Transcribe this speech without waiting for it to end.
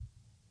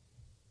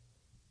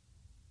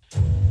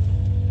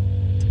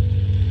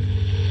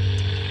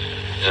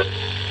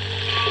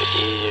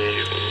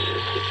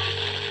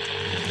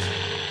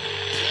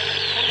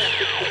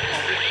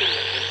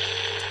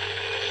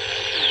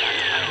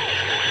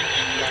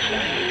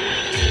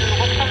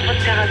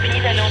C'était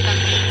rapide, allez, on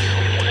partit.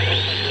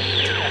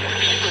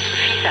 Votre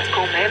fils a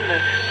quand même...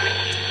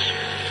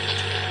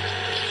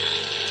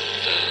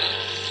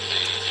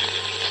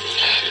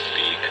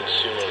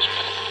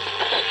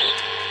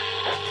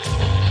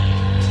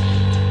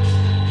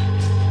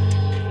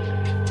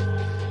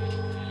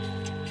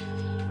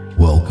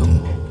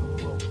 Welcome.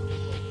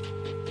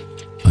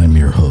 I'm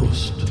your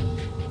host,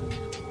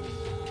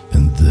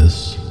 and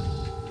this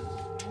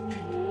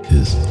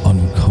is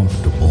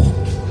Uncomfortable.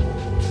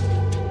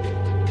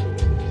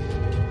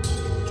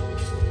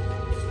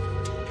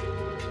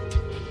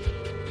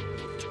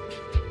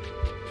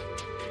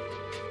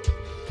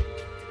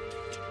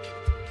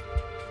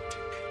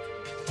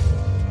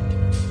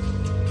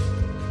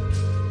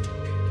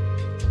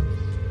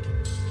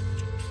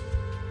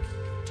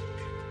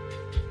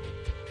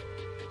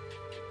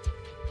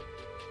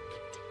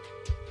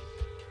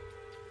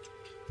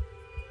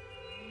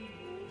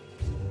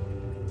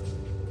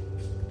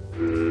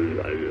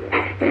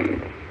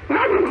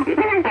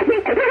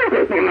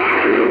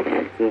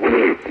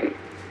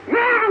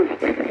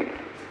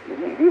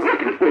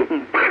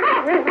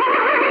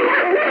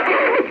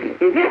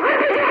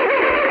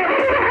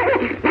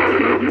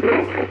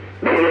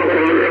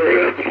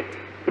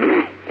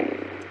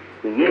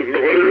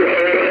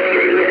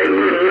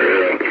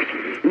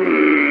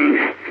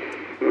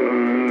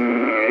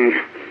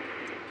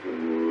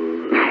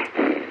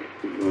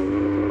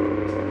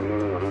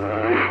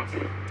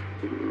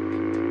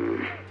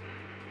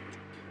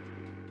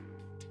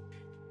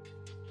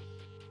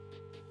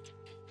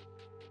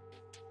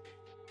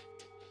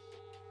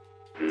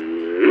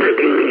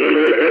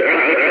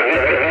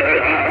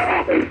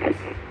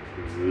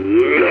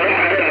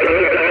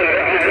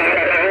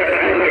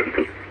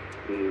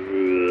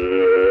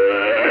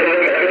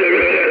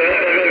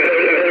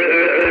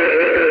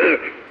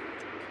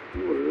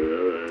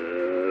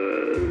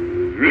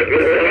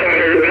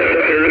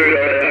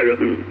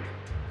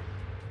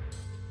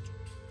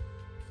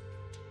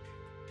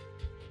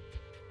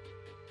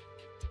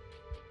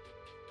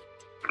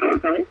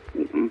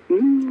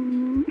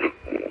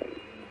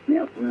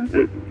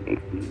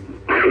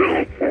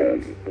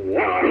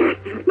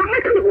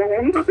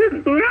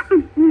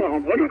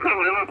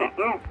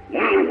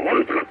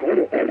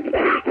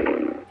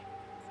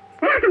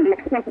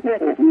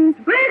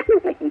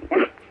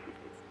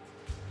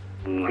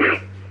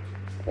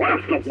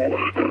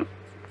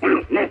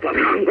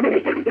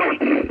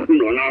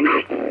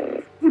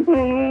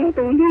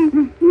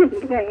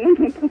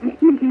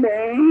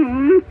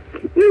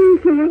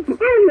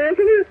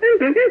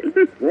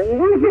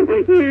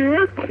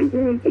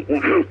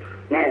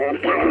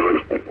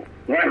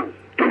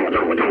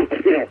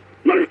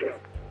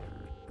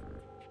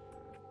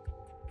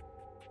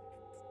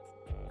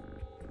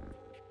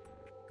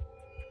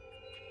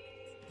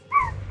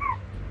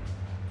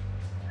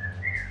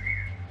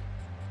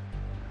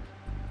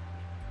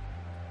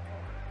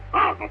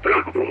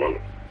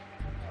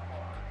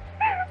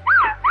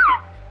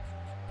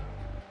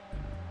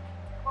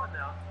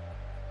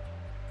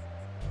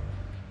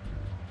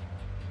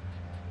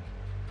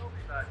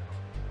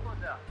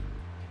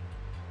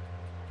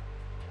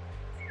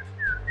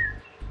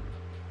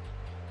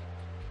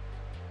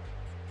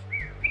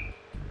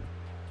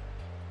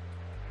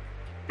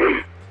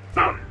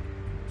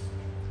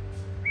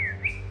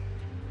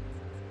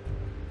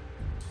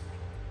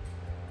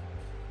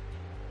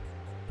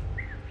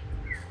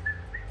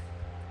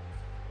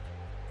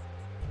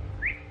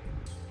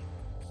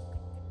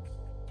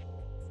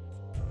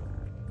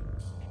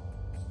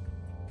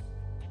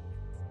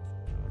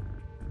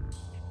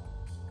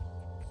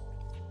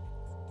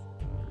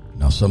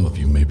 Now, some of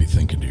you may be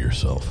thinking to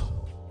yourself,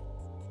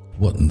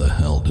 what in the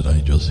hell did I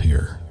just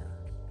hear?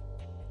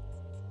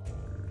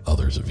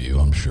 Others of you,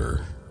 I'm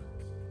sure,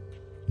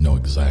 know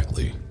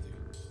exactly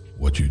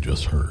what you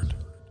just heard.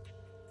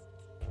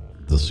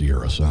 The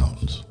Sierra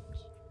Sounds.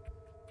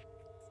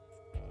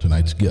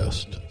 Tonight's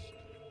guest,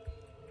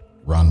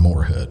 Ron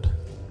Morehead,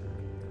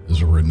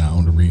 is a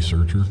renowned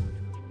researcher,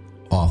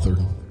 author,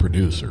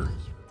 producer,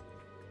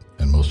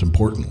 and most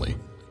importantly,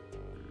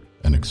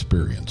 an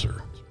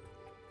experiencer.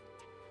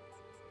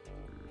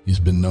 He's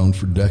been known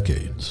for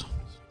decades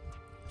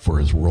for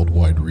his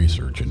worldwide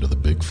research into the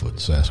Bigfoot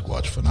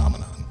Sasquatch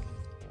phenomenon.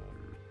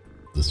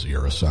 The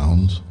Sierra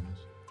Sounds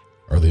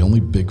are the only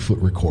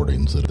Bigfoot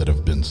recordings that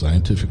have been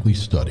scientifically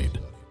studied,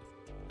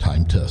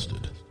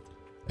 time-tested,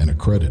 and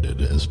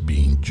accredited as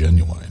being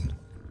genuine.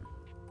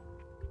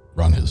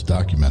 Ron has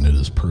documented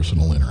his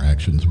personal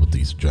interactions with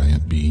these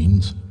giant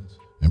beings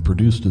and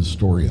produced his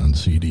story on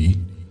CD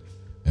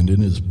and in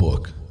his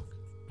book,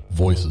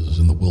 Voices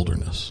in the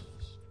Wilderness.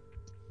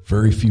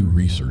 Very few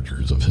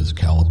researchers of his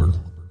caliber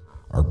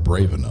are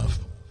brave enough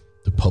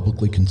to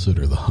publicly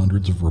consider the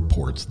hundreds of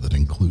reports that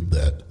include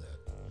that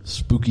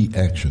spooky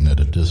action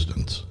at a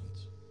distance,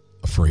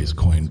 a phrase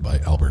coined by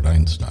Albert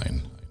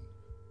Einstein.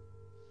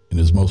 In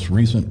his most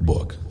recent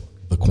book,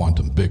 The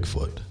Quantum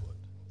Bigfoot,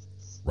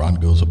 Ron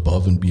goes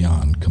above and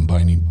beyond,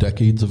 combining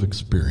decades of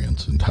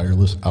experience and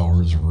tireless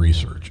hours of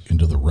research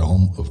into the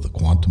realm of the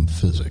quantum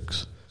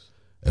physics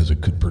as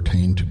it could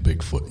pertain to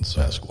Bigfoot and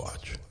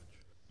Sasquatch.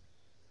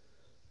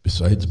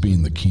 Besides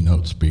being the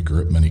keynote speaker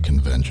at many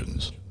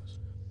conventions,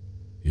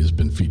 he has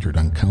been featured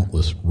on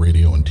countless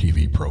radio and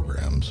TV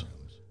programs,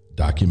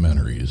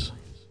 documentaries,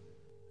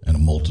 and a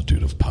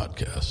multitude of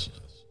podcasts.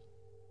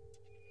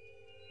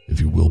 If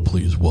you will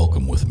please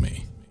welcome with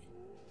me,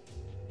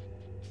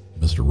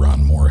 Mr.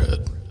 Ron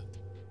Morehead.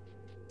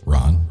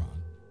 Ron,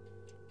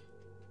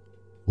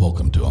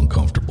 welcome to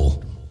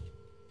Uncomfortable.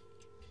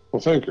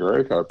 Well, thank you,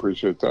 Eric. I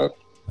appreciate that.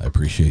 I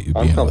appreciate you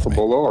being with me. I'm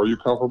comfortable, though. Are you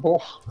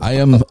comfortable? I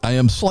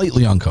am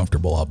slightly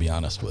uncomfortable, I'll be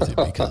honest with you,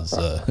 because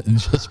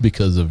just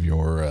because of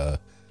your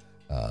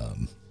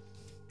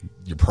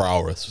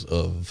prowess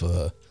of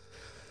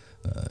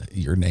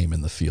your name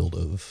in the field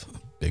of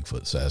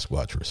Bigfoot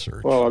Sasquatch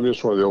research. Well, I'm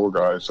just one of the old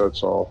guys,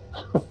 that's all.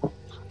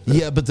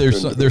 Yeah, but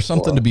there's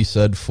something to be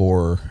said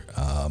for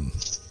I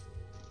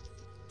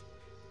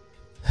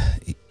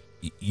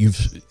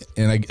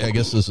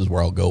guess this is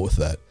where I'll go with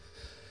that.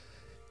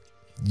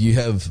 You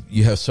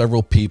have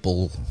several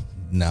people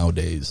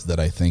nowadays that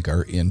I think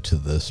are into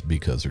this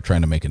because they're trying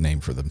to make a name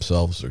for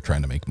themselves. They're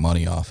trying to make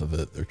money off of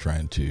it. They're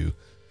trying to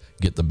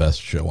get the best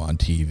show on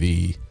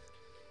TV.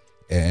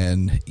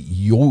 And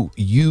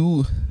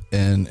you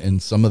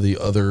and some of the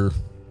other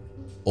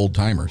old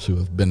timers who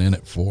have been in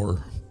it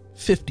for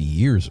 50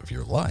 years of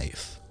your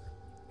life,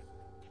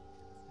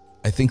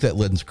 I think that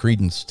lends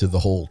credence to the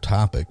whole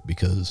topic,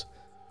 because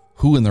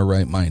who in their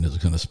right mind is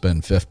going to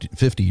spend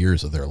 50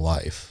 years of their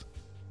life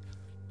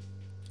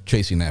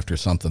chasing after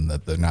something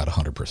that they're not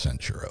 100%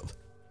 sure of?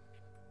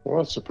 Well,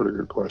 that's a pretty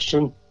good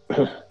question.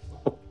 Yeah.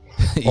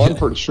 I'm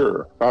pretty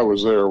sure. I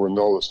was there when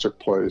all this took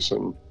place,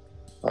 and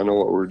I know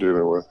what we're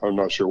dealing with. I'm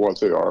not sure what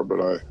they are, but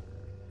I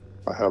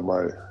have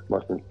my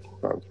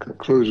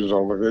conclusions. I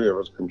don't think any of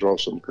us can draw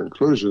some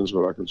conclusions,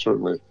 but I can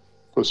certainly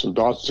put some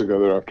dots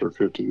together after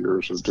 50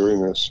 years of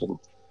doing this, and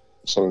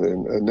some of the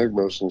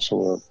enigmas and some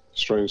of the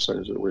strange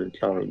things that we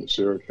encountered in the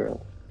Sierra camp.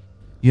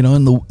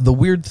 And the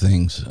weird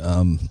things,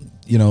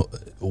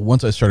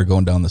 once I started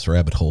going down this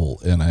rabbit hole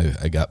and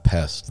I got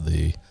past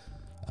the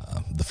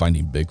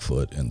Finding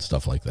Bigfoot and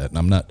stuff like that, and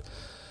I'm not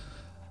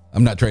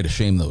trying to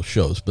shame those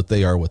shows, but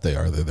they are what they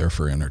are. They're there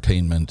for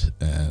entertainment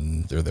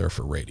and they're there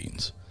for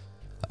ratings.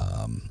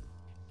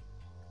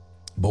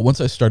 But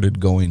once I started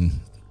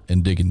going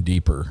and digging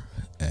deeper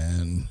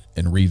and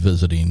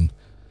revisiting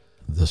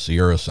the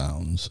Sierra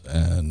Sounds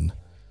and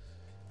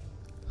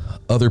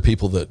other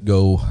people that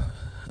go,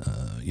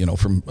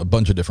 from a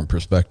bunch of different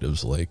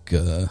perspectives, like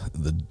the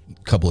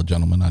couple of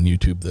gentlemen on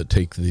YouTube that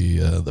take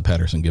the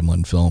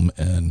Patterson-Gimlin film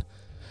and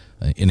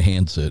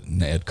enhance it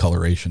and add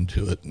coloration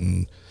to it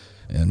and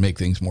make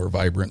things more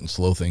vibrant and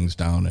slow things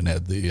down and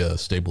add the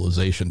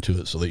stabilization to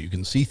it so that you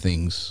can see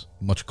things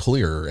much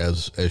clearer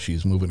as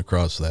she's moving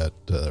across that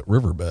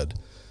riverbed.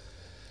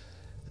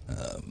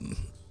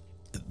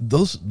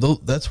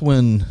 That's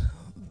when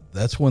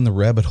the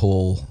rabbit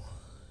hole,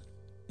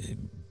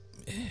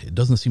 it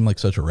doesn't seem like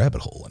such a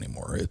rabbit hole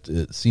anymore.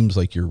 It seems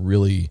like you're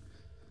really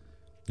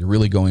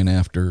going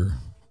after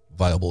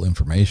viable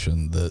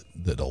information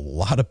that a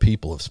lot of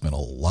people have spent a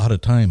lot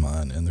of time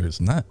on, and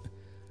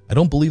I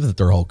don't believe that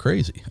they're all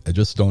crazy. I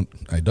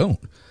don't.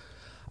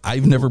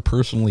 I've never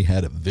personally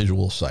had a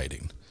visual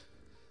sighting.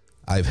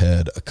 I've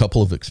had a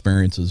couple of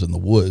experiences in the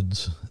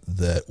woods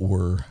that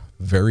were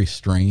very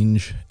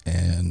strange,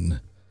 and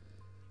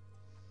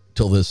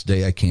till this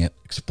day I can't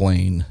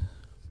explain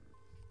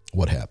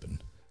what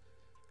happened.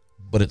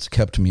 But it's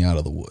kept me out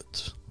of the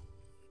woods.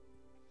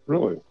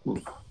 Really?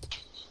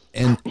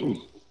 And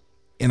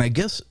I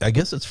guess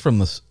it's from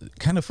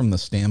the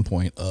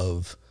standpoint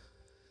of,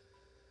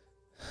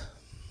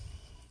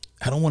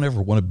 I don't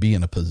ever want to be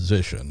in a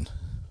position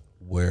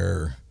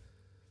where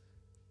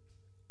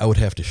I would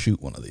have to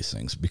shoot one of these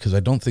things, because I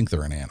don't think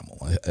they're an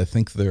animal. I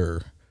think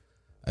they're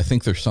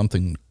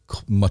something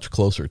much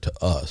closer to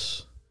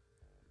us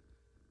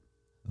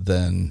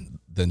than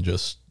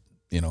just,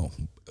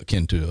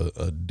 akin to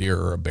a deer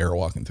or a bear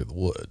walking through the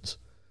woods.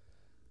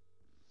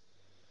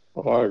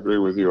 Well, I agree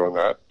with you on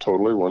that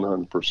totally,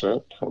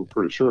 100%. I'm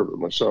pretty sure of it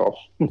myself.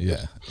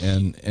 Yeah,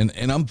 and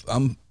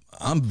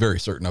I'm very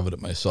certain of it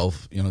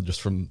myself,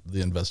 just from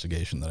the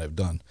investigation that I've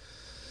done.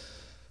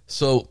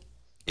 So,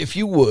 if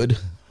you would,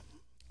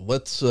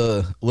 let's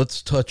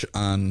touch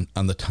on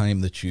the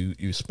time that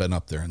you spent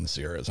up there in the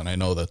Sierras. And I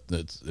know that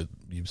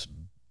you've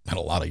spent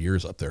a lot of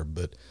years up there,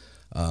 but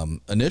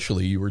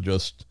initially you were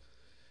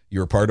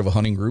part of a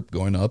hunting group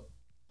going up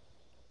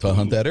to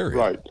hunt that area.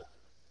 Right.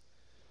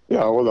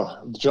 Yeah,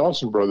 well, the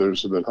Johnson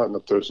brothers have been hunting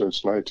up there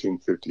since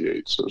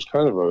 1958, so it's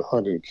kind of a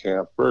hunting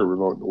camp, very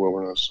remote in the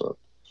wilderness,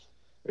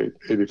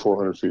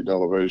 8,400 feet in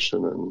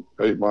elevation and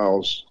 8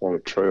 miles on a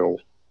trail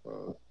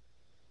that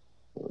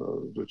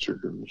you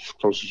can, as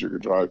close as you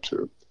could drive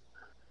to.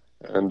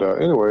 And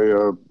anyway,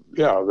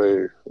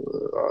 they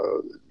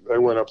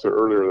went up there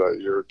earlier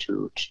that year,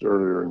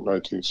 earlier in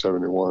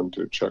 1971,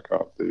 to check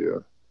out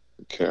the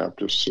camp,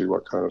 just see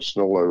what kind of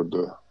snow load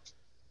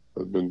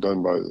had been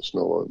done by the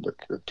snow load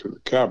to the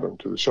cabin,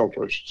 to the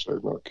shelter, I should say,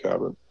 not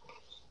cabin.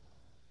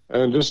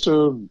 And just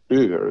to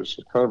be there, it's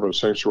kind of a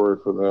sanctuary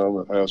for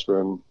them. It has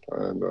been,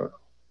 and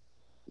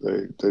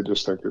they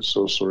just think it's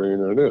so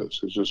serene, and it is.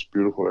 It's just a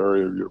beautiful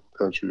area of your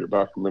country. You're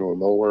back in the middle of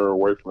nowhere,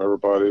 away from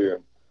everybody,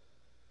 and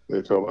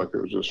they felt like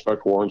it was just,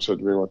 like Warren said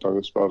to me one time,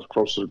 it's about as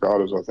close to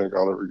God as I think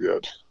I'll ever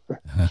get.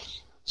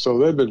 So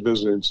they've been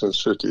visiting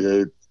since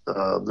 58.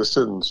 This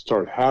didn't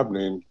start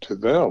happening to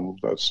them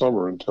that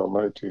summer until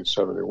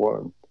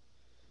 1971.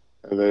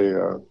 And they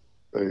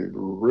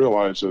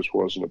realized this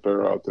wasn't a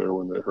bear out there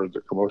when they heard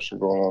the commotion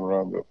going on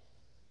around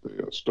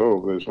the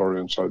stove. They was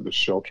already inside the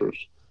shelters.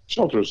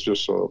 Shelters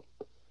just a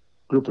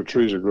group of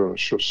trees that grew in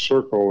a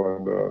circle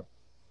and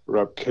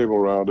wrap cable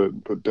around it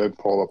and put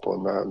deadfall up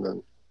on that, and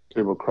then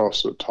cable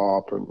across the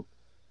top, and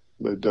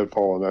they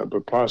deadfall on that,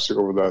 but plastic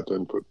over that,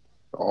 then put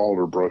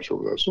alder brush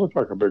over that. So it looked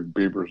like a big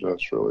beaver's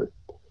nest, really.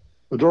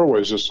 The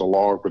doorway is just a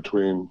log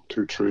between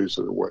two trees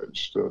that are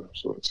wedged, so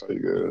that's how you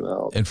get in and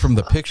out. And from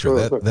the picture,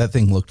 that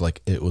thing looked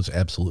like it was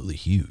absolutely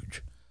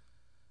huge.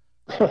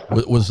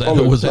 Was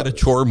that a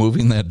chore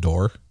moving that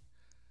door?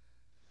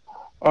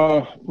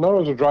 No, it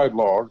was a dried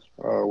log.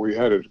 We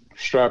had it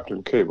strapped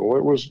in cable.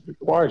 It was,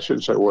 well, I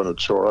shouldn't say it wasn't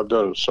a chore. I've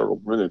done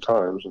it many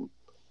times, and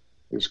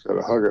you just got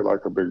to hug it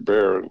like a big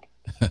bear and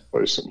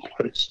place it in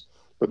place.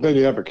 But then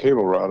you have a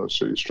cable around it,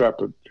 so you strap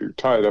it, you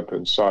tie it up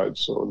inside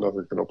so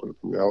nothing can open it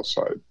from the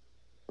outside.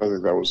 I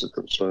think that was the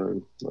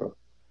concern,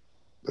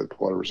 that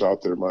whatever's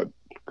out there might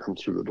come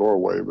through the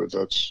doorway, but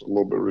that's a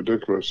little bit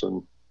ridiculous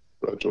in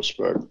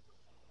retrospect.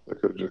 They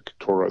could have just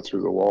tore right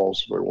through the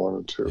walls if they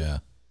wanted to. Yeah.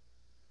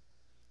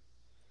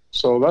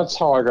 So that's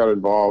how I got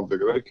involved.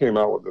 They came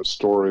out with this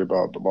story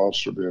about the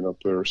monster being up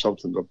there, or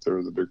something up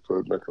there, the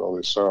Bigfoot making all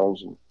these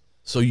sounds. And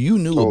so you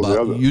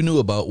knew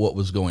about what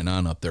was going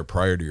on up there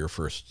prior to your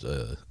first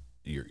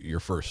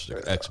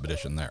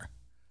expedition there.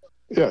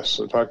 Yes,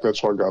 in fact,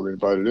 that's what got me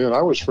invited in.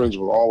 I was friends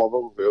with all of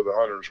them. The other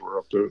hunters were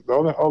up there. The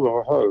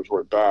other hunters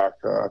went back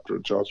after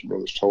the Johnson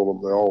brothers told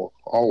them. They all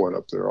went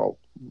up there, all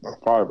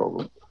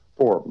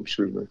four of them,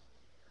 excuse me.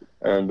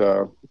 And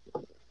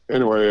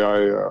anyway,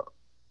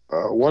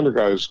 one of the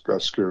guys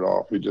got scared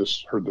off. He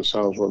just heard the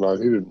sounds one night.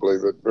 He didn't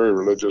believe it. Very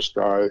religious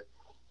guy.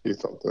 He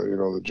thought that,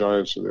 the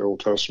giants in the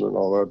Old Testament and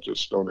all that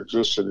just don't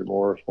exist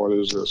anymore. What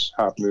is this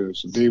happening?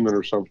 It's a demon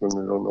or something.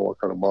 They don't know what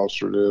kind of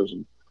monster it is.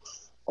 And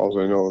all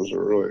they know is they're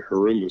really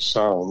horrendous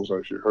sounds,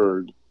 as you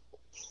heard.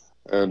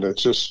 And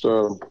it's just,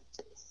 the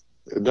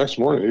next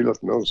morning he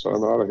left a notice,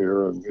 I'm out of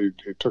here. And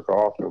he took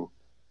off and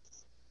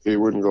he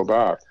wouldn't go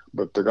back.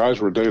 But the guys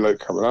were day late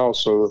coming out.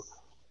 So,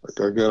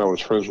 again, I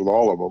was friends with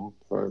all of them.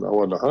 And I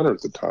wasn't a hunter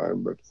at the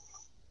time, but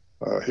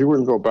he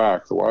wouldn't go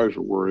back. The wives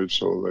were worried,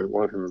 so they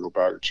wanted him to go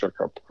back and check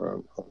up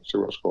and see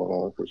what's going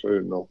on, because they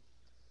didn't know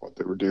what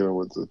they were dealing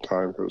with at the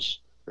time, because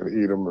going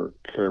to eat them or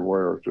carry them away,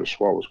 or just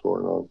what was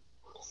going on.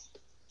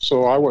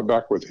 So I went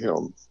back with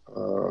him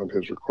on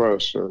his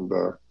request, and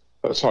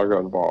that's how I got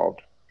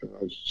involved. And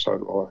I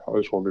decided, well, I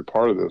just want to be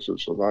part of this.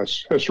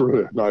 It's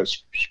really a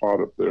nice spot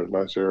up there, a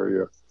nice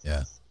area.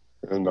 Yeah.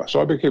 And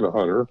so I became a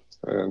hunter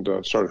and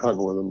started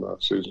hunting with them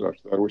seasons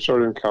after that. We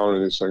started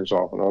encountering these things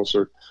off and on.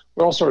 So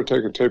we all started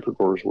taking tape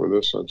recorders with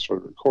us and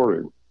started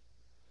recording.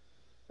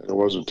 And it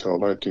wasn't until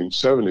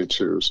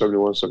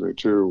 1971,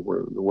 72,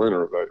 when the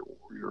winter of that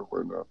year,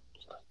 when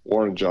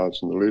Warren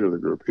Johnson, the leader of the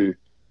group, he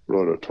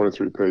wrote a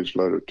 23-page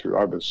letter to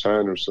Ivan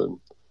Sanderson,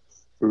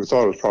 who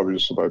thought it was probably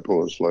just somebody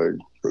pulling his leg,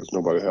 because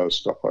nobody has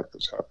stuff like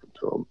this happen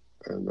to him,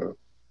 and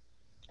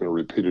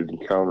repeated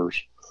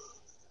encounters.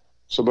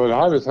 So, but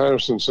Ivan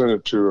Sanderson sent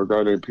it to a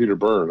guy named Peter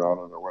Byrne out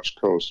on the West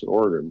Coast in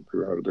Oregon, who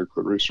had a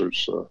Bigfoot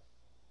research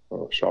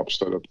shop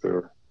set up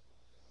there.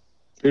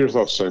 Peter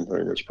thought the same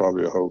thing. It's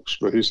probably a hoax,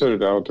 but he sent it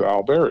down to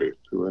Al Berry,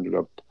 who ended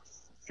up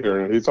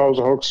hearing it. He thought it was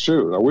a hoax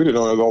too. Now, we didn't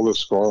know all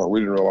this going on. We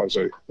didn't realize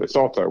they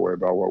thought that way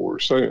about what we were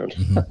saying,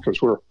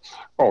 because we're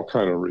all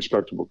kind of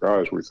respectable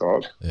guys, we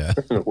thought. Yeah.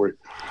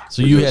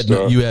 So you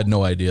had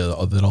no idea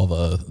that all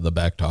the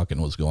back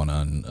talking was going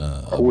on.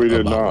 We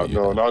did not.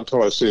 No, not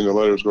until I seen the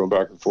letters going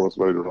back and forth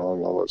later on,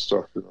 all that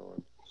stuff,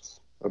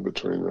 and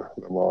between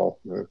them all.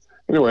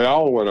 Anyway,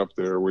 Al went up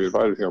there. We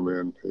invited him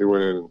in. He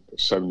went in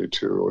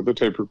 72 with the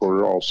tape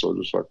recorder also,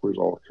 just like we was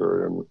all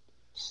carrying.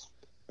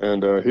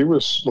 And he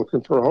was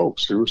looking for a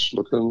hoax. He was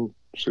looking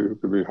to see who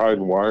could be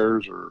hiding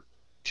wires or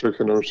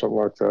tricking or something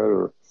like that,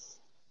 or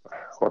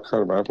what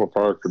kind of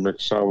amplifier could make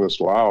it sound this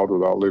loud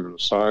without leaving a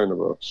sign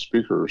of a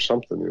speaker or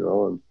something,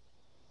 And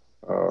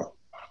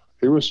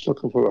he was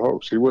looking for the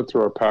hoax. He went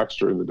through our packs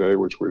during the day,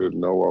 which we didn't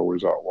know while we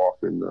was out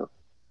walking,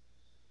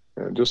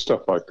 and just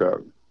stuff like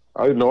that.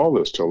 I didn't know all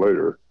this till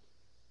later.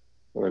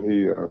 And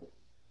he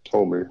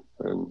told me,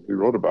 and he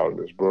wrote about it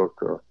in his book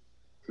that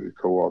he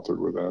co-authored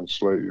with Ann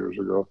Slate years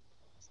ago.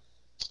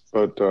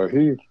 But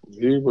he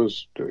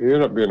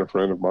ended up being a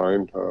friend of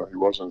mine. He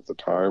wasn't at the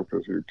time,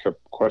 because he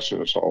kept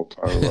questioning us all the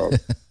time about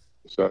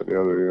this, that, and the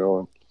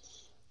other,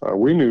 And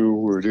we knew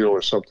we were dealing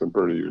with something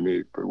pretty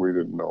unique, but we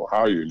didn't know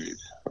how unique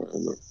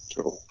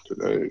until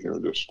today,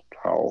 just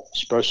how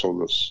special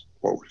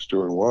what we was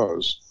doing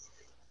was.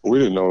 We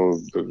didn't know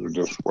that it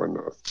just wasn't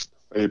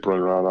ape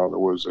running around out in the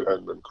woods that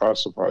hadn't been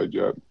classified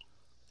yet.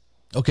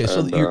 Okay,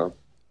 so you're,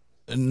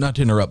 not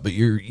to interrupt, but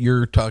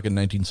you're talking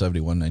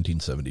 1971,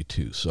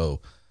 1972.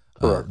 So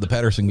the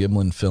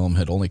Patterson-Gimlin film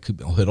had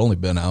only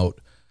been out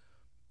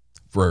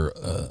for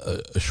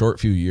a short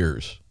few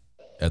years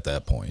at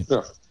that point.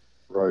 Yeah,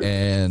 right.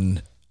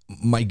 And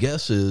my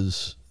guess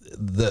is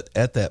that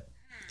at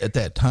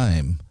that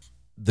time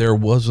there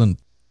wasn't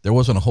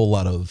a whole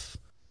lot of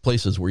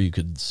places where you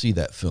could see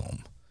that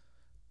film.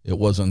 It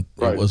wasn't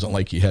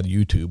like you had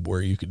YouTube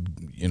where you could,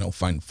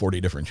 find 40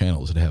 different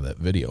channels that have that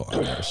video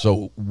on there.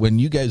 So when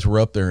you guys were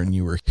up there and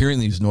you were hearing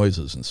these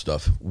noises and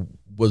stuff,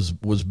 was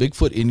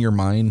Bigfoot in your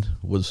mind?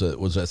 Was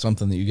that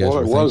something that you guys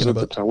were thinking about? Well, it was at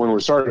the time. When we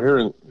started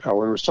hearing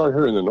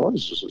the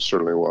noises, it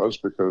certainly was,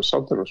 because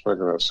something was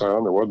making that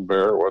sound. It wasn't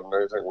bear. It wasn't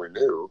anything we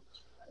knew.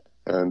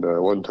 And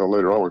it wasn't until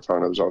later on we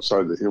found it was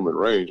outside the human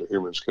range.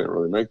 Humans can't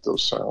really make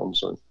those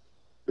sounds. And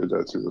did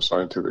that through the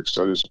scientific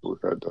studies that we've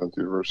had done at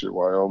the University of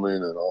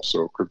Wyoming, and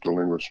also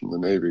cryptolinguists from the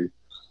Navy.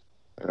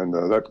 And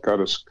that got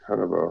us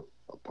kind of a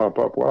pump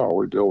up. Wow,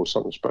 we deal with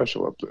something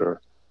special up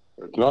there.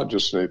 It's not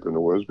just an ape in the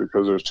woods,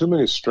 because there's too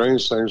many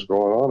strange things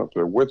going on up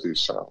there with these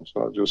sounds,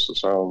 not just the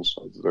sounds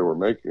that they were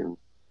making,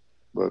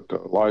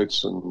 but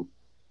lights and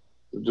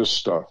just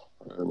stuff.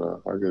 And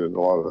I get into a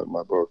lot of that in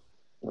my book.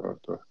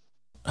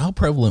 How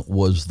prevalent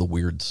was the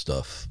weird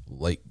stuff,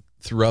 like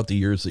throughout the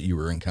years that you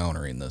were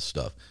encountering this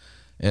stuff?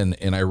 And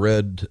I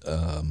read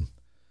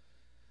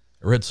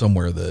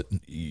somewhere that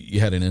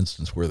you had an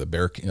instance where a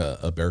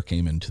bear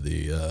came into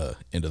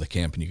the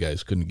camp, and you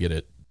guys couldn't get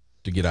it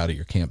to get out of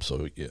your camp,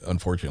 so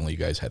unfortunately you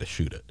guys had to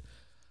shoot it.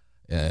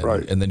 And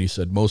right. And then you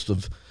said most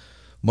of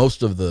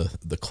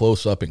the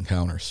close up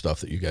encounter stuff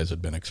that you guys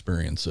had been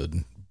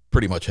experiencing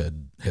pretty much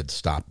had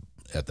stopped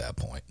at that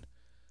point.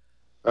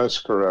 That's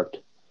correct.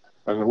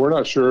 And we're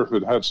not sure if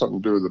it had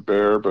something to do with the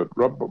bear, but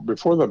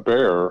before the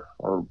bear,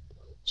 or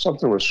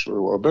something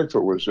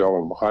Bigfoot was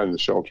yelling behind the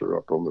shelter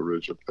up on the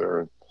ridge up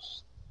there. And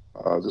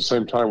at the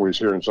same time we was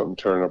hearing something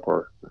tearing up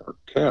our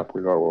camp.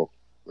 We thought, well,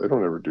 they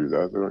don't ever do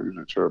that. They don't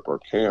usually tear up our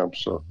camp.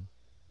 So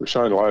we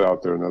shined a light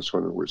out there, and that's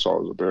when we saw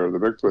it was a bear. The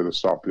Bigfoot had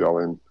stopped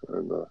yelling,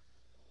 and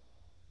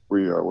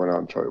we went out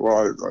and tried. Well,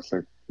 I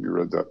think you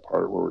read that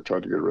part where we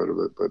tried to get rid of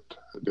it, but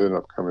it ended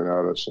up coming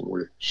at us, and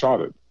we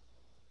shot it.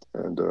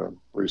 And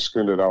we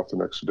skinned it out the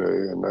next day,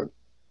 and that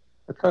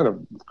kind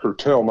of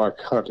curtailed my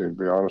hunting,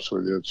 to be honest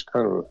with you. It's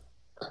kind of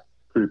a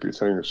creepy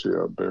thing to see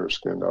a bear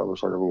skinned out. It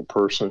looks like a little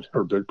person,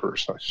 or a big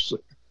person, I should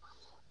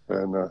say.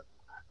 And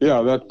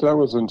that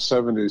was in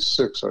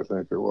 76, I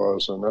think it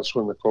was, and that's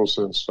when the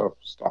close-in stuff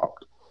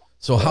stopped.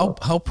 So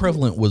how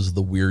prevalent was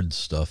the weird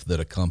stuff that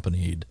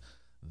accompanied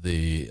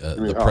the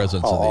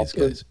presence of these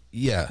guys?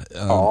 Yeah.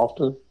 How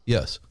often?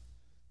 Yes.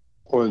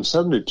 Well, in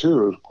 72,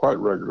 it was quite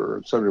regular.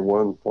 In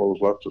 71, what was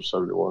left of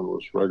 71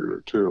 was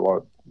regular, too. A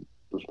lot.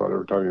 Just about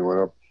every time you went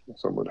up,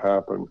 something would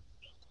happen.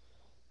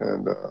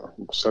 And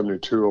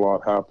 72, a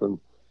lot happened.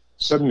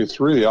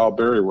 73, Al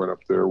Berry went up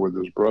there with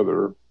his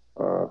brother,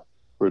 who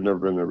had never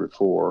been there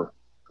before.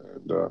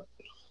 And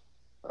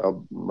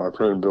my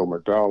friend Bill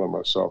McDowell and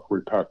myself, we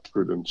packed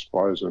food and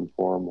supplies in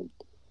for him.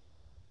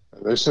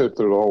 And they stayed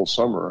there the whole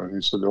summer. And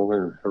he said the only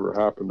thing that ever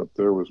happened up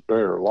there was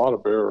bear. A lot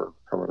of bear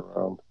coming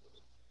around.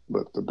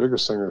 But the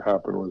biggest thing that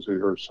happened was he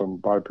heard some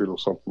bipedal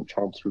something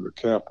chomp through the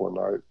camp one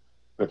night.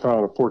 They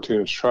found a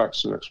 14-inch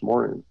tracks the next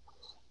morning.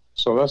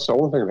 So that's the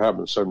only thing that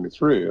happened in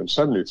 73. And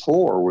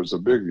 74 was the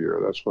big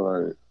year. That's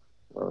when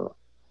I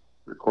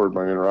recorded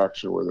my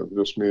interaction with him.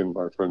 Just me and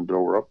my friend Bill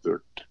were up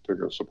there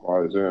taking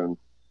supplies in.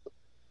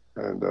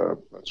 And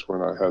that's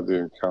when I had the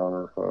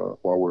encounter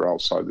while we were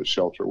outside the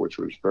shelter, which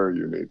was very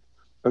unique.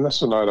 And that's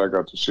the night I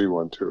got to see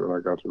one, too. And I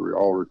got to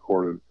all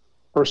recorded.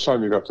 First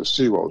time you got to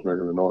see what was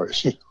making the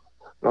noise.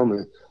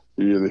 Normally,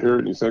 you either hear it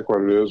and you think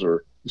what it is,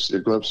 or you see a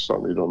glimpse of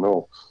something you don't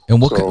know.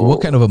 And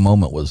what kind of a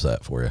moment was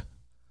that for you?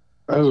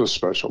 That was a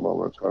special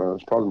moment.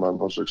 It's probably my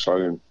most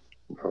exciting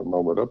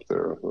moment up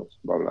there. It was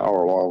about an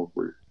hour long.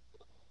 We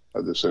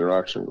had this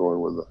interaction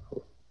going with,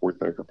 we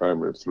think, a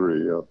family of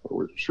three.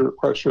 We're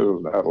quite sure there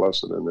was an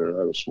adolescent in there. It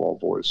had a small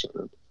voice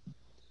in it.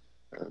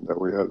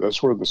 And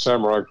that's where the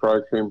samurai cry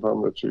came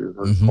from that you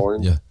heard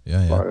coined.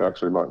 Yeah.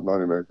 Actually, Mike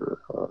Moneymaker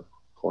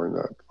coined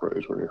that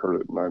phrase when he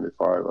heard it in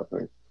 95, I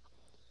think.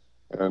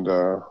 And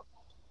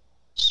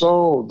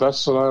so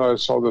that's the night I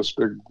saw this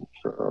big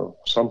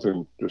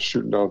something just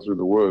shooting down through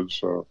the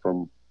woods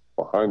from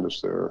behind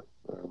us there.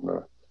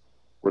 And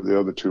where the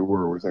other two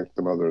were, we think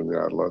the mother and the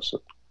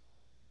adolescent.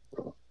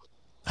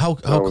 How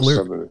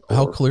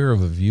clear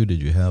of a view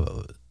did you have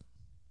of it?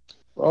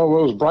 Oh, well,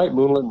 it was bright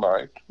moonlit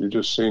night. You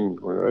just seen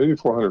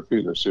 8,400 feet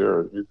in the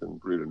Sierra. You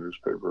can read a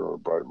newspaper on a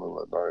bright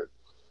moonlit night.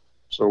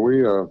 So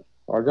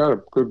I got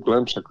a good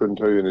glimpse. I couldn't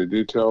tell you any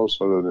details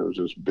other than it was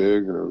just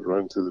big and it was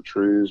running through the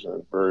trees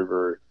and very,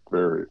 very,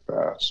 very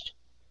fast.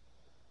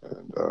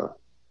 And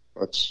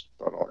that's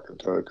about all I can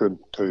tell you. I couldn't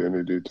tell you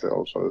any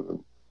details other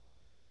than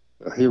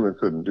a human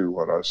couldn't do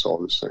what I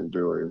saw this thing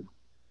doing.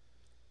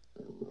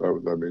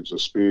 That means the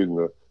speed and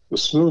the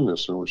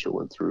smoothness in which it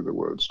went through the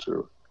woods,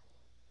 too.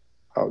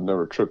 I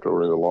never tripped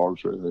over any of the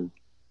logs or anything.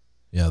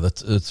 Yeah,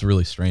 it's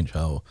really strange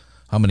how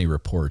many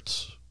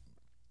reports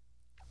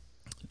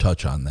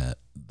touch on that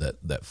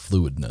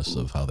fluidness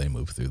of how they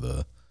move through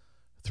the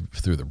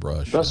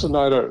brush. That's the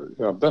night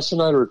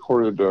I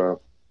recorded the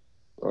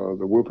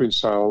whooping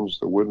sounds,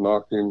 the wood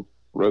knocking,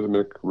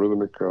 rhythmic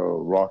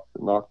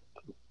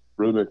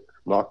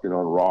knocking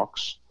on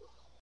rocks.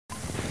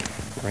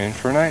 We're in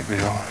for night view.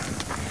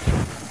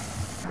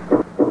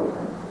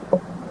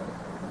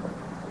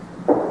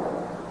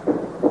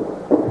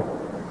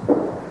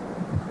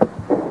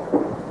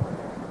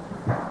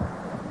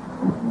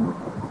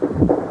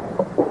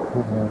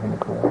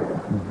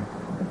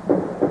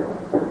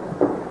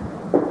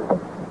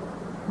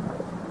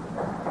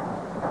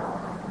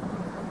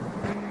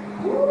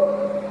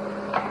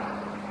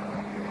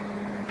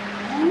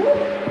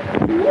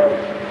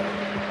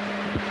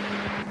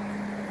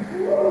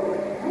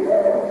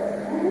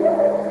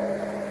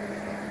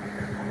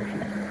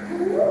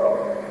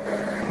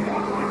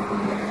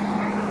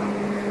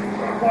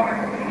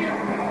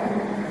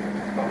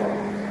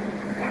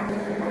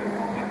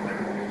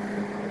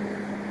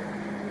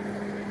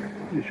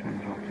 You trying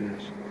to talk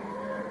this?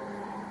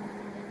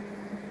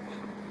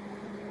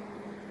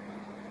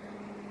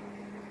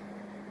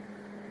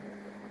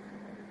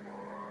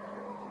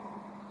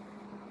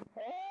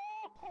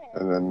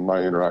 And then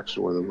my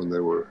interaction with them when they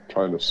were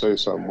trying to say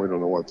something, I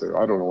don't know what they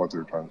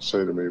were trying to say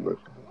to me, but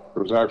it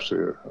was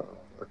actually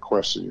a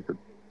question. You could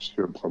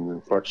hear from the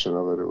inflection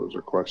of it. It was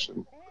a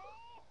question.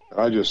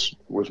 I just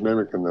was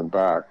mimicking them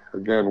back.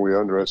 Again, we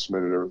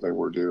underestimated everything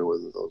we're dealing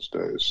with in those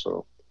days,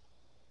 so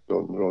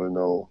don't really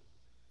know.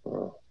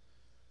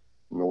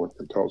 No one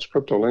can tell. It's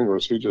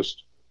cryptolinguist. He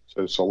just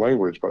said it's a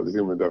language by the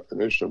human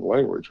definition of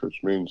language, which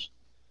means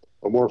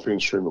a morphine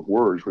stream of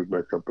words would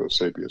make up a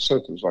sapient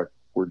sentence like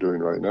we're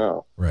doing right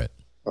now. Right.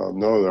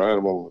 No other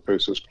animal on the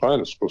face of this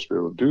planet is supposed to be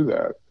able to do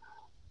that.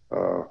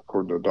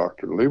 According to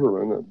Dr.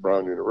 Lieberman at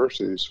Brown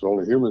University, he said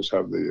only humans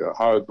have the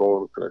hyoid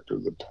bone connected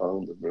to the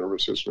tongue, the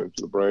nervous system,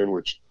 into the brain,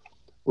 which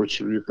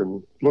you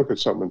can look at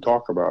something and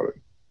talk about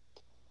it.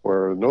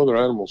 Where no other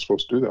animal is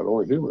supposed to do that.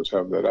 Only humans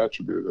have that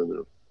attribute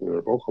in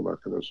their vocal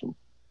mechanism.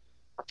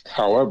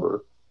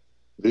 However,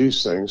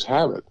 these things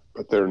have it,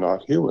 but they're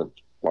not human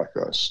like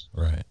us.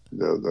 Right.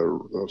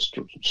 The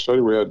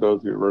study we had done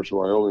at the University of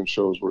Wyoming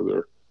shows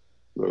where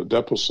the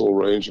deposal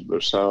range of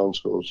their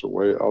sounds goes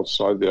way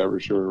outside the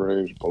average human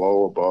range,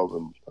 below,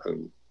 above,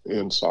 and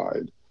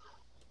inside,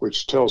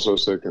 which tells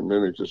us they can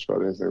mimic just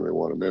about anything they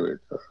want to mimic.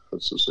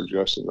 That's a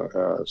suggestion that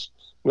has.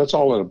 And that's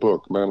all in a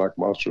book, Man Like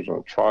Monsters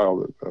on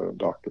Trial, that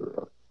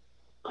Dr.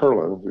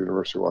 Curlin of the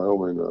University of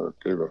Wyoming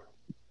gave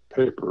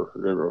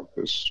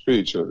his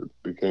speech, and it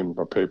became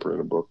a paper in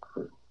a book,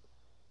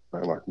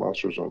 Man Like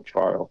Monsters on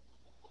Trial.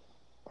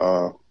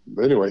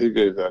 Anyway, he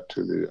gave that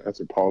to the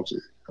Anthropology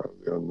of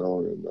the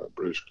Unknown in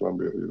British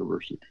Columbia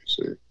University,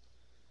 BC.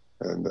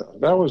 And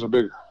that was a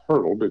big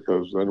hurdle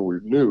because then we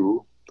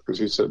knew, because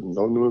he said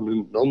no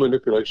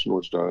manipulation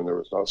was done. They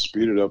were not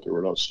speeded up. They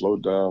were not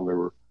slowed down.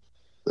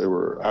 They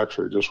were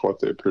actually just what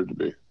they appeared to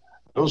be.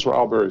 Those were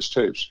Alberry's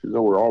tapes.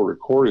 We're all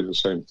recording the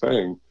same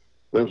thing.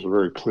 Those were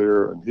very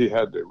clear, and he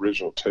had the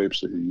original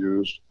tapes that he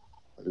used,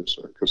 his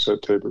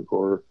cassette tape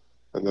recorder,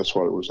 and that's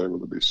why it was able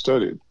to be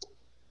studied.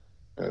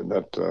 And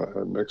that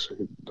makes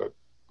that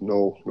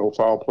no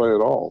foul play at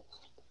all.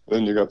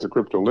 Then you got the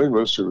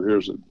cryptolinguist who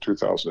hears it in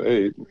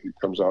 2008, and he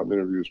comes out and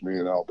interviews me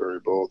and Al Berry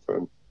both,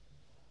 and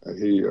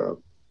he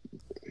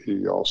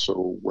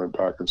also went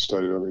back and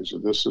studied them. He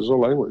said, this is a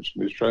language.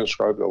 And he's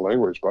transcribed a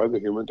language by the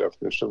human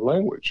definition of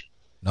language.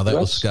 Now that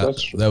was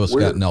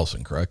Scott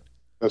Nelson, correct?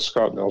 That's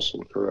Scott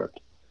Nelson, correct.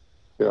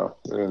 Yeah,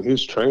 and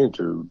he's trained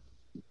to,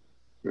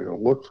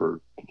 look for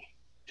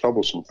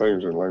troublesome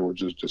things in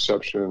languages,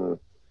 deception,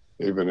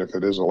 even if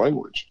it is a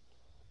language.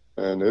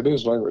 And it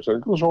is language. And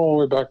it goes all the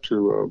way back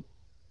to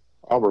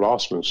Albert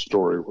Ostman's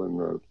story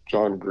when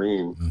John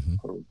Green,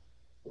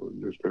 a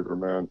newspaper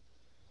man,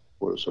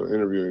 was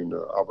interviewing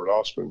Albert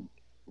Ostman.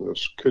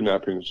 This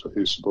kidnappings that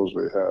he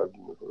supposedly had.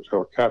 He was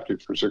held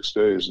captive for 6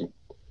 days. And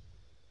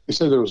he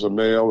said there was a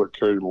male that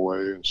carried him away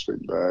in a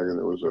sleeping bag, and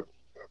there was a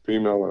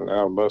female and an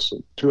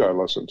adolescent, two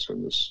adolescents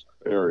in this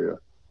area.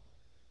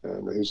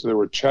 And he said they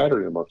were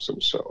chattering amongst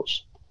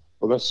themselves.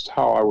 Well, that's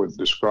how I would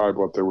describe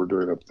what they were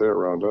doing up there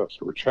around us.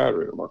 They were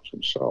chattering amongst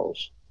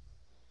themselves.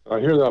 And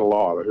I hear that a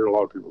lot. I hear a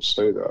lot of people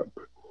say that.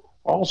 But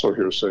I also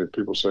hear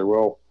people say,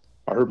 well,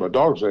 I heard my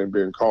dog's name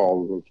being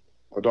called.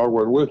 My dog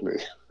wasn't with me.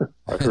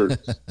 I heard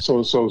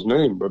so-and-so's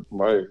name, but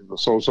my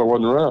so-and-so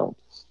wasn't around.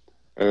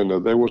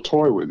 And they will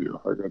toy with you.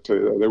 I got to tell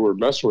you that. They were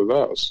messing with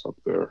us up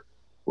there.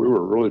 We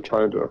were really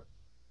trying to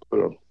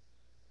put a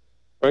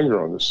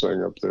finger on this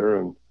thing up there,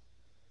 and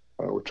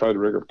we tried to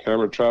rig up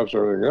camera traps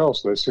and everything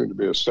else. They seemed to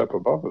be a step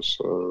above us,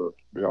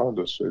 beyond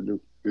us. They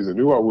either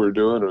knew what we were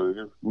doing, or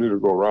they knew to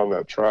go around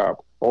that trap,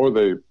 or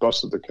they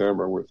busted the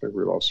camera. We think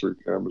we lost 3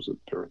 cameras at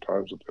different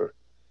times up there.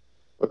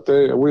 But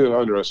we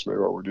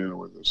underestimated what we're dealing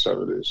with in the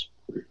 70s.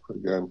 We,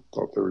 again,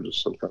 thought they were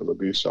just some kind of a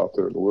beast out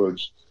there in the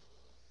woods.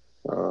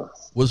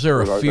 Was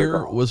there a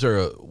fear? Was there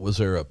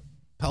a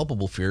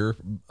palpable fear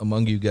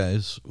among you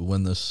guys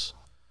when these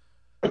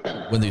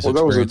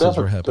experiences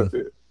were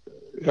happening?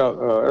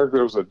 Eric,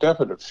 there was a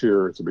definite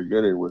fear at the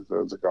beginning with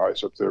the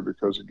guys up there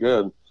because,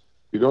 again,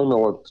 you don't know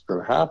what's going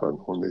to happen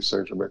when these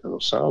things are making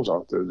those sounds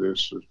out there. It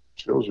just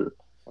chills you.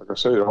 Like I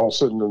say, they're all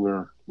sitting in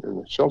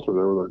the shelter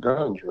there with their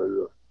guns ready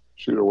to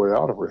shoot our way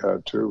out if we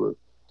had to.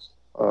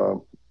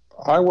 But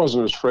I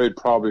wasn't as afraid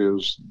probably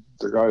as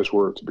the guys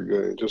were at the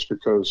beginning, just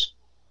because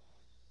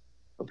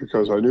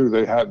I knew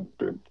they hadn't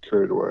been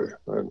carried away.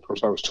 And of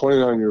course, I was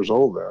 29 years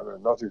old then,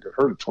 and nothing could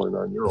hurt a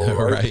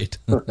 29-year-old. Right.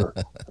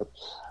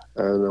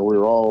 And we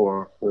were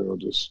all, I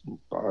was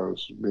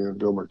me and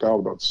Bill McDowell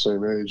about the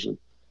same age, and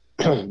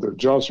the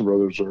Johnson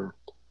brothers are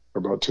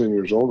about 10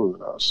 years older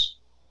than us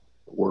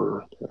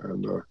were.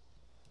 And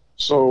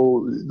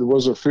so there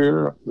was a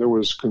fear, there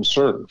was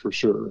concern for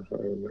sure.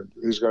 And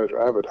these guys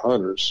are avid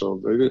hunters, so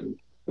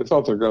they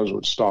thought their guns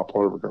would stop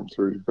whatever come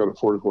through. You've got a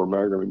 44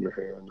 Magnum in your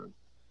hand, and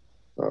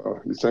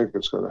you think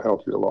it's going to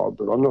help you a lot,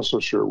 but I'm not so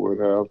sure it would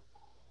have.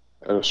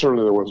 And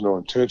certainly there was no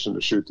intention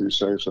to shoot these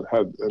things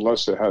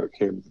unless they had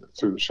came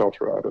through the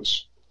shelter at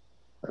us.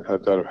 And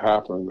had that have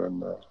happened,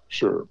 then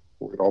sure,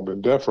 we'd all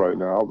been deaf right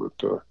now,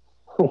 but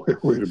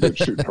we'd have been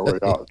shooting our way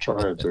out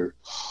trying to.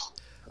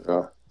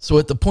 So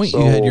at the point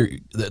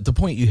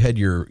you had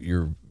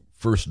your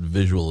first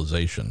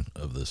visualization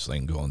of this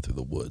thing going through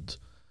the woods.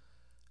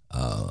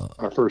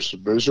 My first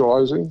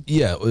visualizing?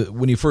 Yeah,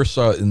 when you first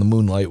saw it in the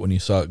moonlight, when you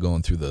saw it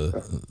going through the.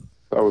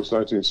 That was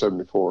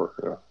 1974.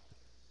 Yeah.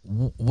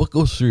 What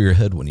goes through your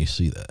head when you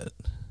see that?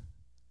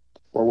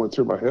 What went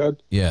through my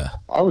head? Yeah.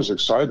 I was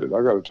excited,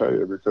 I got to tell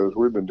you, because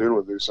we've been dealing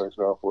with these things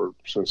now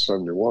since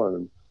 71,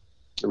 and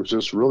it was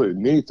just really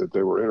neat that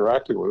they were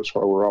interacting with us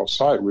while we were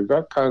outside. We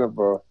got kind of,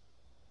 I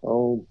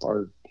don't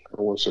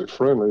want to say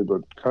friendly,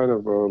 but kind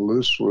of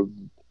loose with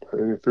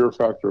any fear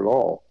factor at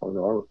all.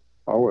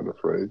 I wasn't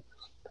afraid.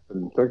 I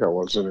didn't think I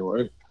was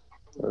anyway.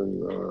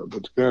 And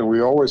but again,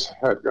 we always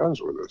had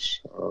guns with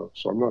us,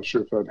 so I'm not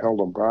sure if that held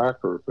them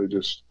back or if they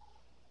just,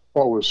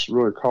 what was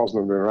really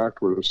causing them to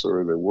interact with us the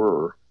way they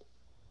were.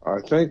 I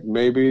think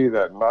maybe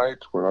that night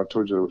when I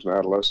told you there was an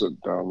adolescent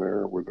down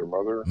there with their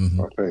mother,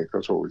 I think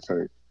that's what we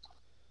think.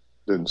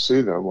 Didn't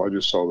see them. I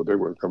just saw the big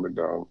one coming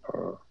down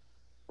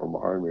from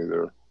behind me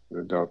there,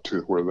 down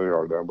to where they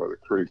are down by the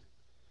creek.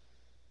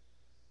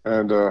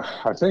 And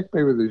I think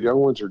maybe the young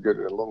ones are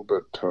getting a little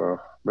bit,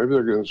 maybe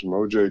they're getting some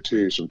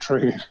OJT, some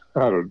training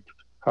how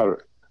to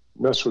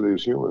mess with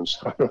these humans.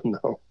 I don't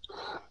know.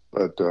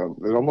 But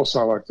it almost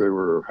sounded like they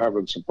were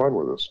having some fun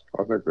with us.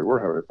 I think they were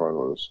having fun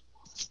with us.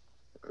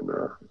 And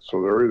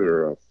so they're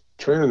either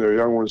training their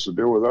young ones to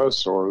deal with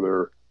us, or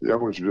the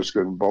young ones are just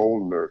getting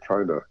bold and they're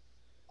trying to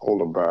hold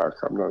them back.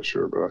 I'm not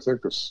sure, but I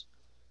think it's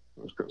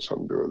got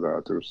something to do with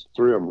that. There's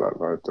 3 of them that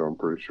night, though, I'm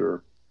pretty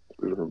sure.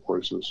 3 different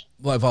voices.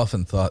 Well, I've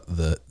often thought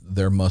that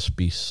there must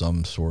be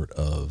some sort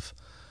of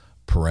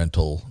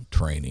parental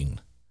training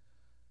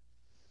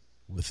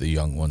with the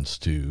young ones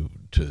to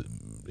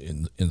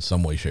in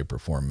some way, shape, or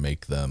form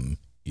make them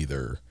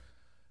either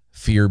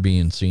fear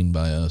being seen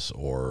by us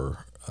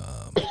or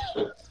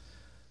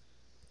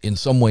in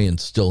some way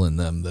instill in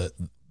them that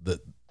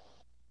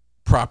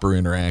proper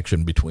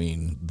interaction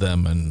between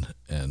them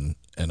and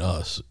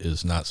us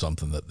is not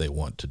something that they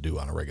want to do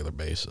on a regular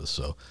basis.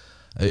 So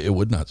it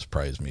would not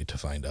surprise me to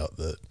find out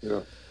that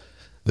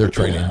they're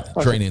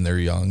training their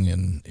young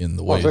in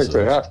the ways. I think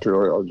they have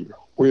to.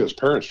 We as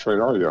parents train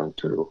our young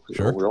too.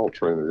 Sure. We all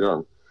train the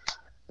young.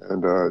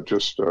 And I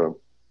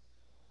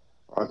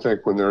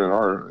think when they're in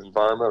our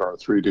environment, our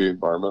 3D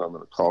environment, I'm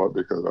going to call it,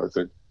 because I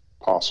think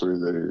possibly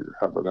they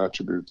have an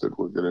attribute that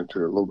we'll get into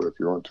a little bit if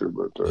you want to,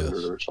 but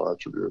interdimensional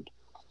attribute.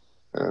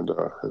 And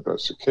if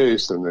that's the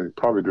case, then they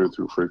probably do it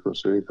through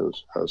frequency,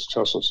 because as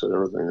Tesla said,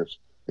 everything is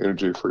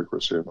energy,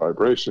 frequency, and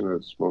vibration at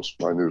its most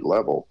minute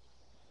level.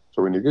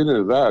 So when you get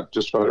into that,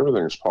 just about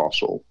everything is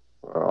possible.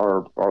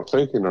 Our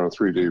thinking on a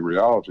 3D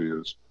reality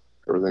is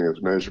everything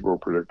is measurable,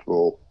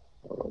 predictable,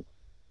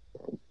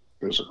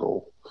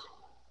 physical,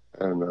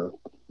 and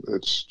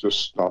it's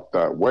just not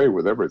that way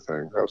with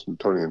everything. That's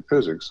Newtonian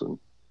physics, and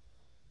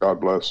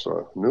God bless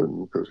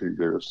Newton, because he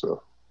gave us the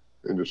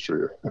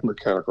industry, the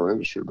mechanical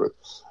industry. But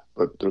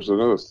there's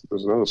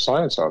another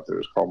science out there.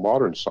 It's called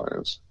modern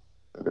science,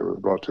 and it was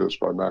brought to us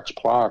by Max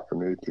Planck in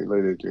the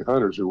late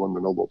 1800s, who won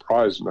the Nobel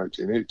Prize in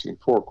 1918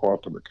 for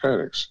quantum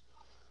mechanics.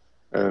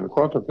 And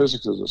quantum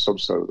physics is a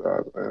subset of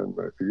that. And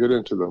if you get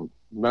into the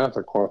math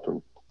of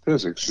quantum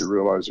physics, you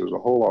realize there's a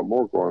whole lot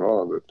more going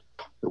on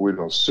that we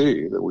don't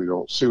see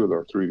with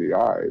our 3D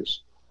eyes.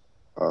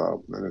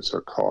 And it's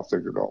I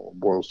think it all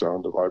boils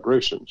down to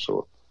vibration.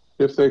 So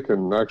if they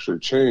can actually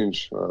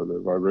change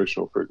the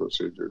vibrational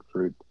frequency to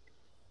create,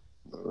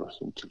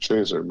 to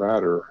change their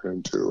matter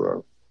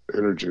into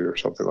energy or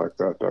something like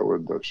that, that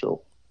would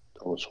show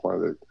us why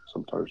they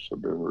sometimes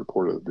have been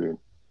reported as being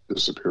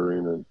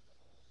disappearing. And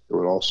it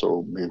would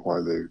also mean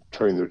why they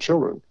train their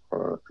children,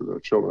 because their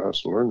children have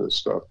to learn this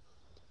stuff.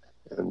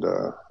 And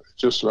it's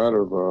just a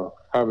matter of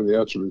having the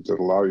attributes that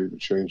allow you to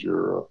change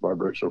your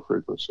vibrational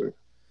frequency.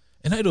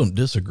 And I don't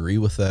disagree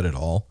with that at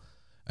all.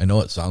 I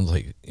know it sounds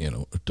like,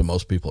 to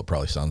most people, it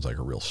probably sounds like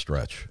a real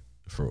stretch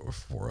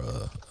for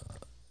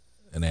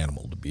an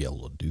animal to be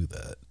able to do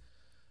that.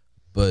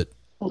 But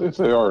well, if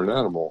they are an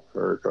animal,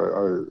 Eric,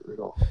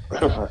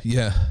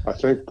 yeah, I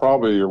think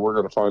probably we're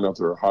going to find out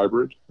they're a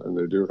hybrid, and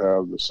they do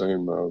have the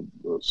same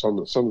some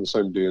of the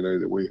same DNA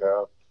that we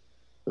have.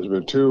 There's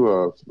been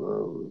two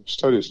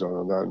studies done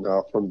on that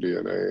now from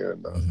DNA,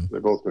 and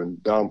they've both been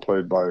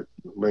downplayed by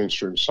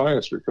mainstream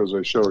science because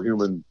they show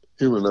human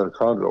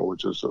mitochondrial,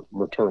 which is a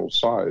maternal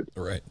side,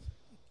 right,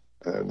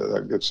 and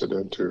that gets it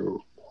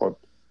into what,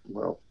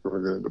 well, we're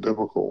going to get into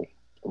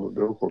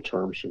biblical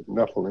terms.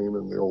 Nephilim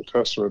in the Old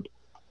Testament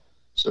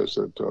says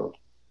that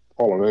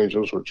fallen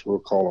angels, which we'll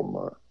call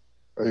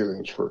them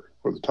aliens for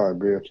the time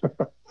being,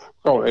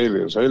 call them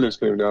aliens. Aliens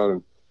came down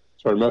and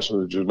started messing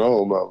with the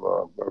genome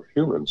of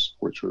humans,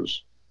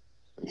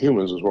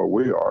 humans is what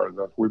we are, and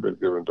that we've been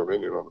given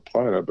dominion on the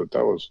planet. But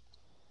that was,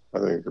 I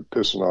think,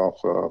 pissing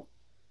off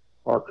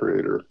our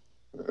Creator,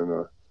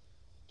 and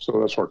so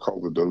that's what's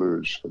called the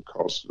deluge. It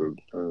caused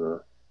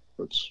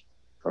it's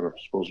kind of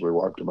supposedly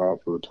wiped them out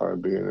for the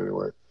time being,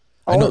 anyway.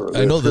 However,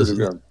 I know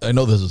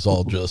this is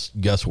all just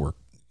guesswork,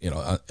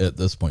 at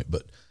this point.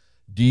 But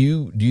do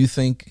you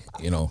think,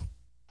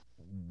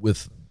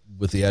 with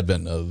the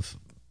advent of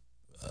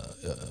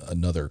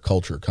another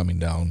culture coming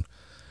down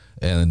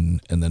and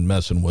then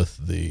messing with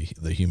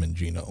the human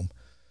genome,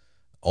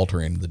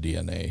 altering the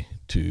DNA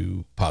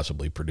to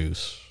possibly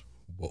produce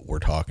what we're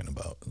talking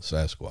about,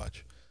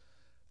 Sasquatch,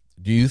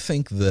 do you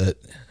think that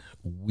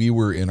we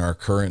were in our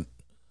current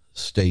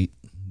state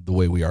the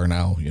way we are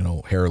now,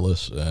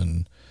 hairless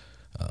and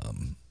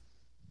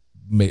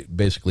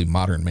basically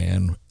modern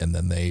man, and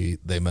then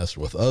they messed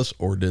with us,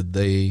 or did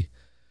they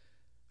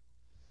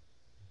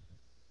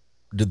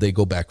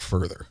go back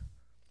further?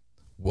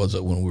 Was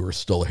it when we were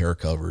still hair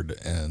covered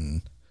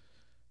and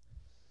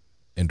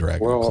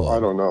dragging? Well, I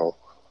don't know.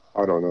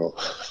 I don't know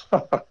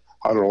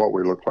what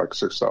we looked like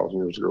 6,000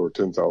 years ago or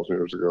 10,000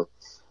 years ago.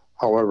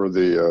 However,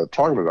 the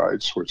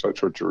troglodytes, which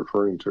that's what you're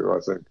referring to, I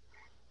think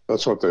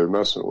that's what they're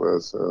messing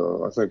with.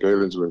 I think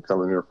aliens have been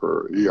coming here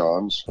for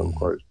eons. I'm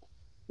quite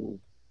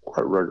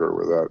regular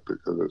with that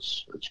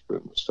because it's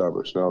been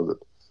established now that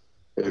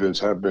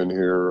aliens have been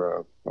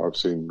here. I've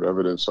seen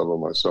evidence of them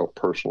myself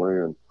personally,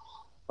 and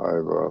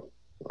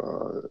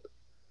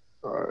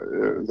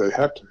they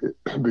have to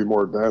be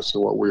more advanced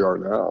than what we are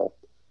now,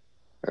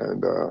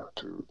 and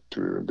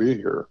to be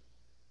here,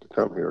 to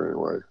come here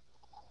anyway.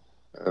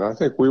 And I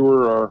think we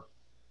were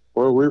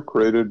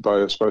created by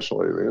a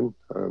special alien,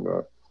 and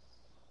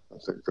I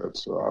think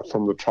that's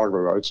from the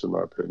troglodytes, in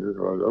my opinion.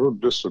 I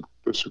would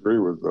disagree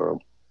with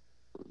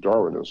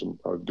Darwinism.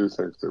 I do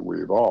think that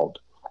we evolved.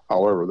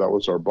 However, that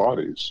was our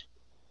bodies.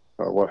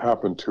 What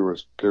happened to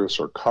us gave us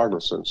our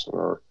cognizance and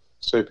our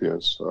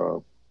sapience.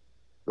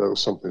 That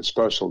was something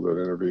special that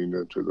intervened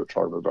into the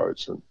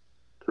troglodytes and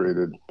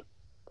created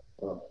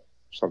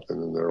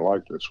something in their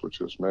likeness,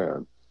 which is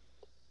man.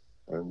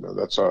 And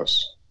that's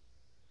us.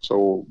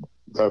 So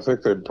I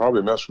think they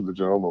probably messed with the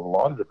genome of a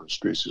lot of different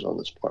species on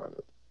this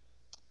planet.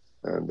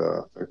 And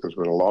I think there's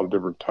been a lot of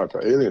different types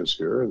of aliens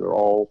here, and they're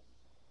all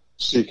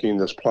seeking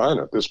this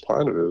planet. This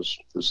planet is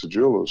the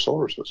jewel of the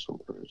solar system.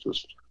 It's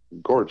just a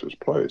gorgeous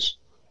place.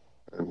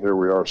 And here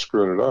we are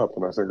screwing it up,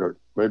 and I think it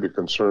maybe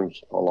concerns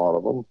a lot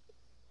of them.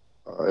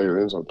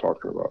 Aliens I'm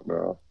talking about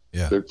now.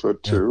 Yeah.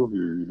 Bigfoot, too. Yeah.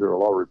 You hear a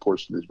lot of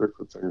reports of these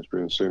Bigfoot things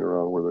being seen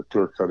around where they're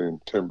clear-cutting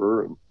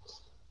timber, and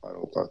I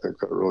think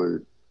that really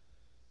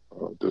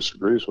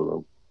disagrees with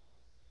them.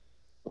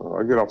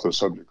 I get off the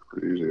subject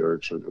pretty easy,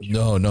 Eric. So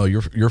No,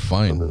 you're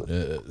fine.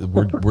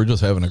 We're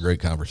just having a great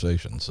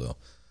conversation. So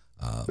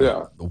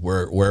yeah,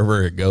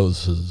 wherever it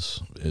goes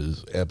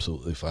is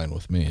absolutely fine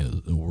with me.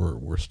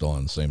 We're still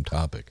on the same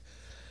topic.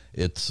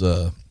 It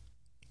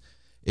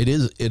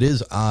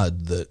is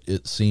odd that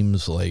it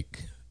seems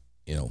like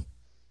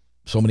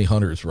so many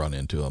hunters run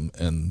into them,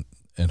 and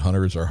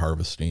hunters are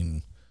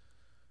harvesting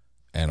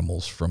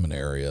animals from an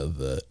area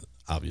that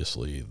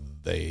obviously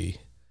they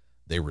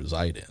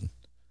reside in.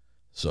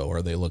 So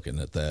are they looking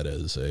at that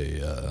as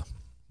an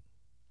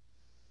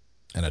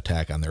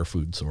attack on their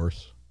food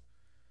source?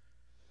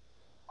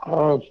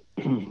 I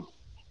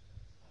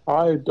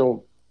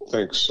don't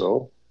think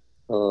so.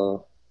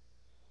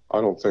 I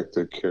don't think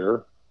they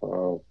care.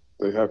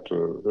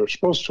 They're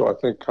supposed to, I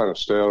think, kind of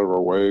stay out of our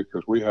way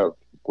because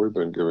we've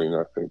been giving,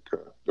 I think,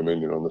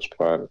 dominion on this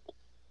planet.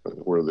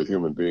 We're the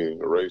human being,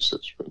 the race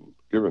that's been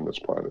given this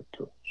planet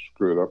to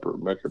screw it up or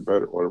make it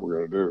better, whatever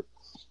we're going to do.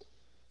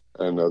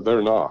 And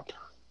they're not.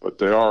 But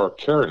they are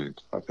caring.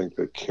 I think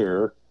they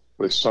care. At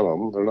least some of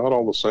them. They're not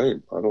all the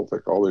same. I don't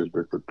think all these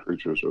Bigfoot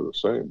creatures are the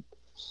same.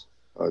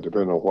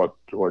 Depending on what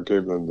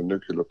gave them the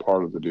nuclear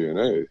part of the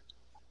DNA,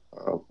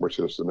 which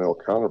is the male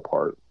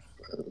counterpart,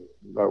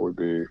 that would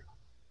be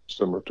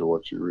similar to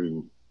what you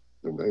read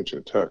in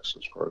ancient texts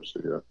as far as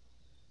the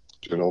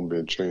genome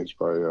being changed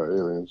by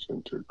aliens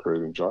into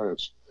creating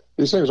giants.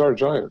 These things are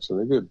giants, and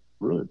they get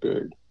really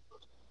big.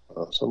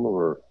 Some of them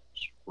are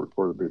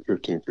reported to be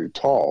 15 feet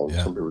tall.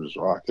 And some people just,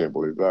 I can't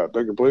believe that.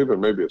 They can believe it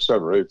maybe a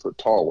 7 or 8 foot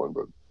tall one,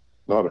 but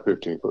not a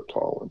 15 foot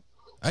tall one.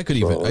 I could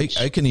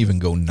I can even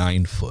go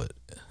 9 foot.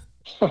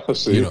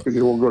 See,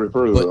 you won't go any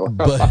further though.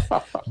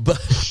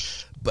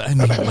 but I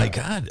mean, my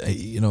God,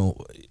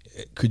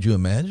 could you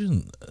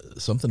imagine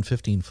something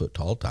 15 foot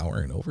tall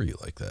towering over you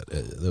like that?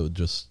 That would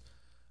just,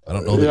 I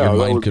don't know that your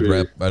mind could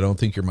wrap. I don't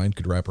think your mind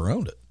could wrap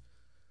around it.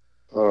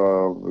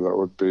 That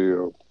would be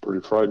a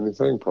pretty frightening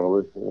thing,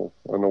 probably. Yeah.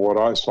 I know what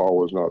I saw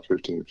was not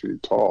 15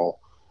 feet tall.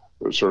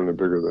 It was certainly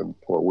bigger than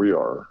what we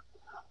are.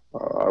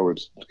 I would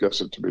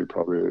guess it to be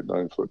probably 8,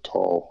 9 foot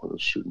tall when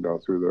it's shooting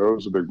down through there. It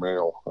was a big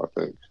male, I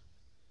think.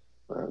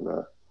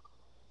 And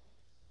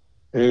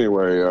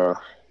anyway,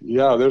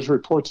 there's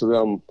reports of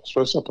them,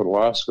 especially up in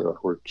Alaska,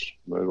 which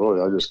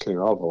really I just came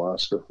out of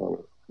Alaska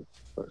on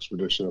an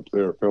expedition up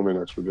there, filming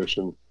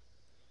expedition,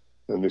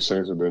 and these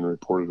things have been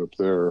reported up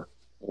there.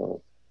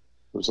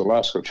 There's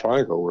Alaska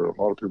Triangle where a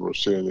lot of people are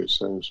seeing these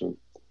things, and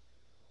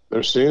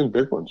they're seeing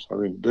big ones. I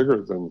mean,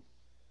 bigger than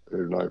 8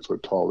 or 9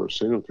 foot tall. They're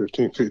seeing them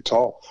 15 feet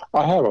tall.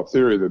 I have a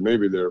theory that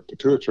maybe their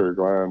pituitary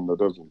gland that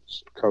doesn't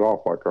cut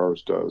off like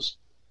ours does.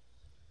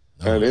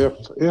 And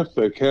if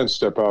they can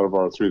step out of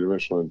our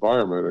three-dimensional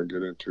environment and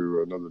get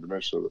into another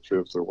dimension of the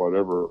fifth or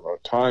whatever,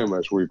 time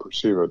as we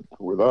perceive it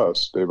with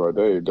us day by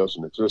day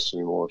doesn't exist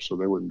anymore, so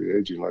they wouldn't be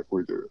aging like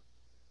we do.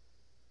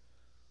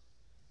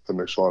 That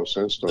makes a lot of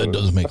sense, doesn't it? That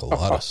does make a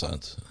lot of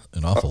sense.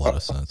 An awful lot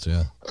of sense,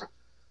 yeah.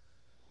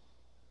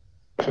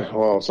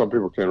 Well, some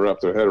people can't wrap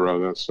their head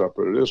around that stuff,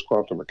 but it is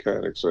quantum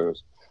mechanics, and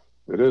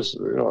it is,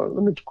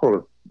 let me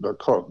quote, you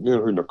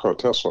know who Nikola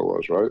Tesla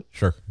was, right?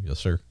 Sure, yes,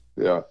 sir.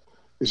 Yeah.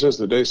 He says,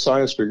 the day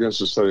science begins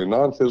to study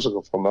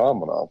non-physical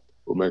phenomena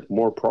will make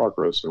more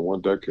progress in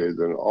one decade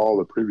than all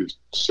the previous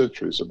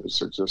centuries of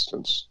its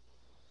existence.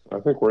 I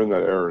think we're in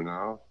that era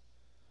now.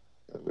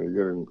 And they're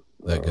getting...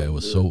 That guy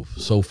was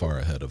so far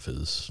ahead of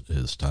his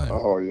time.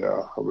 Oh,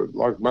 yeah. But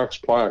like Max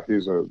Planck,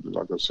 he's,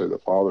 like I say, the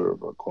father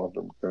of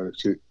quantum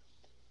mechanics.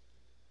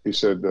 He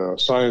said,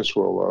 science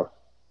will...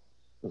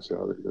 let's see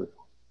how they get it.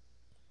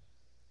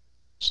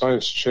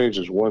 Science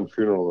changes one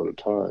funeral at a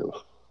time.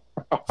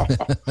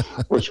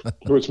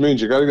 which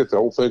means you got to get the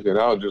whole thinking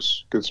out,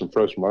 just get some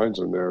fresh minds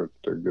in there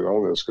to get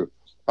on this. Cause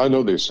I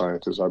know these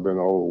scientists. I've been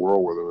all over the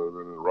world with them.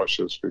 I've been in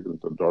Russia, speaking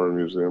at the Darwin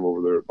Museum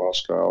over there at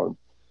Moscow, and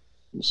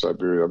in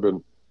Siberia. I've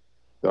been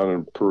down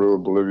in Peru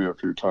and Bolivia a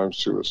few times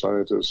too with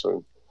scientists.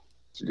 And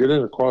to get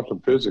into quantum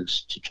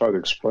physics to try to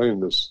explain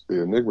the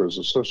enigmas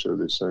associated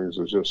with these things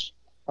is just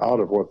out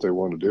of what they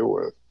want to deal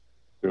with.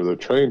 They're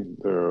trained,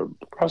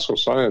 classical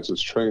science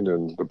is trained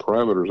in the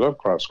parameters of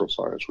classical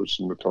science, which is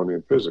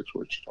Newtonian physics,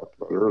 which we talked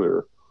about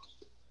earlier.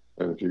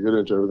 And if you get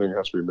into everything, it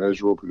has to be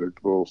measurable,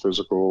 predictable,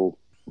 physical,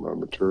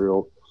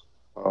 material.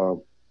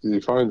 You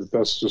find that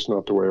that's just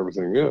not the way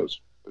everything is.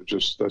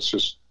 That's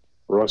just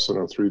for us in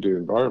our 3D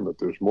environment.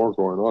 There's more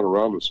going on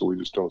around us, so we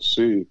just don't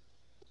see.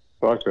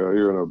 Like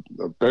even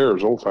a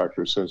bear's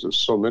olfactory sense is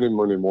so many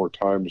more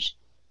times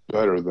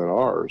better than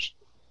ours.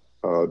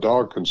 A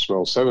dog can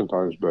smell 7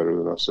 times better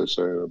than us, they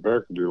say, and a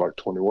bear can do like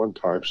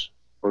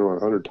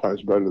 2,100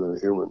 times better than a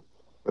human.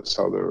 That's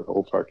how their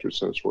olfactory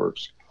sense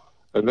works.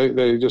 And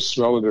they just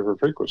smell in different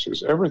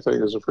frequencies.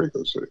 Everything is a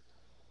frequency,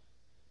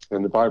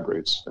 and it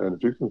vibrates. And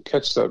if you can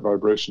catch that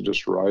vibration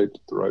just right,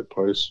 at the right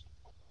place,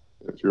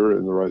 if you're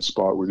in the right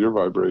spot with your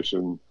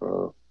vibration,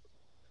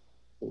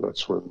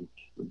 that's when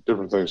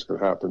different things can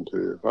happen to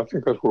you. I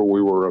think that's where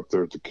we were up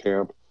there at the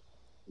camp.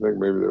 I think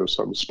maybe there was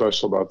something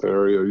special about the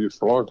area.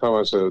 For a long time,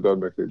 I said it doesn't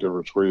make any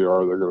difference where you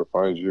are. They're going to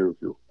find you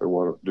if they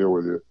want to deal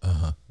with you.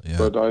 Yeah.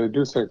 But I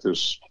do think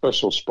there's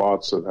special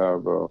spots that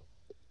have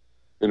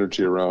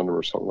energy around them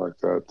or something like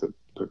that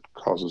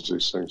causes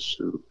these things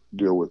to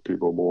deal with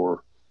people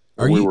more.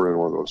 We were in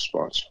one of those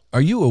spots. Are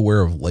you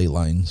aware of ley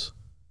lines?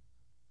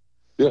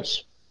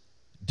 Yes.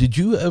 Did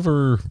you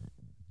ever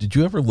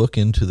look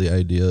into the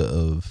idea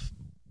of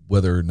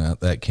whether or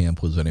not that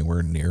camp was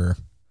anywhere near?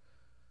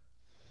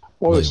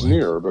 Well, it's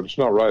near, but it's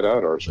not right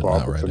at our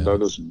spot. But that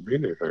doesn't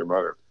mean anything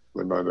about it.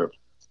 They might have,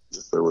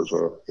 if there was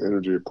a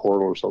energy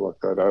portal or something like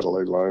that at a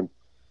ley line,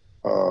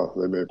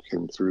 they may have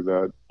came through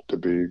that to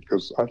be,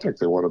 because I think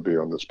they want to be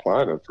on this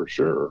planet for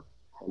sure.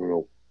 I don't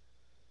know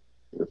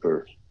if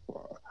they're,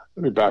 let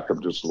me back up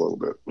just a little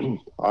bit.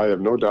 I have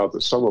no doubt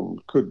that some of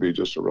them could be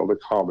just a relic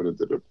hominid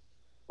that have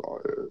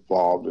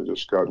evolved and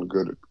just gotten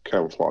good at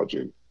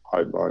camouflaging,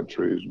 hiding behind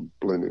trees and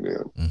blending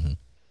in. Mm-hmm.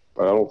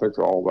 But I don't think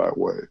they're all that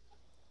way.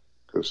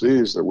 Because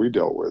these that we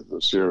dealt with, the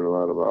Sierra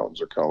Nevada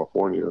Mountains of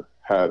California,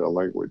 had a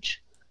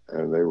language,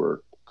 and they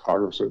were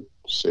cognizant,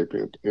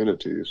 sapient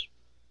entities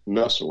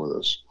messing with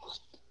us.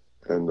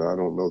 And I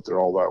don't know if they're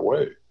all that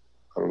way.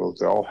 I don't know if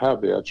they all have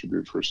the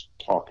attribute for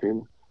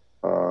talking.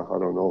 I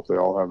don't know if they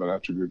all have an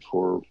attribute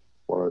for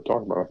what I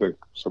talk about. I think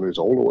some of these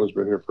older ones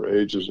been here for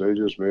ages and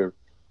ages, may have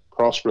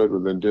crossbred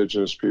with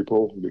indigenous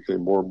people,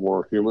 became more and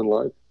more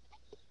human-like,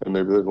 and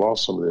maybe they've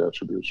lost some of the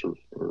attributes or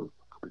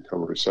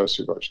become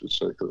recessive, I should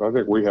say, because I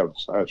think we have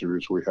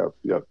attributes we have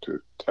yet to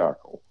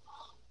tackle.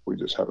 We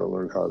just haven't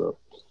learned how to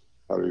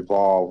have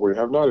evolved. We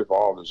have not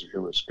evolved as a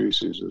human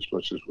species as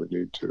much as we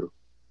need to.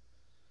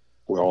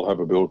 We all have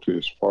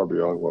abilities far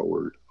beyond what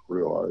we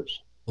realize.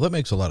 Well, that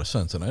makes a lot of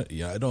sense, and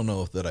I don't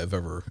know that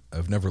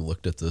I've never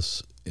looked at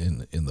this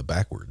in the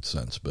backward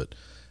sense, but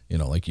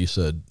like you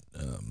said,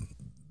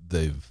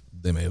 they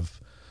may have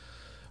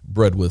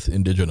bred with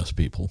indigenous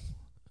people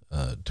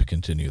to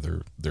continue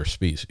their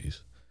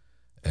species,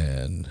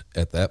 and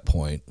at that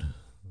point,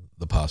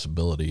 the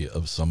possibility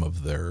of some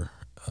of their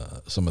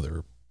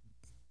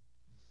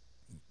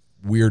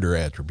weirder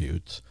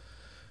attributes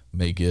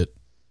may get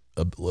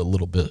a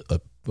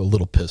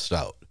little pissed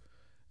out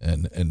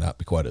and not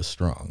be quite as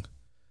strong.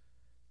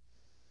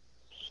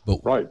 But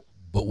right.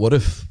 But what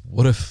if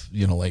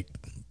like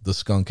the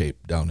skunk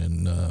ape down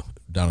in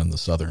the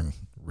southern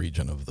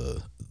region of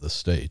the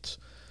states?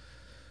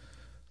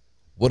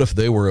 What if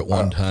they were at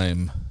one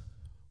time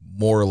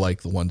more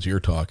like the ones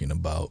you're talking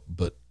about,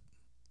 but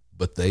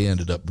they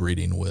ended up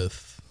breeding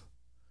with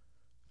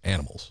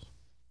animals?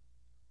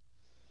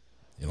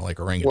 Like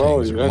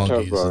orangutans or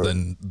monkeys,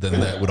 then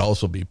that would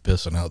also be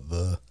pissing out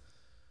the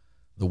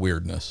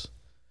weirdness.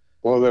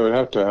 Well, they would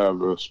have to have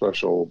a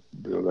special,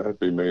 they have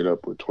to be made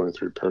up with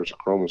 23 pairs of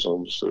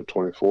chromosomes instead of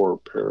 24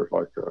 pairs,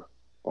 like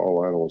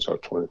all animals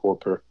have 24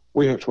 pairs.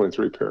 We have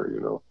 23 pairs,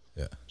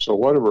 Yeah. So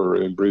whatever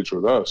inbreeds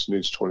with us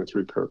needs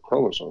 23 pair of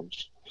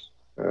chromosomes.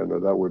 And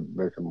that would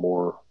make them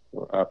more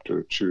apt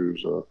to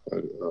choose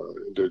an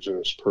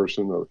indigenous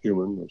person, a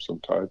human of some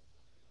type.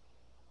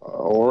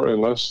 Or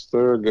unless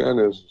there, again,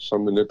 is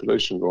some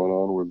manipulation going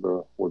on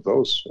with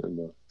those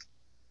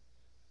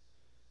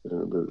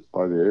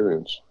by the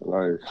aliens. And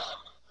I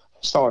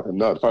sound like a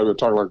nut. If I'd been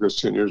talking like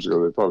this 10 years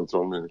ago, they'd probably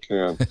throw me in a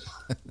can.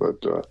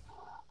 But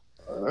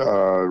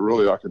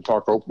really, I can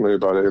talk openly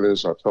about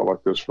aliens. I felt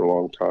like this for a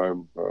long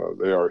time.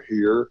 They are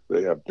here.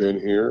 They have been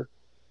here.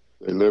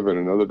 They live in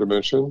another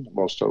dimension,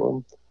 most of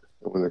them.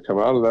 And when they come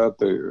out of that,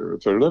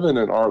 if they're living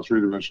in our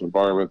three-dimensional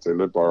environment, they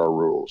live by our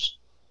rules.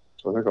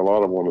 So I think a lot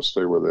of them want to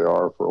stay where they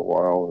are for a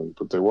while,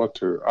 but they want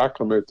to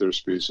acclimate their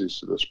species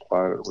to this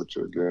planet, which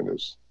again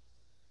is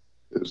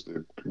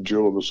the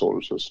jewel of the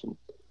solar system.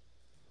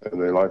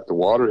 And they like the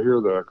water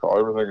here. They like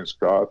everything it's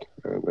got,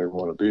 and they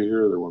want to be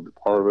here. They want to be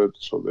part of it,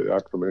 so they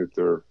acclimate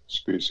their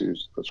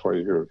species. That's why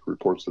you hear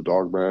reports of the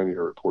dog man. You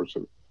hear reports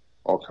of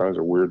all kinds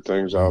of weird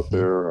things out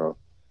there.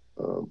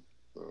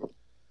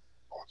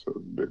 What's a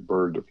big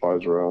bird that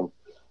flies around?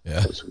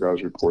 Yeah. Some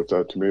guys report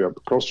that to me. At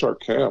the Coast Guard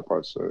camp,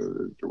 I said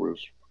it was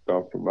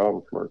down from the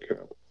mountain from our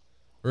camp.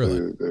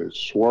 Really? They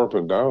swore up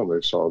and down. They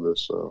saw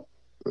this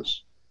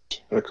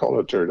they call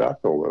it a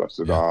pterodactyl. And I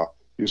said,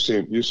 you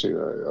seen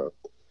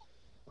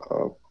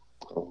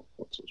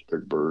what's those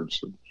big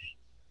birds?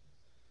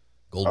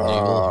 Golden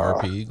eagle,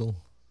 harpy eagle?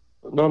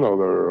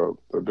 No,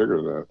 they're bigger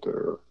than that.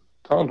 They're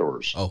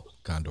condors. Oh,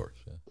 condors.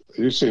 Yeah.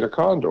 You've seen a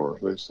condor.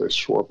 They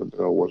swore up and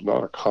down. It was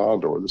not a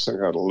condor. This thing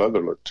had a leather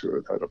look to it.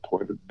 It had a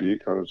pointed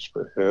beak on its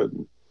head,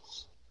 and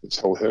its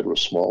whole head was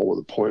small with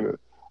a pointed.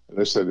 And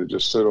they said it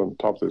just sit on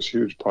top of this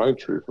huge pine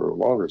tree for the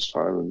longest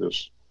time and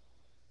just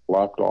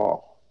lapped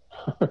off.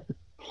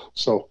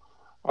 So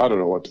I don't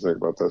know what to think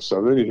about that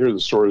stuff. Then you hear the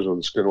stories on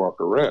the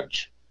Skinwalker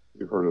Ranch.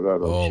 You've heard of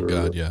that, I'm sure.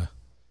 Oh, God, yeah.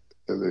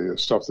 And the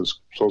stuff that's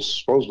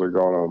supposedly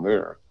gone on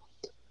there.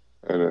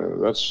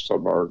 And that's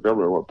something our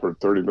government put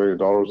 $30 million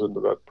into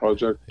that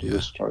project,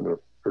 just trying to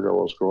figure out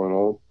what's going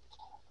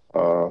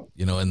on.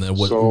 And then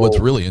what's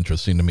really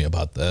interesting to me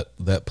about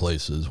that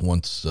place is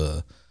once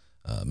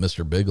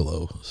Mr.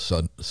 Bigelow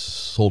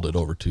sold it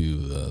over to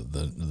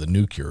the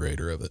new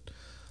curator of it,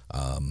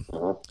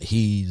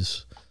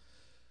 he's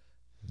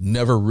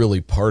never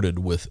really parted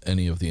with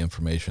any of the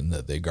information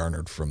that they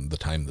garnered from the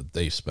time that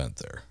they spent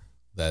there.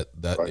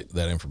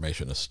 That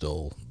information is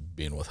still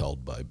being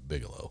withheld by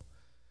Bigelow,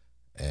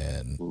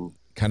 and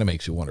kind of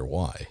makes you wonder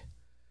why.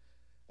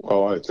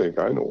 Well, I think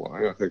I know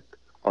why. I think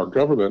our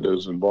government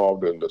is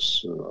involved in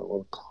this.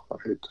 I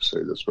hate to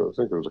say this, but I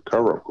think there's a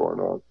cover-up going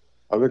on.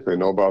 I think they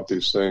know about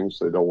these things.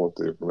 They don't want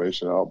the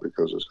information out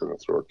because it's going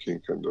to throw a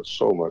kink into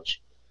so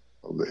much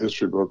of the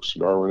history books,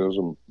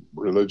 Darwinism,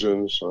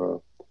 religions.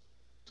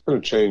 It's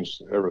going to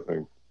change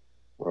everything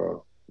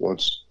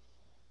once.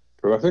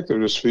 But I think they're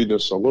just feeding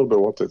us a little bit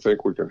of what they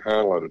think we can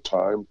handle at a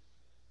time.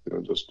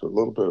 Just a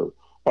little bit of,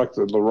 like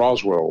the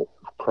Roswell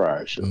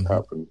crash that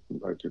happened in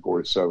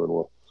 1947.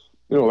 Well,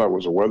 that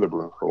was a weather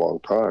balloon for a long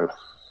time.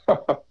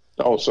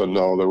 All of a sudden,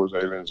 no, there was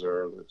aliens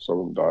there. Some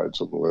of them died,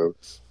 some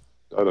lived.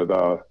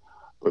 Da-da-da.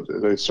 But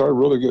they started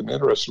really getting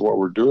interested in what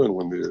we're doing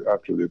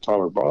after the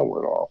atomic bomb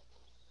went off.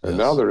 And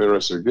now they're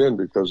interested again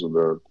because of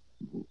the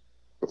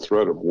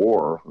threat of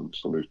war and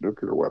some of these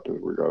nuclear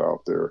weapons we got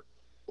out there.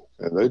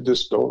 And they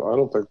just I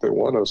don't think they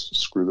want us to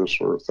screw this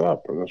Earth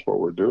up. And that's what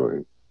we're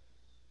doing.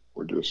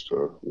 We're just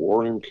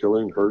warring,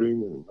 killing,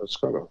 hurting, and that's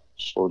got to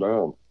slow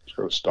down. It's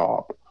got to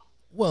stop.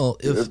 Well,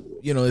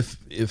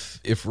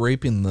 if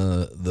raping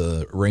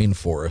the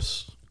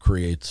rainforests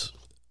creates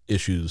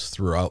issues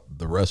throughout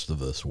the rest of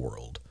this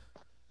world,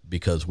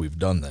 because we've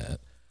done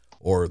that,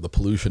 or the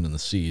pollution in the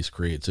seas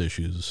creates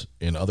issues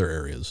in other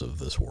areas of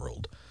this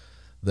world,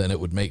 then it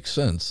would make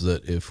sense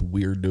that if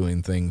we're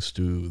doing things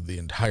to the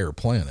entire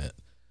planet,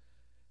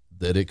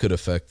 that it could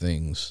affect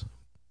things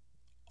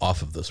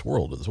off of this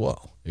world as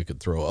well. It could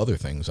throw other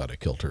things out of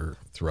kilter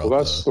throughout. Well,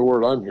 that's the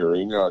word I'm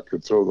hearing. Yeah, it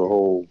could throw the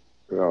whole,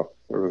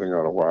 everything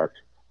out of whack.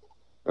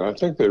 And I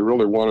think they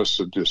really want us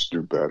to just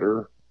do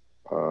better.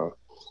 And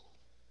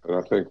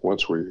I think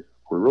once we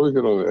really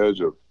get on the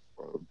edge of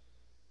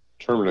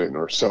terminating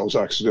ourselves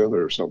accidentally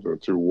or something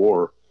through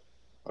war,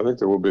 I think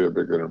there will be a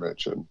big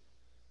intervention,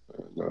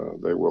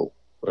 and they will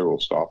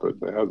stop it.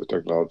 They have the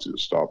technology to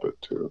stop it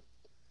too.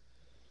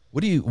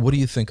 What do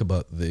you think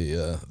about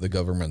the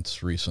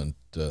government's recent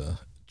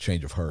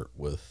change of heart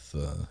with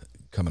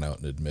coming out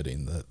and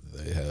admitting that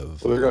they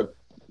have? Well,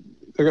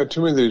 they got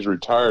too many of these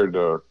retired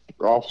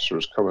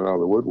officers coming out of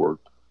the woodwork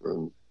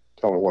and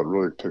telling what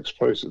really takes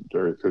place at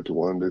Area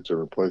 51,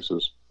 different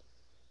places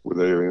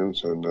with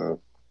aliens, and of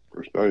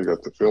course now you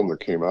got the film that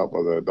came out by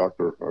the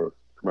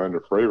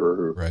Commander Fravor,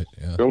 who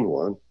filmed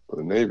one for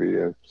the Navy,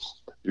 and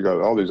you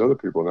got all these other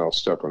people now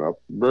stepping up,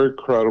 very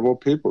credible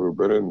people who've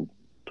been in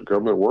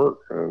government work,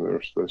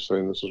 and they're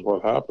saying this is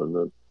what happened,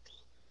 and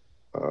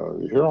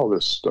you hear all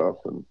this stuff,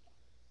 and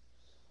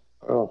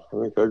I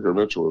think Edgar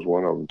Mitchell was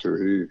one of them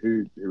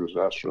too. He was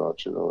an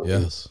astronaut,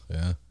 Yes,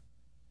 yeah.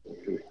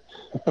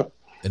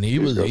 And he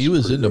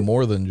was into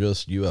more than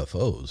just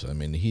UFOs. I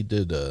mean, he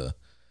did. I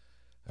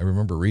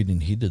remember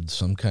reading he did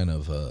some kind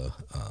of an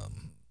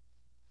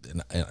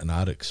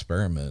odd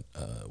experiment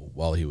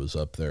while he was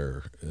up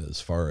there,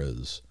 as far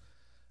as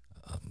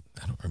I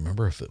don't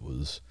remember if it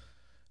was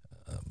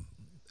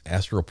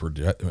astral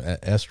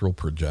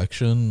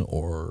projection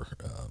or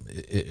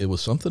it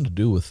was something to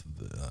do with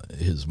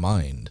his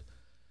mind,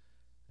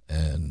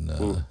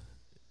 and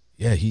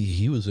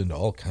he was into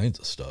all kinds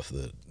of stuff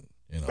that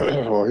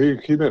Well,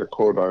 he made a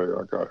quote I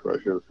got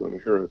right here if you want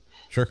to hear it.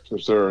 Sure. It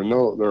says there are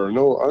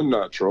no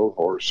unnatural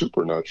or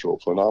supernatural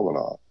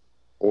phenomena,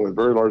 only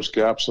very large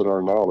gaps in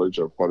our knowledge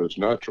of what is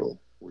natural.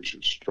 We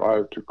should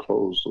strive to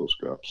close those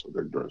gaps of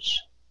ignorance.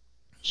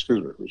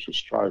 We should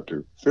strive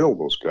to fill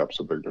those gaps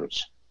of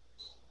ignorance.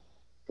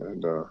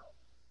 And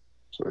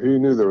so he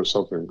knew there was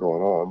something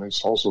going on.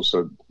 He also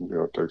said,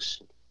 it takes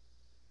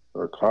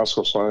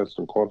classical science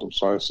and quantum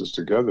sciences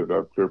together to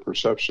have clear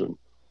perception.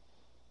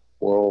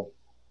 Well,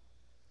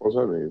 what does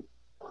that mean?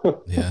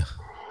 Yeah.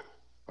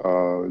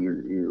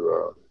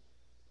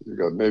 You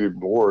got native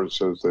lore that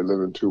says they live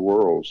in two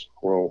worlds.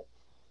 Well,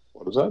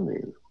 what does that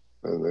mean?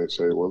 And they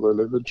say, well, they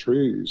live in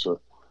trees.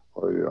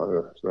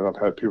 Then I've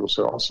had people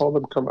say, I saw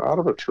them come out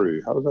of a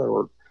tree. How does that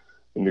work?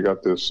 And you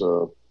got this.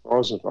 I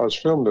was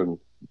filmed in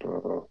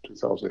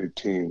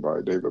 2018 by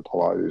David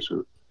Pilates,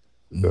 who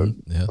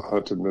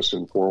hunted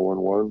missing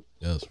 411.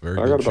 Yes, very.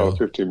 I got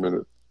about a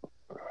 15-minute.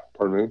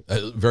 Pardon me.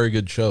 Very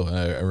good show.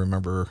 I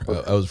remember.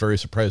 I was very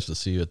surprised to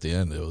see you at the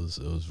end. It was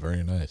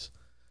very nice.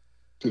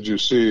 Did you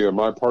see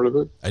my part of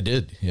it? I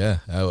did. Yeah,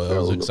 I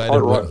was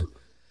excited.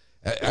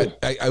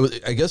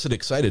 I guess it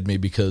excited me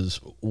because,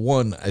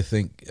 one, I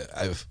think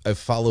I've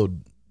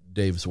followed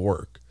Dave's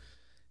work,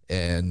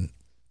 and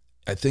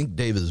I think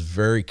Dave is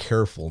very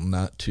careful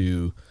not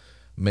to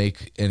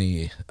make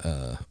any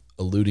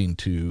alluding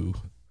to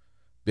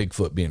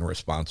Bigfoot being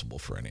responsible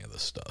for any of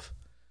this stuff.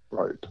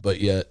 Right. But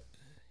yet,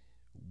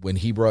 when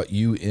he brought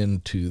you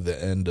into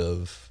the end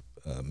of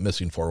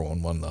Missing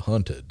 411, The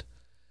Hunted,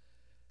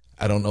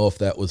 I don't know if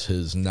that was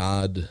his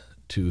nod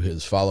to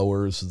his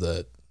followers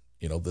that,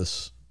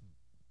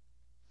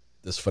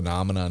 this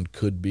phenomenon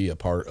could be a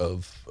part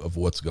of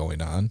what's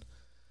going on.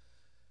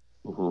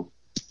 Mm-hmm.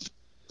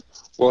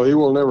 Well, he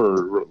will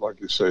never,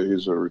 like you say,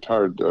 he's a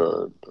retired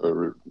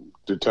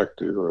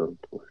detective.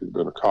 He's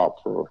been a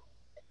cop for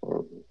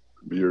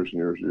years and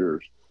years and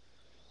years.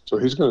 So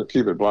he's going to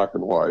keep it black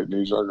and white, and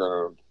he's not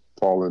going to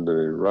fall into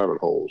any rabbit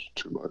holes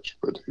too much.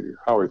 But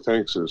how he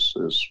thinks is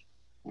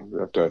you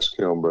have to ask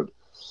him. But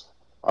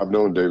I've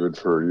known David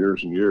for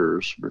years and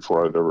years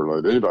before I'd ever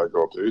let anybody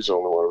go up there. He's the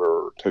only one I've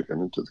ever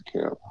taken into the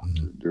camp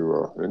to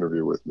do an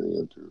interview with me.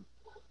 And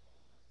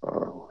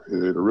he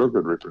did a real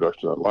good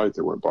reproduction of that light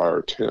that went by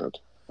our tent.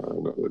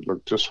 And it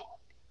looked just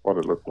what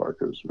it looked like.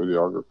 His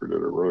videographer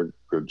did a really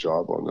good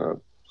job on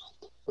that.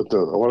 But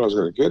what I was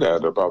going to get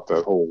at about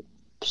that whole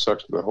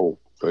section, the whole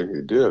thing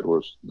he did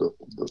was the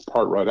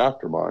part right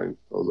after mine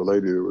of the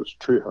lady who was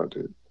tree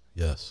hunting.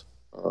 Yes.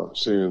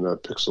 Seeing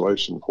that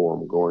pixelation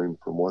form going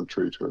from one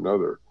tree to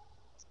another.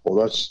 Well,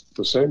 that's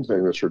the same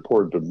thing that's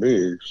reported to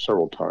me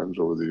several times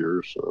over the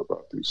years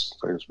about these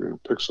things being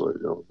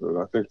pixelated. And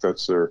I think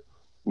that's their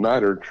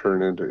matter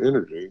turned into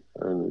energy,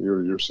 and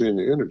you're seeing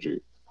the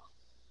energy.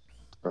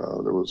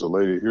 There was a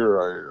lady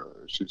here.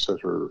 She said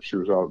she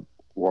was out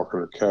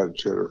walking her cat, and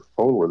she had her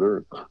phone with her.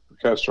 And the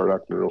cat started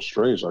acting real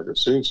strange, like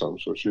it's seen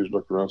something. So she was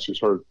looking around. She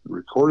started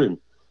recording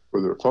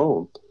with her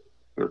phone.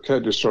 Her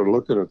cat just started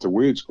looking at the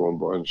weeds going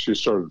by, and she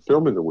started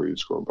filming the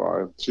weeds going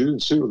by. She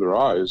didn't see it with her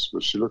eyes,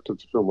 but she looked at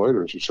the film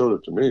later, and she showed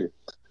it to me.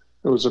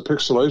 It was a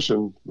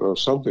pixelation of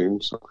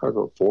something, some kind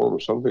of a form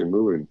of something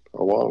moving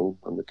along,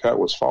 and the cat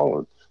was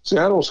following. See,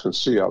 animals can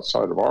see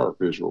outside of our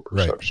visual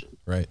perception.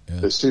 Right. Yeah.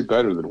 They see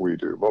better than we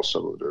do. Most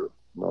of them do.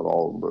 Not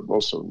all of them, but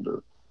most of them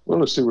do. We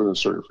only see within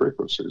certain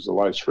frequencies, the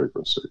light's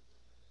frequency.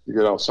 You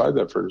get outside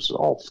that frequency,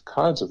 all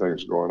kinds of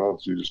things going on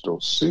that you just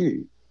don't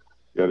see,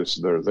 yet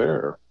they're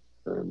there.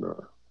 And kind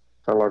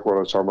of like what I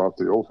was talking about,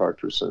 the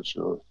olfactory sense,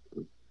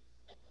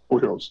 we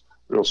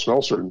don't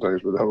smell certain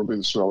things, but that would mean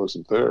the smell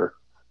isn't there.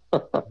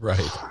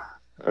 Right.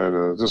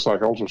 And just like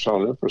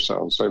ultrasound and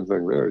infrasound, same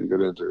thing there. You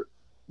get into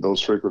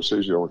those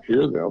frequencies, you don't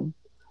hear them,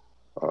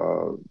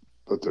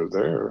 but they're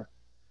there.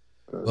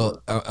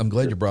 Well, I'm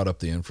glad you brought up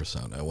the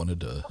infrasound. I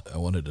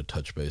wanted to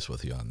touch base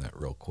with you on that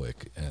real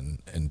quick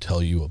and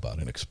tell you about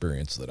an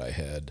experience that I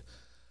had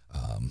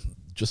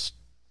just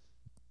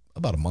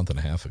about a month and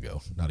a half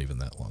ago, not even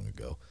that long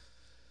ago.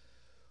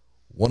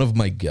 One of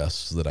my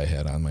guests that I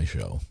had on my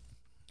show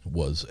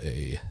was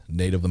a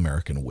Native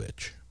American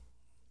witch,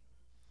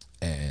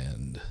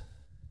 and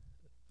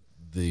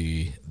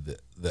the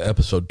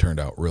episode turned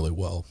out really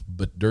well.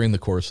 But during the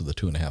course of the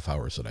 2.5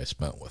 hours that I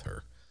spent with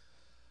her,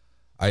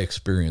 I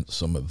experienced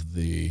some of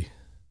the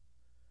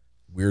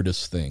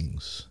weirdest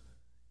things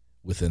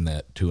within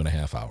that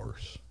 2.5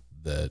 hours.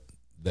 That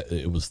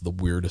it was the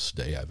weirdest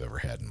day I've ever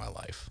had in my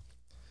life.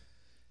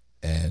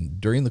 And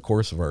during the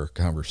course of our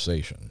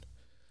conversation,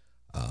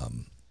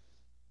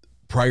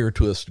 prior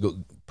to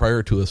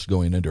us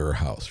going into her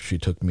house, she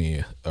took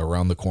me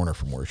around the corner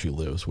from where she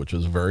lives, which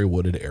is a very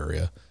wooded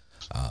area,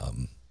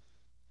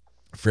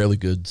 fairly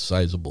good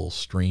sizable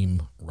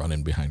stream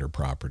running behind her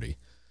property.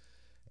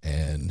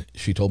 And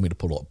she told me to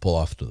pull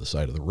off to the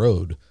side of the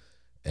road,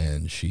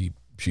 and she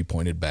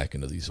pointed back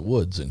into these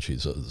woods, and she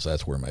says,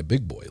 "That's where my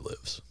big boy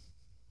lives."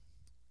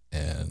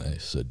 And I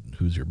said,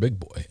 "Who's your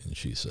big boy?" And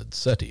she said,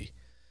 "Seti,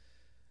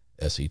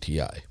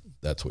 S-E-T-I.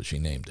 That's what she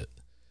named it.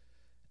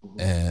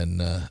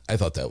 And I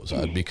thought that was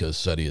odd, because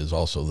SETI is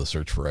also the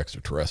Search for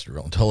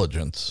Extraterrestrial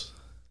Intelligence,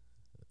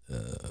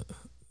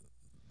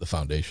 the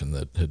foundation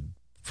that had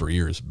for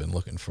years been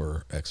looking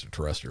for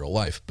extraterrestrial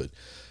life. But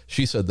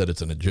she said that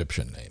it's an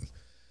Egyptian name.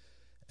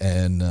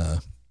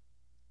 And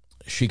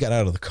she got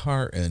out of the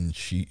car, and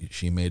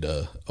she made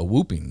a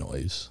whooping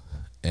noise,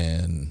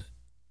 and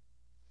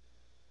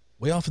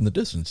way off in the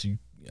distance,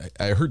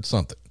 I heard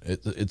something.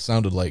 It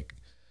sounded like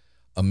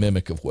a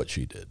mimic of what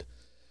she did.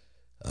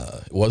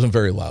 It wasn't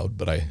very loud,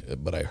 but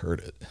I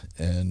heard it.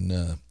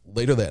 And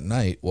later that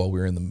night, while we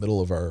were in the middle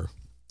of our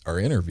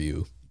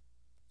interview,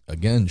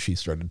 again, she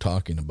started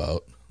talking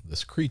about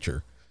this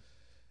creature,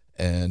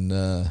 and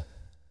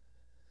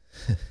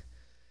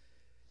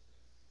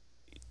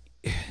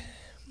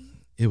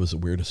it was the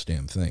weirdest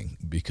damn thing,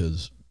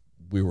 because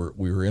we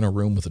were in a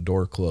room with the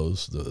door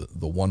closed.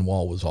 The one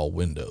wall was all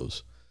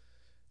windows.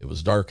 It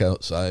was dark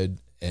outside,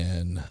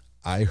 and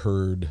I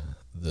heard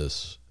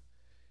this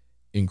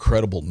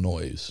incredible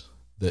noise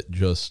that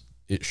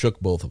it shook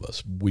both of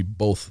us. We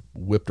both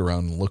whipped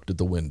around and looked at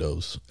the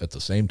windows at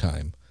the same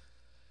time.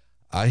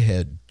 I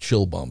had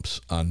chill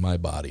bumps on my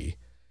body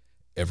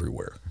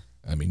everywhere.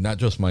 I mean, not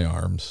just my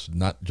arms,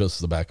 not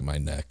just the back of my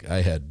neck.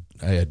 I had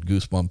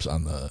goosebumps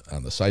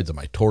on the sides of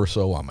my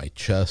torso, on my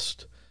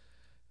chest,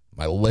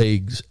 my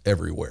legs,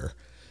 everywhere.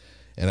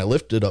 And I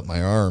lifted up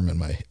my arm, and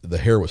the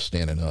hair was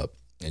standing up.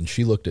 And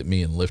she looked at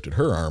me and lifted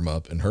her arm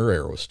up, and her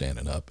hair was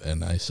standing up.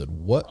 And I said,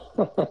 what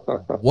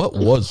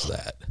was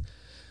that?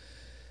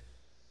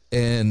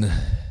 And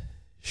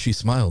she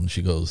smiled, and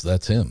she goes,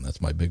 "That's him.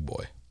 That's my big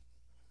boy."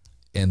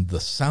 And the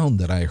sound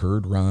that I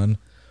heard, Ron,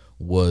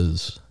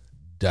 was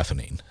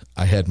deafening.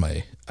 I had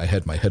my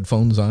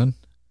headphones on.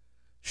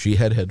 She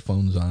had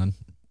headphones on.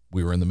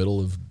 We were in the middle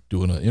of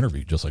doing an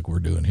interview, just like we're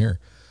doing here.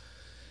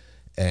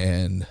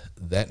 And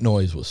that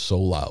noise was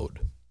so loud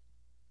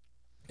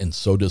and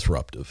so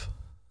disruptive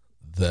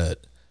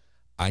that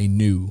I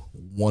knew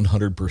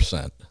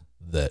 100%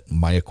 that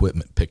my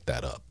equipment picked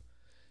that up.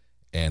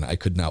 And I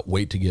could not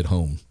wait to get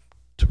home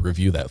to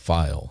review that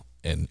file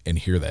and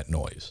hear that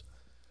noise.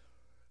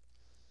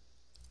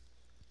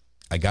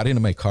 I got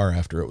into my car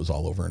after it was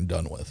all over and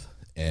done with,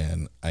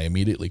 and I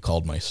immediately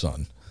called my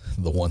son,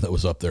 the one that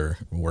was up there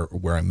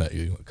where I met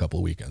you a couple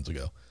of weekends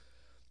ago.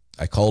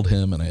 I called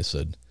him, and I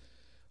said,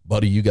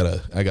 "Buddy, I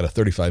got a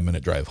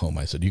 35-minute drive home."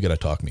 I said, "You got to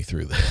talk me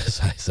through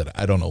this." I said,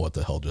 "I don't know what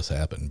the hell just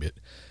happened, but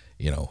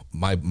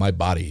my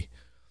body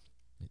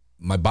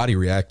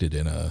reacted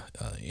in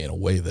a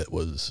way that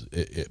was,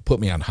 it put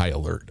me on high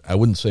alert. I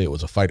wouldn't say it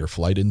was a fight or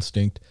flight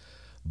instinct,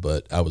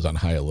 but I was on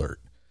high alert.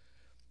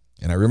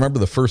 And I remember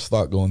the first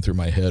thought going through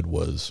my head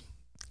was,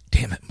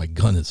 damn it, my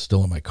gun is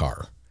still in my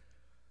car.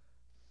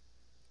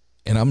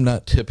 And I'm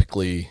not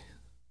typically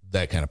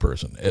that kind of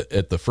person.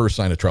 At the first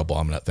sign of trouble,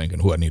 I'm not thinking,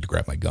 I need to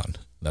grab my gun.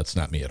 That's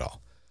not me at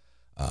all.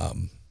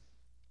 And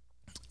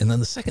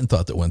then the second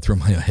thought that went through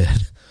my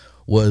head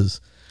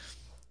was,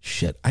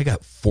 shit, I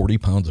got 40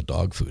 pounds of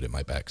dog food in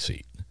my back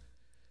seat.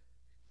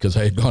 Because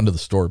I had gone to the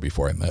store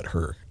before I met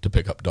her to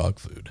pick up dog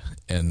food.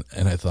 And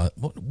I thought,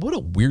 what a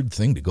weird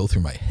thing to go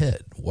through my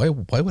head. Why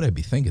would I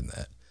be thinking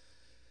that?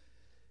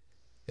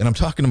 And I'm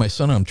talking to my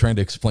son, and I'm trying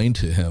to explain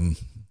to him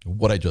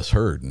what I just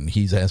heard. And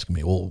he's asking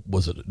me, well,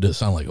 did it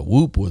sound like a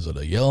whoop? Was it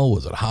a yell?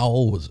 Was it a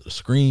howl? Was it a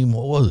scream?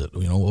 What was it?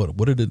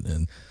 What did it?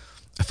 And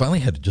I finally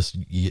had to just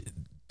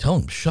tell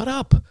him, shut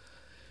up.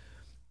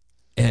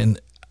 And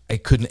I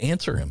couldn't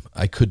answer him.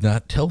 I could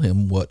not tell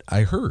him what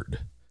I heard.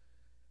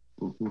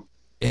 Mm-hmm.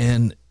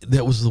 And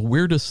that was the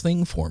weirdest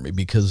thing for me,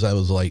 because I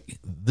was like,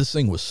 this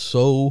was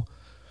so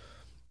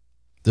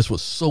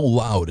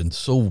loud and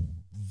so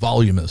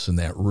voluminous in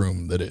that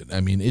room that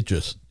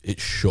it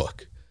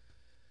shook.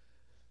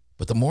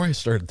 But the more I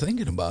started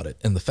thinking about it,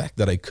 and the fact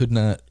that I could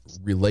not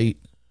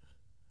relate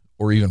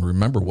or even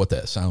remember what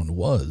that sound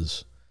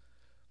was,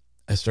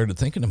 I started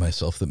thinking to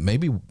myself that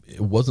maybe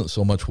it wasn't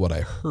so much what I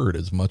heard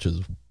as much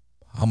as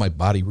how my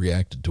body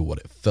reacted to what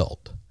it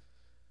felt.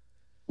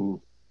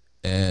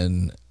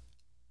 And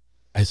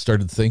I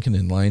started thinking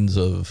in lines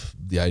of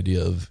the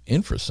idea of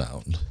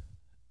infrasound,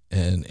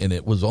 and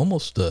it was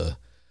almost a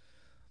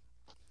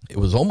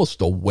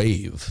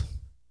wave.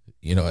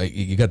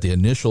 You got the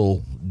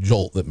initial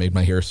jolt that made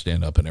my hair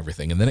stand up and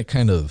everything, and then it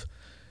kind of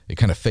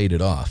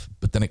faded off,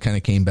 but then it kind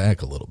of came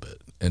back a little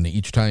bit. And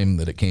each time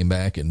that it came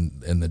back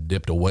and then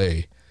dipped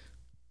away,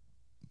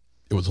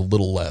 it was a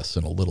little less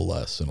and a little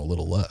less and a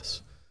little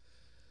less.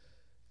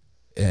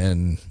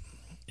 And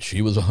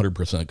she was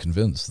 100%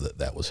 convinced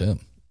that was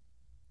him.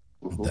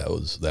 Mm-hmm.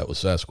 That was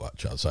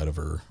Sasquatch outside of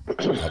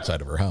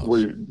her house.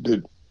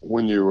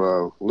 When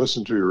you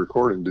listened to your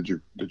recording, did you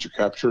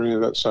capture any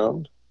of that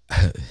sound?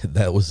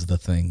 That was the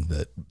thing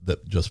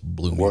that just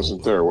blew me.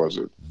 Wasn't there, was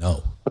it?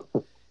 No.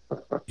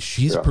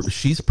 She's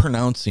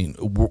pronouncing.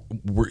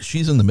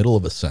 She's in the middle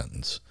of a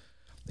sentence,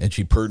 and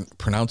she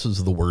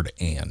pronounces the word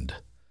 "and."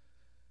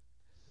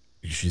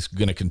 She's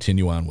going to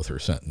continue on with her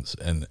sentence,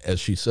 and as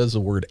she says the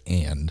word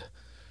 "and,"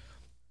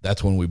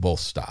 that's when we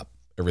both stop.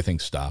 Everything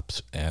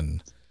stops,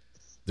 and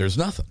there's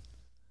nothing.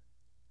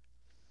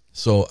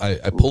 So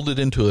I pulled it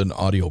into an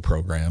audio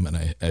program,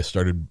 and I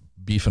started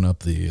beefing up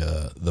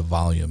the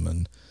volume,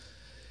 and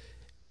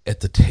at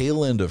the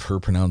tail end of her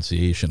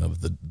pronunciation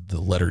of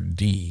the letter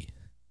D,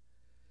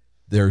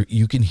 there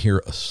you can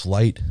hear a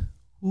slight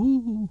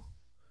ooh,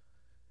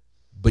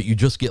 but you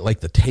just get like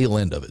the tail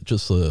end of it,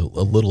 just a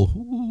little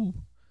ooh.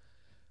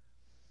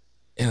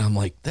 And I'm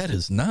like, that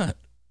is not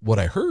what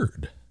I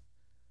heard.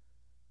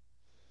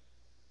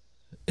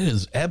 It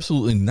is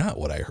absolutely not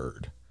what I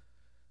heard.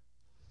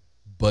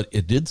 But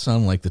it did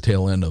sound like the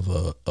tail end of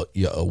a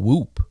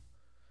whoop.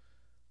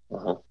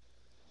 Uh-huh.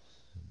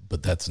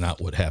 But that's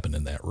not what happened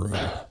in that room.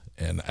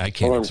 And I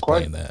can't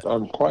explain that.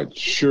 I'm quite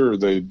sure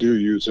they do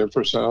use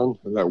infrasound,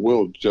 and that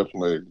will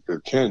definitely,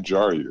 it can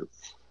jar you.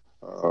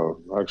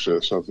 Actually,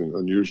 there's something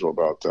unusual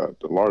about that.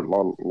 The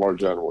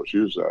large animals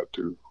use that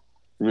to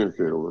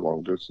communicate over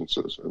long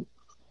distances. And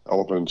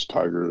elephants,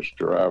 tigers,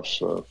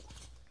 giraffes,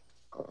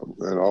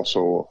 and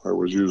also it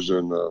was used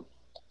in,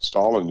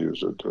 Stalin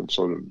used it, and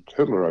so did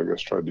Hitler, I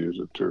guess, tried to use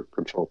it to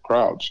control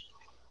crowds.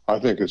 I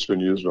think it's been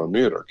used on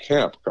me at our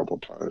camp a couple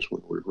of times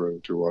when we ran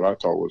into what I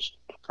thought was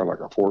kind of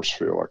like a force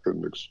field. I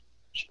couldn't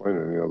explain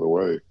it any other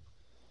way.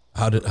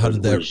 How did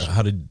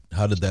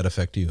that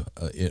affect you?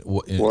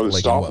 It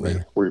stopped me.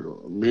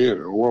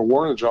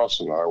 Warren and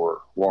Johnson and I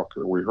were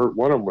walking. We heard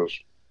one of them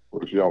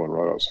was yelling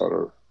right outside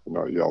our,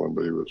 not yelling,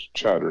 but he was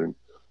chattering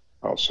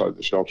outside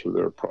the shelter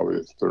there,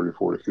 probably 30,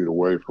 40 feet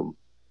away from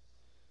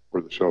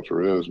where the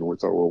shelter is. And we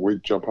thought, well,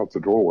 we'd jump out the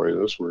doorway.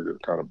 This we were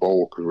kind of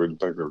bold because we didn't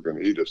think they were going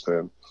to eat us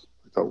then.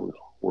 We thought we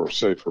were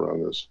safe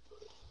around this.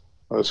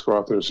 Let's go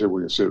out there and see if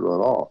we can see it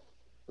run off.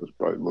 It was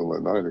bright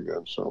moonlight night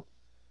again. So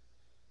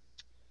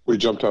we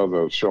jumped out of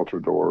the shelter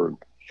door and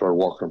started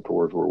walking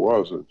towards where it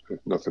was, and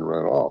nothing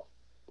ran off.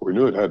 We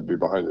knew it had to be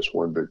behind this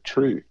one big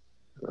tree.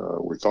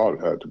 We thought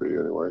it had to be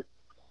anyway.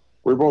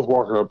 We were both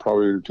walking up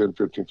probably 10,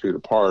 15 feet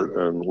apart,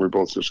 and we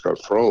both just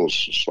got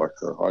froze. It's like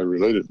I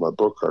related my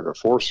book like a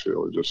force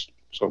field. It just,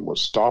 something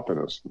was stopping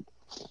us.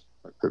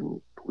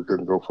 And we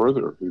couldn't go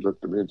further. He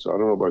looked at me and said, I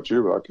don't know about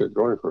you, but I can't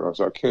go any further. I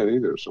said, I can't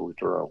either. So we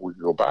turned around. We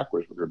could go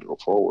backwards. We could go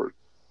forward.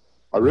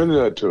 I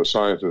related that to a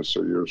scientist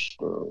years,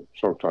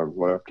 sometime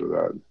after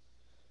that.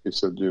 He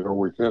said,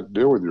 we can't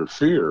deal with your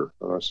fear.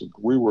 And I said,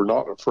 we were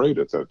not afraid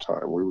at that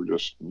time. We were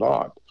just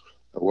not.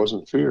 It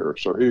wasn't fear.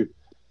 So he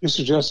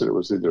suggested it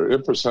was either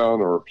infrasound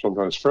or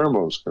sometimes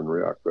pheromones can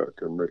react that,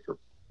 can make a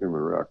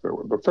human react that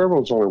way. But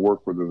pheromones only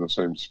work within the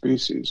same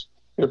species.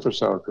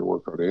 Infrasound can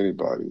work on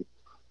anybody.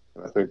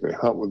 And I think they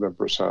hunt with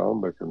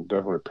infrasound. They can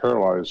definitely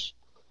paralyze.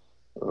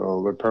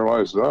 They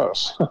paralyzed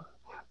us.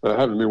 That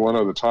happened to me one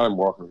other time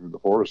walking through the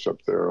forest up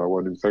there. I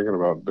wasn't even thinking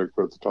about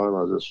Bigfoot at the time.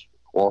 I just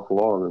walked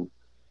along and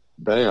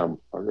bam,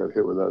 I got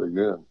hit with that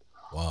again.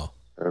 Wow.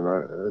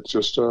 And it's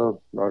just,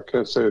 I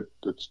can't say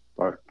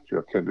I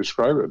can't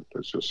describe it.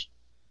 It's just,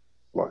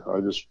 like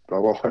I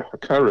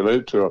kind of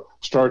relate to a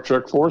Star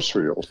Trek force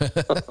field.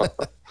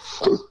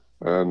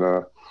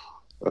 And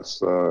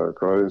that's, I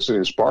didn't see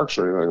any sparks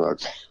or anything like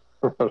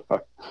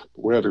that.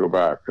 We had to go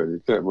back, and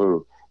you can't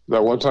move.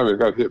 That one time it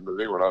got hit with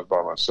me when I was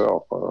by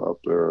myself up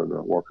there and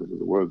walking through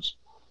the woods.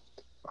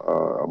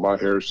 My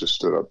hairs just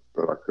stood up,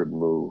 but I couldn't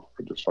move,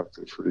 just like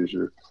they freeze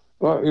you.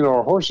 Well,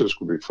 our horses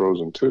could be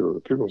frozen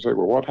too. People say,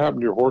 well, what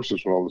happened to your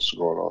horses when all this is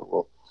going on?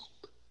 Well,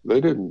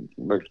 they didn't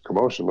make a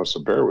commotion unless a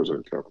bear was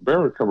in camp. If a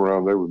bear would come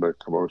around, they would make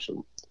a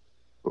commotion.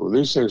 But when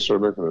these things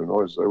started making a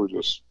noise, they would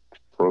just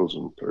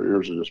frozen. Their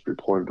ears would just be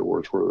pointed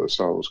towards where the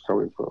sound was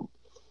coming from.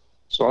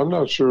 So I'm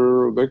not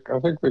sure. I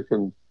think they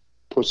can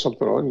put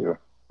something on you.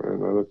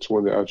 And that's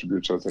one of the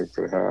attributes I think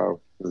they have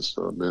is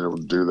being able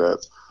to do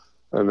that.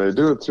 And they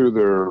do it through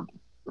their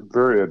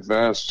very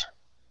advanced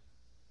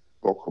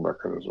vocal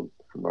mechanism,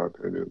 in my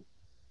opinion.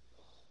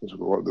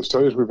 The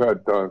studies we've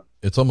had done.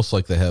 It's almost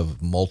like they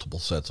have multiple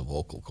sets of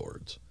vocal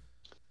cords.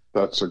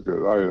 That's a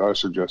good, I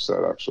suggest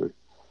that actually.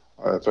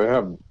 If they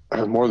have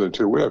more than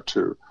two, we have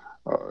two.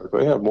 If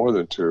they have more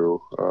than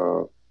two,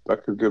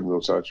 that could give them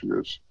those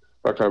attributes.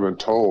 In fact, I've been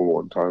told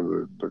one time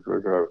that they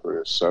could have as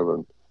many as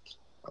 7.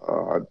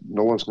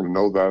 No one's going to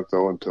know that,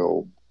 though,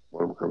 until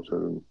one of them comes in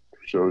and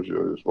shows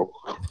you his vocal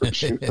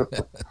cords.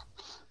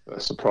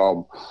 That's the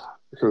problem.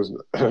 Because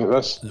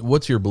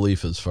What's your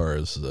belief as far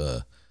as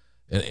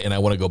and I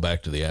want to go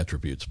back to the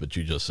attributes, but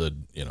you just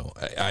said,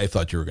 I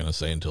thought you were going to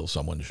say until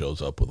someone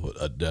shows up with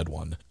a dead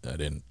one. I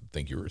didn't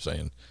think you were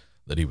saying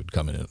that he would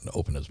come in and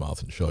open his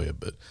mouth and show you.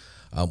 But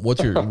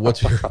what's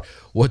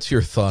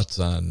your thoughts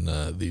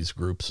on these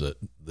groups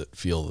that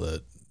feel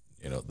that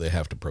they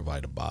have to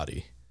provide a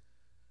body?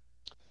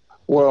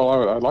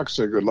 Well, I'd like to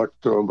say good luck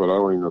to them, but I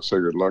don't even say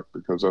good luck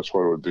because that's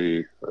what it would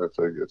be.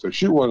 If they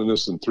shoot one in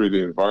this in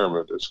 3D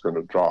environment, it's going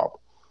to drop.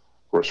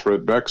 Of course,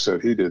 Fred Beck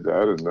said he did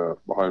that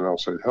behind Mount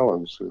St.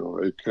 Helens,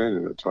 Ape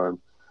Canyon at the time,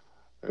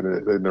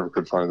 and they never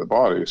could find the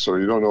body. So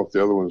you don't know if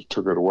the other ones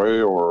took it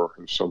away or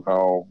if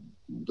somehow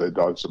they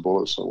dodged the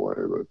bullet some way.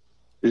 But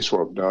he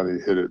swept down,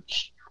 he hit it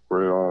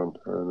straight on,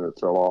 and it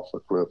fell off the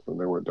cliff, and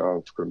they went down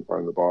and couldn't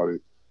find the body.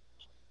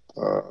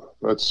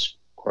 That's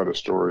quite a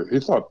story. He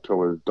thought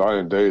till his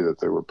dying day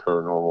that they were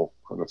paranormal,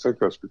 and I think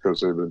that's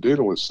because they've been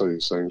dealing with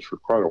these things for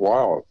quite a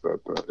while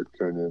at that Ape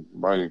Canyon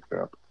mining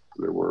camp.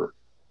 They were.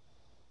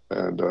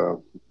 And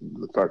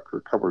in fact, a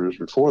couple of years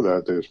before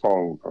that, they was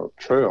following a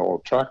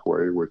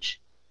trackway,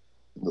 which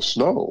in the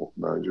snow,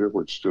 mind you,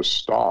 which just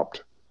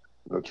stopped.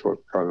 That's what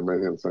kind of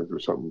made him think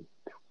there's something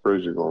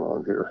crazy going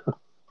on here.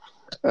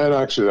 And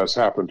actually, that's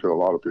happened to a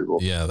lot of people.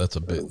 Yeah, that's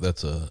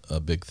a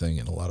big thing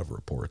in a lot of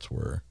reports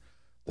where.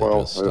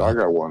 Well, I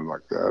got one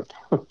like that.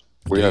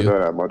 We had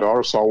that. My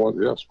daughter saw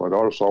one. Yes, my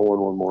daughter saw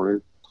one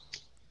morning.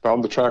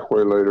 Found the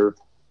trackway later.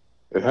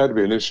 It had to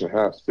be 1.5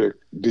 inches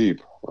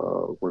deep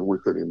when we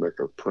couldn't even make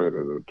a print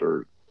in the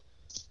dirt.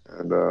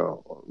 And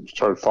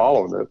started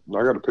following it. And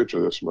I got a picture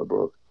of this in my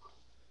book.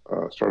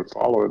 Started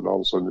following it, and all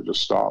of a sudden it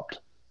just stopped.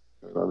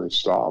 And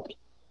stopped.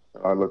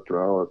 And I looked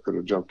around. I could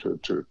have jumped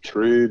to a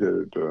tree.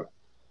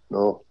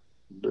 No,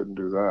 didn't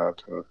do that.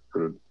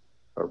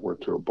 I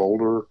went to a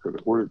boulder.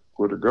 Where'd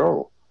it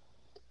go?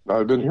 Now,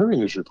 I've been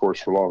hearing these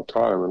reports for a long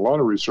time, and a lot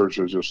of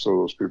researchers just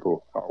throw those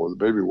people out with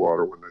the baby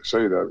water when they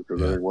say that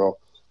because they think, well,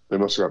 they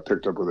must have got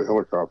picked up with a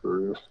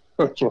helicopter.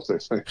 That's what they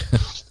think,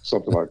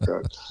 something like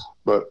that.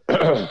 But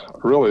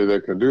really,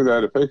 they can do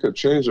that. If they could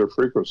change their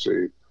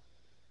frequency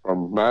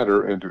from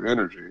matter into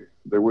energy,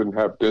 they wouldn't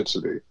have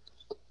density.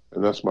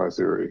 And that's my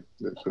theory.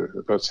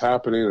 If that's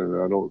happening,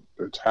 and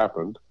it's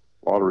happened,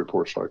 a lot of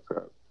reports like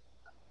that.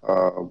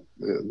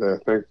 I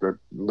think that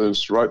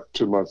leads right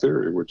to my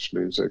theory, which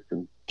means they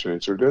can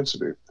change their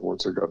density.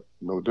 Once they got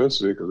no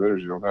density, because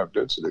energy don't have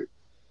density,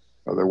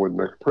 they wouldn't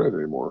make a print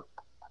anymore.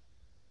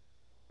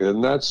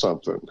 Isn't that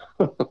something?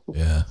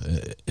 Yeah.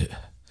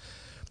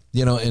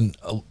 And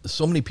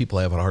so many people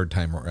have a hard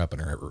time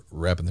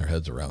wrapping their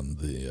heads around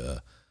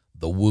the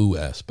woo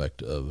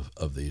aspect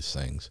of these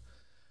things.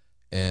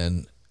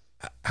 And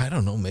I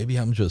don't know, maybe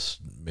I'm just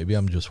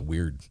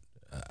weird.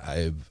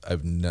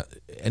 I've not,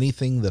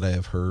 anything that I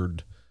have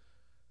heard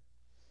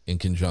in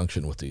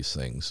conjunction with these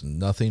things,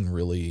 nothing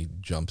really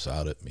jumps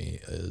out at me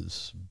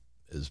as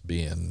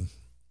being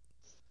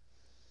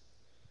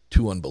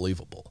too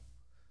unbelievable.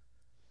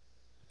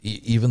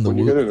 Even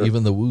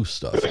the woo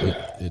stuff,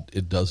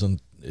 it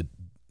doesn't.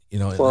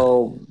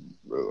 Well,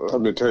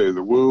 let me tell you,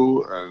 the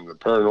woo and the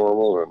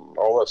paranormal and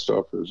all that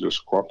stuff is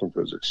just quantum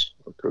physics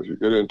because you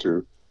get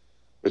into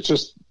it's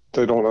just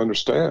they don't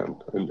understand,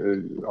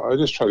 and I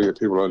just try to get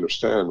people to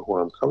understand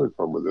where I'm coming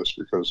from with this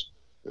because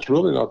it's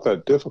really not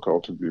that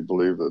difficult if you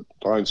believe that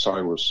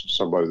Einstein was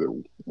somebody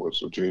that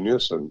was a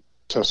genius and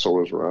Tesla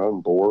was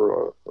around,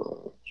 Bohr,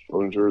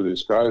 Schrodinger,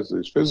 these guys,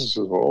 these physicists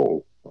are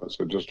old. I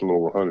said just a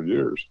little over 100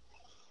 years.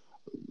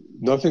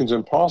 Nothing's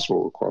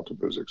impossible with quantum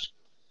physics.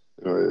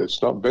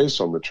 It's not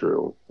based on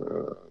material,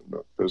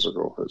 not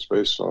physical. It's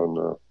based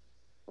on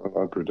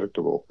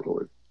unpredictable,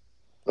 really.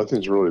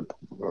 Nothing's really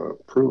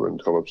proven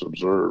until it's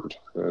observed.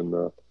 And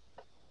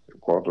in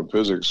quantum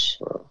physics,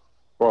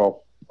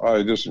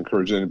 I just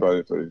encourage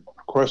anybody, if they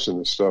question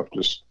this stuff,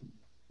 just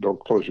don't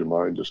close your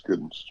mind. Just get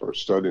and start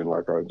studying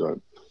like I've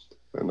done.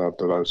 And not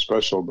that I'm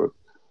special, but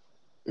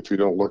if you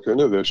don't look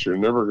into this, you're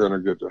never going to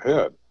get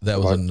ahead. That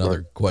was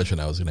another question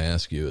I was going to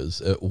ask you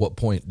is, at what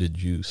point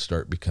did you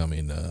start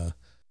becoming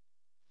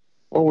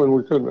Well, when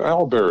we couldn't,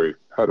 Al Berry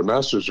had a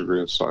master's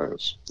degree in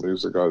science. He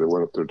was the guy that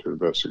went up there to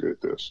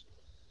investigate this.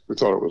 We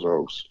thought it was a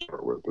hoax to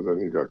start with, but then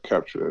he got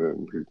captured in it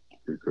and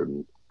he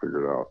couldn't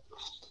figure it out.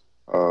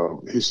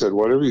 He said,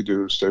 whatever you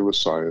do, stay with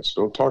science.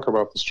 Don't talk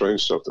about the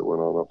strange stuff that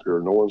went on up here.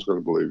 No one's going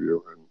to believe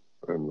you.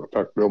 And in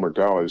fact, Bill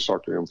McDowell, I just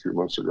talked to him a few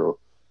months ago.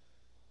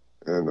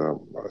 And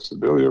I said,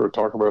 Bill, you ever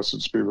talk about this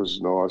to people? He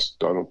said, no, I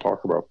don't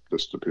talk about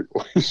this to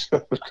people. He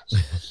said,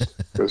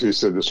 because he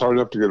said, it's hard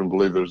enough to get them to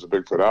believe there's a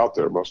Bigfoot out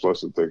there, much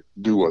less that they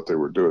do what they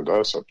were doing to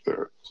us up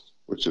there,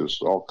 which is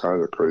all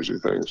kinds of crazy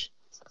things.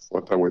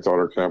 One time we thought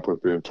our camp was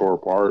being tore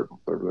apart,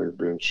 everything was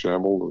being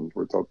shambled, and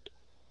we thought,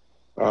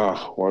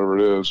 whatever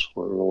it is, I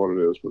don't know what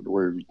it is, but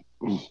we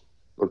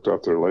looked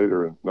out there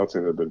later and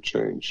nothing had been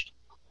changed.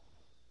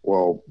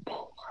 Well,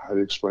 how do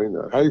you explain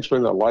that? How do you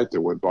explain that light that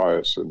went by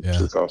us in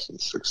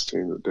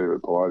 2016 that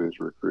David Pilates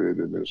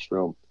recreated in his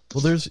film?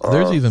 Well, there's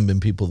even been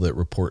people that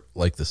report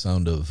like the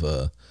sound of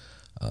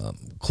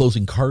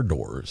closing car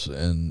doors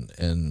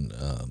and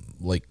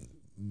like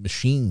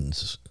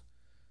machines,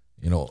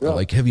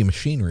 like heavy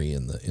machinery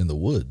in the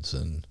woods.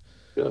 And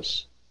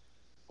yes,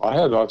 I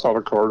thought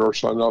a car door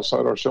sign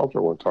outside our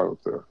shelter one time up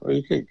there.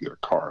 You can't get a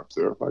car up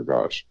there. My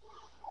gosh.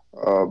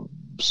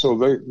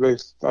 So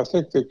I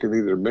think they can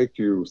either make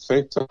you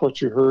think that's what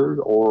you heard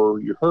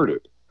or you heard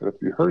it. And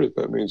if you heard it,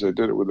 that means they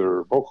did it with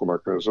their vocal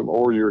mechanism,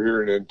 or you're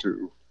hearing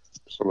into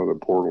some other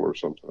portal or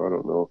something. I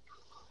don't know.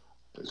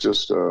 It's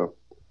just,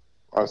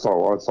 I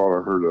thought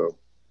I heard it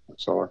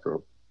sounded like a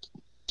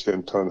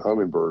 10-ton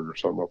hummingbird or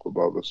something up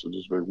above us. It's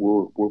just a big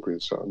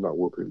whooping sound, not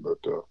whooping, but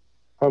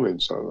humming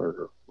sound,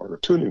 like a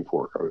tuning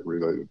fork I was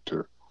related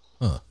to.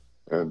 Huh.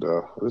 And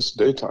this is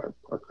daytime.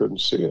 I couldn't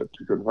see it.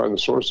 You couldn't find the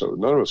source of it.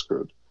 None of us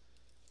could.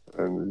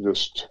 And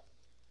just,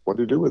 what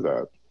do you do with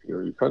that?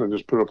 You kind of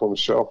just put it up on the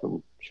shelf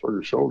and shrug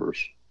your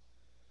shoulders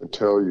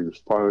until you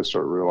finally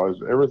start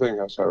realizing everything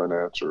has to have an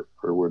answer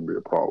or it wouldn't be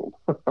a problem.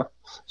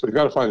 So you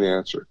got to find the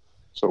answer.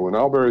 So when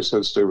Al Berry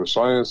said stay with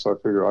science, I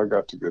figured I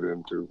got to get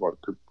into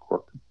what could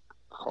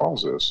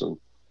cause this. And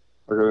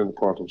I got into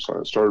quantum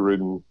science, started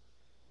reading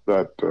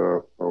that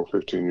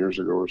 15 years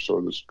ago or so,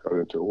 just got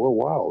into, well,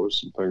 wow, there's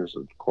some things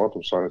that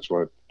quantum science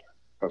might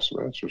have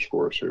some answers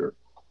for us here.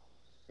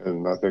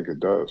 And I think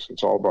it does.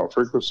 It's all about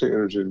frequency,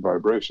 energy, and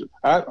vibration.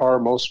 At our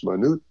most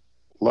minute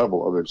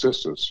level of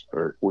existence,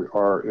 we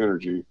are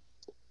energy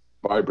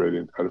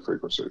vibrating at a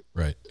frequency.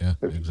 Right, yeah,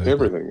 exactly.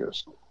 Everything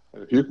is.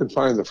 And if you can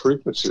find the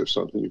frequency of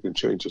something, you can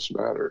change its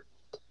matter.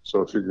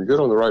 So if you can get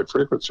on the right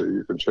frequency,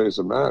 you can change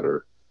the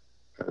matter.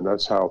 And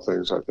that's how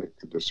things, I think,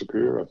 can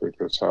disappear. I think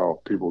that's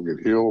how people get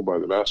healed by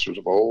the masters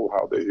of old,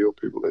 how they heal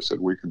people. They said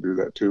we can do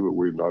that too, but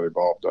we've not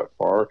evolved that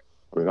far.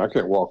 I mean, I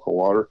can't walk on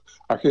water.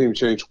 I can't even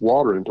change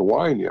water into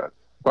wine yet.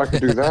 If I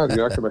could do that,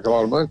 I could make a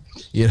lot of money.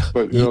 Yeah.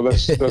 But,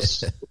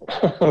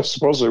 that's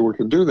supposedly we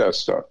can do that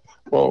stuff.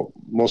 Well,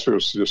 most people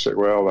just say,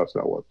 well, that's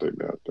not what they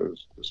meant.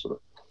 There's just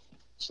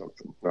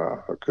something. Nah,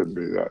 it couldn't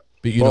be that.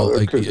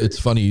 But, it's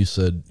funny you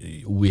said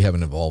we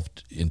haven't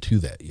evolved into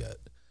that yet.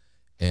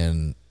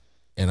 And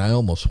I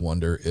almost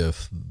wonder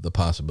if the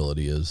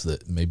possibility is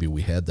that maybe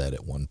we had that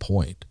at one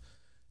point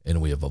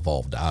and we have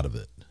evolved out of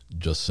it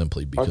just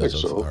simply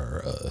because of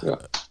our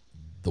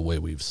the way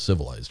we've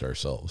civilized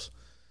ourselves.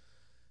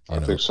 I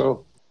think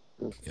so.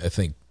 I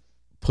think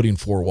putting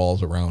 4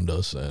 walls around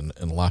us and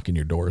locking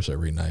your doors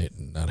every night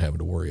and not having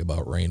to worry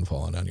about rain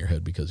falling on your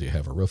head because you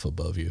have a roof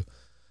above you,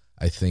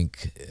 I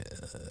think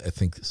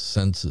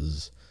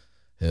senses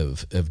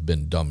have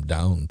been dumbed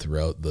down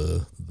throughout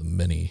the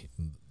many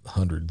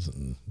hundreds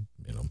and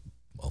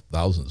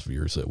thousands of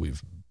years that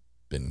we've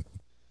been,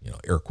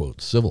 air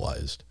quotes,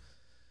 civilized.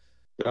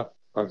 Yeah,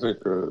 I think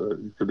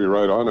you could be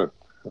right on it.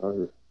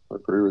 I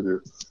agree with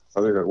you.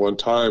 I think at one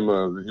time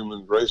the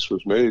human race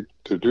was made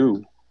to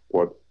do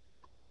what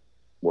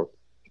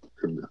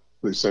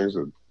these things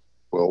that,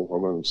 well,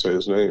 I'm going to say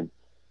his name,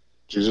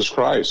 Jesus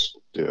Christ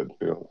did.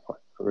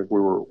 I think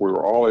we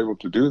were all able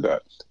to do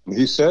that. And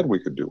he said we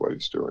could do what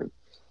he's doing.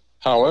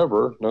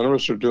 However, none of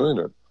us are doing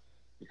it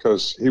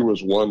because he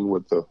was one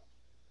with the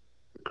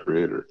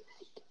Creator.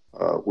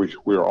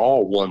 We are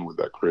all one with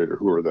that Creator,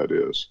 whoever that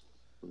is.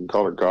 You can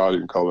call it God, you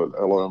can call it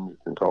Elohim, you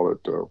can call it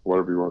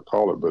whatever you want to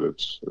call it, but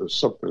it's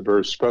something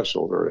very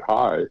special, very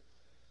high.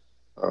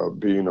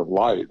 Being of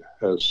light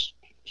has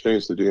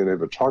changed the DNA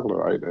of a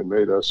troglodyte and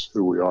made us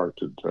who we are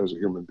as a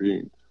human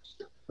being.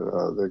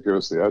 They give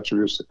us the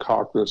attributes, the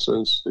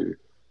cognizance.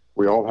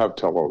 We all have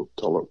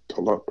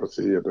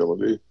telepathy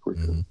ability. We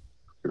can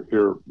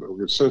hear, we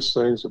can sense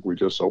things if we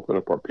just open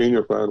up our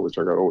pineal gland, which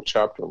I got a whole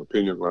chapter on the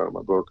pineal gland in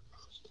my book.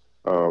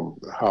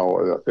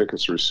 How I think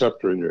it's a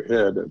receptor in your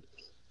head, and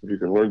if you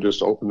can learn just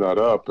to open that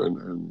up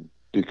and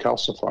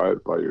decalcify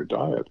it by your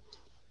diet,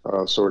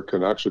 so it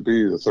can actually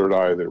be the third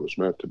eye that it was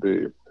meant to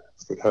be.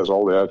 It has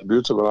all the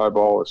attributes of an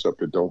eyeball,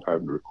 except it don't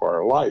have to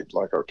require light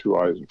like our 2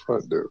 eyes in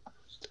front do.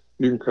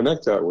 You can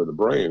connect that with the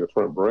brain, the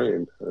front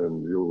brain,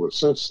 and you will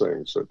sense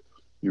things that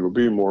you will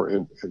be more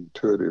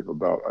intuitive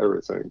about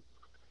everything.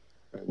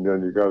 And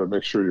then you got to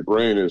make sure your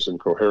brain is in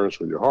coherence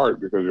with your heart,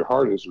 because your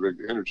heart is a big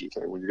energy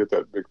thing. When you get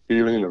that big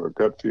feeling of a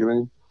gut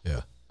feeling,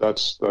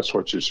 that's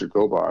what you should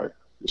go by.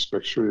 Just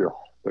make sure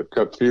that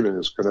gut feeling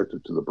is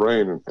connected to the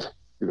brain, and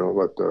you don't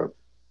let the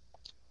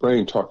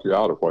brain talk you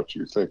out of what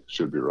you think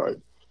should be right.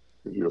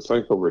 If you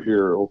think over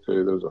here,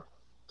 okay, there's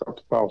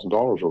 $1,000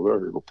 over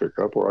there you go pick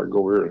up, or I can go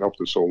over here and help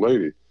this old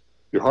lady.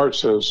 Your heart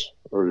says,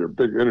 or your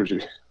big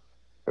energy,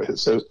 it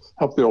says,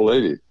 help the old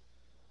lady.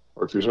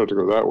 Or if you start to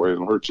go that way,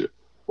 it'll hurt you.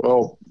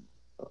 Well,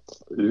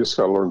 you just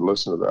got to learn to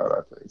listen to that,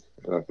 I think.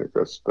 And I think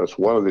that's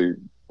one of the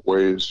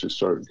ways you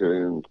start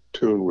getting in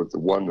tune with the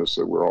oneness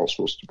that we're all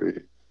supposed to be.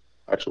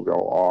 Actually, we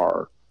all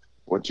are.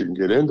 Once you can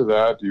get into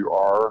that, you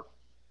are,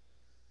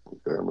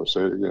 okay, I'm going to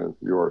say it again,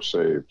 you are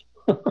saved.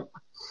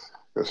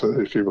 So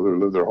these people who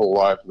live their whole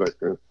life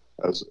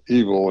as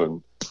evil,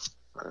 and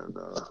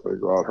they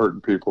go out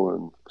hurting people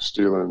and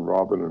stealing and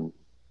robbing and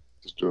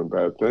just doing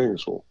bad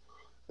things. Well,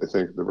 they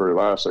think at the very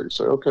last they can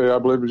say, okay, I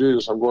believe in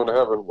Jesus, I'm going to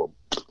heaven. Well,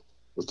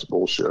 that's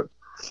bullshit.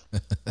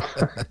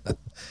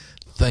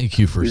 Thank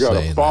you for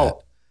saying that.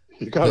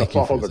 You got to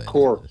follow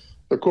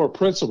the core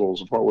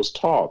principles of what was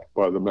taught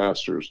by the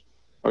masters.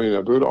 I mean,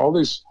 all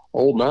these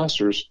old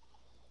masters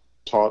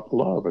taught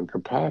love and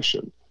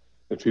compassion.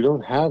 If you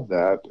don't have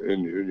that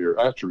in your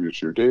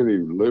attributes, your daily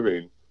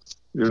living,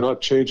 you're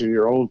not changing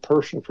your own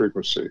personal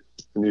frequency.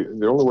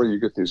 And the only way you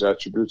get these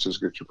attributes is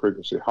get your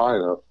frequency high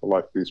enough,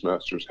 like these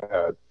masters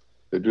had.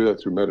 They do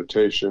that through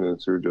meditation and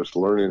through just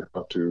learning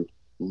how to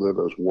live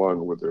as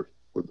one with the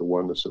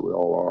oneness that we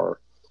all are.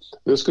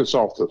 This gets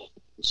off the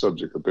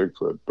subject of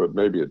Bigfoot, but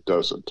maybe it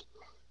doesn't,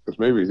 because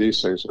maybe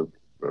these things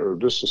are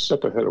just a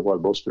step ahead of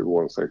what most people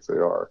want to think they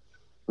are,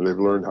 and they've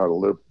learned how to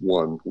live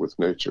one with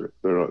nature.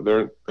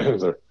 They're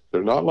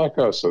not like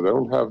us, so they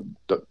don't have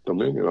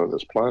dominion on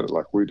this planet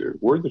like we do.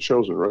 We're the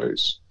chosen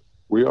race.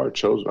 We are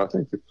chosen. I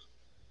think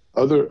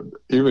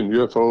even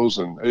UFOs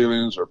and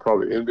aliens are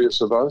probably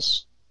envious of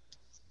us,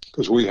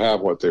 because we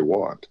have what they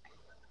want,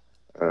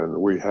 and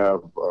we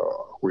have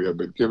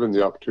been given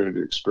the opportunity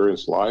to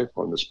experience life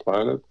on this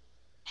planet.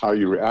 How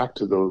you react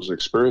to those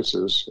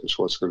experiences is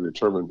what's going to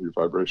determine your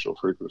vibrational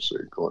frequency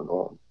going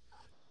on.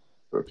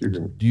 So if you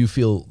can, do you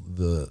feel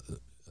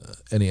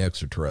any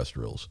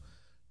extraterrestrials?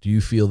 Do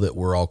you feel that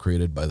we're all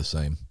created by the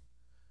same?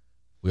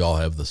 We all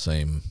have the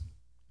same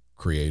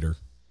creator?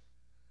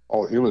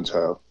 All humans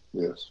have,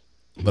 yes.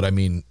 But I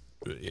mean,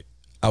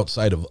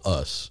 outside of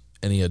us,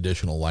 any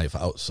additional life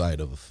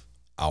outside of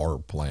our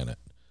planet,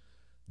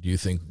 do you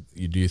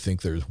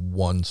think there's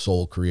one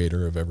sole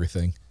creator of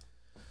everything?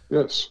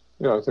 Yes.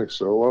 Yeah, I think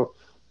so. Well,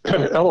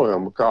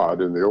 Elohim, God,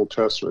 in the Old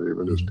Testament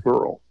even, is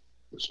plural.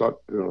 It's not,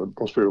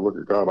 most people look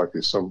at God like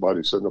he's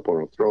somebody sitting up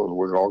on a throne and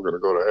we're all going to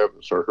go to heaven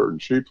and start herding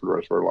sheep for the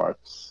rest of our life.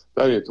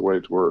 That ain't the way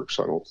it works,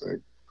 I don't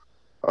think.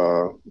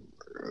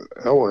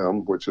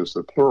 Elohim, which is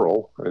the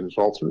plural, and it's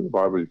all through the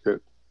Bible, you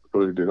can't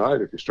really deny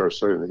it if you start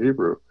studying the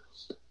Hebrew.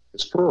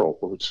 It's plural,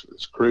 which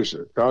is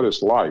creation. God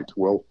is light.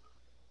 Well,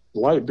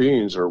 light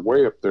beings are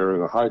way up there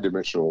in a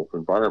high-dimensional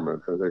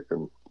environment, and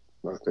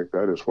I think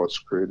that is what's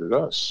created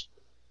us.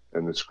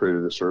 And it's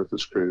created this earth,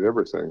 it's created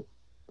everything.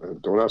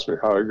 Don't ask me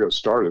how it got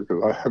started,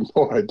 because I have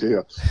no idea.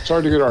 It's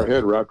hard to get our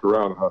head wrapped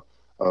around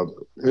an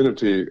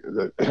entity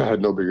that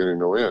had no beginning,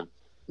 no end.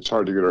 It's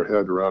hard to get our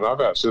head around.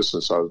 I've asked this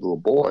since I was a little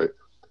boy.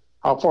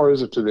 How far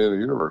is it to the end of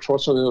the universe?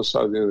 What's on the other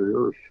side of the end of the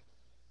earth?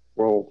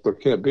 Well, there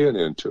can't be an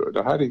end to it.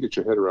 Now, how do you get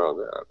your head around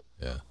that?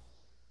 Yeah.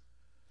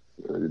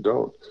 You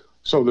don't.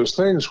 So there's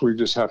things we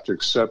just have to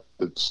accept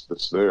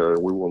that's there.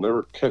 We will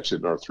never catch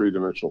it in our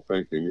three-dimensional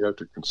thinking. You have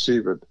to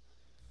conceive it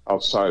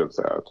outside of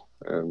that.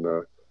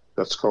 And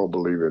that's called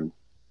believing.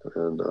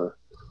 And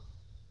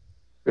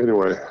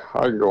anyway,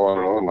 I can go on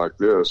and on like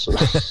this.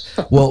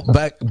 Well,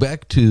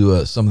 back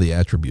to some of the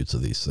attributes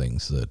of these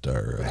things that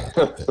are.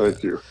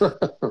 Thank you.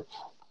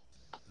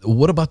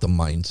 What about the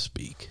mind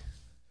speak,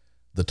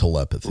 the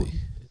telepathy?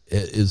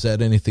 Is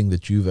that anything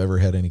that you've ever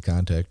had any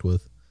contact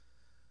with?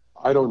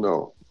 I don't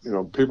know.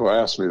 People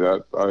ask me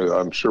that.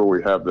 I'm sure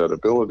we have that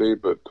ability,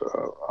 but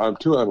I'm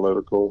too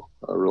analytical.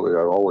 I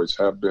always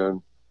have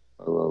been.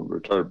 I'm a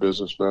retired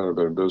businessman. I've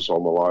been in business all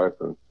my life,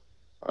 and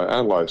I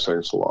analyze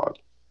things a lot.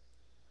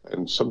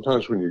 And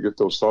sometimes when you get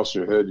those thoughts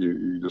in your head,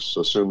 you just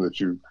assume that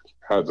you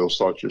had those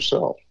thoughts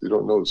yourself. You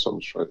don't know that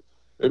something's trying.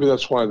 Maybe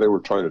that's why they were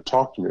trying to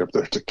talk to me up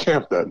there at the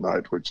camp that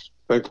night, which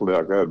thankfully I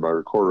had my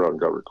recorder out and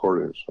got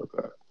recordings like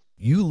that.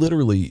 You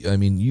literally,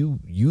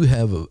 you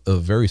have a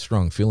very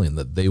strong feeling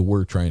that they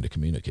were trying to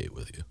communicate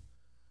with you.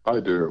 I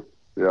do,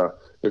 yeah.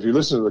 If you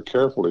listen to them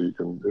carefully,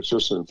 it's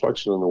just an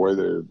inflection in the way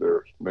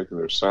they're making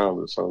their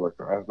sound. It sounds like,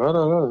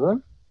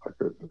 come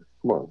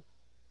on.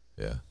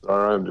 Yeah.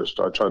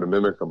 I try to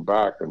mimic them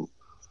back, and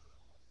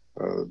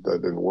that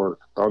didn't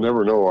work. I'll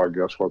never know, I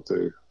guess, what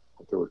they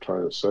were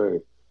trying to say.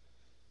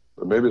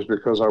 But maybe it's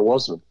because I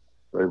wasn't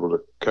able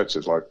to catch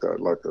it like that,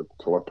 like a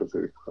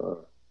telepathy.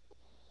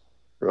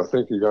 I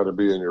think you got to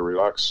be in your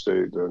relaxed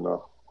state. And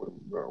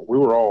we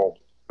were all,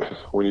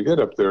 when you get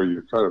up there,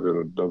 you're kind of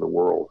in another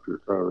world.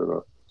 You're kind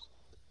of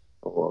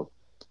in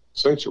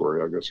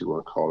sanctuary, I guess you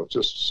want to call it.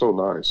 Just so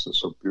nice and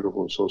so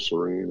beautiful and so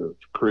serene, and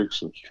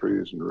creeks and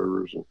trees and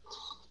rivers.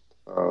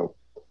 And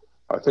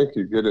I think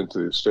you get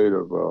into the state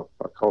of,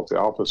 I call it the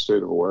alpha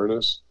state of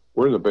awareness.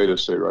 We're in the beta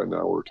state right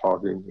now. We're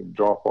talking and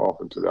drop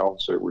off into the alpha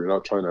state where you're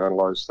not trying to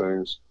analyze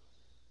things.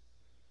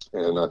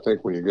 And I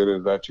think when you get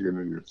into that, you get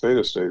into your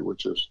theta state,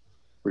 which is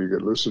where you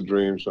get lucid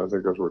dreams. And I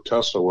think that's where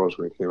Tesla was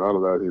when he came out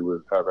of that. He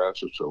would have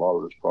answers to a lot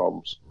of his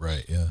problems.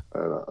 Right, yeah.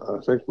 And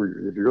I think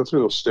if you go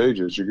through those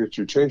stages,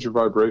 you change your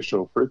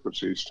vibrational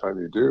frequency each time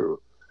you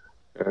do.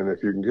 And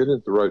if you can get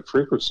into the right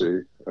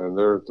frequency and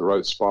they're at the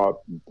right spot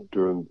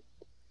doing,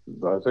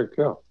 I think,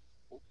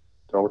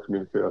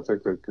 telecommunicate. I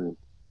think they can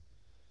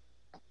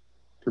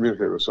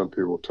communicate with some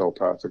people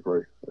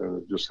telepathically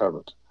and just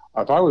haven't.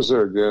 If I was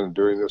there again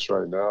doing this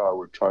right now, I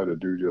would try to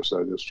do just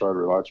that, just try to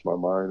relax my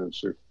mind and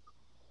see if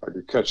I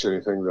could catch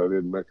anything that I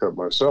didn't make up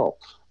myself.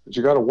 But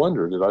you got to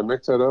wonder, did I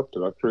make that up?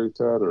 Did I create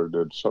that? Or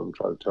did something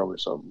try to tell me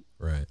something?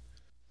 Right.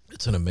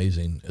 It's an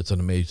amazing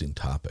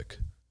topic.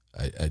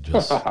 I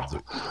just,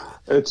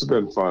 it's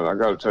been fun. I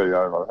got to tell you,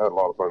 I've had a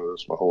lot of fun with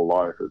this my whole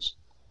life.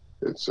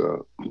 It's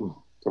some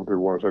people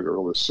want to take it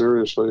really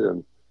seriously,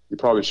 and you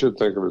probably should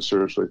think of it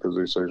seriously because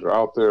these things are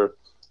out there.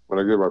 When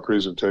I give my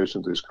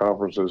presentations, these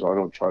conferences, I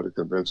don't try to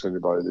convince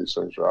anybody these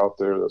things are out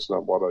there. That's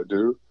not what I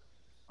do.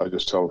 I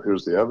just tell them,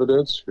 here's the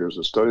evidence. Here's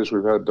the studies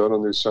we've had done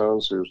on these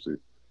sounds. Here's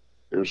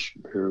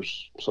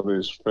some of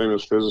these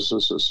famous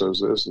physicists that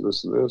says this and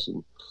this and this.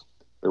 And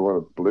they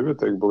want to believe it,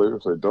 they can believe it.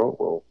 If they don't,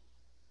 well,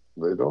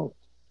 they don't.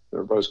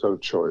 Everybody's got a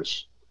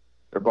choice.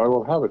 Everybody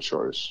will have a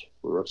choice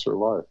for the rest of their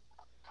life.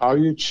 How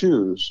you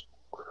choose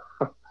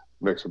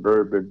makes a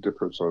very big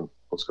difference on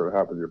what's going to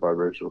happen to your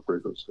vibrational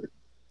frequency.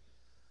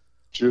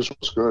 Choose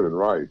what's good and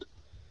right.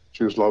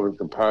 Choose love and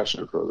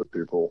compassion for other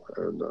people,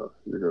 and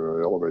you're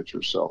going to elevate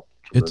yourself.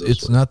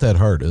 It's not that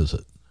hard, is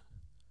it?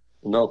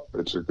 No,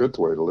 it's a good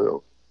way to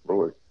live,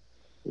 really.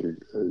 It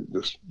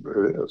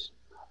is.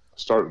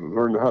 Start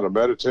learning how to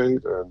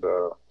meditate and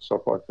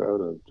stuff like that,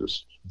 and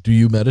just. Do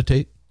you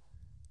meditate?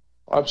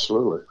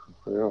 Absolutely.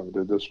 Yeah, I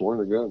did this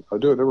morning again. I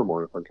do it every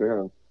morning if I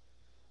can.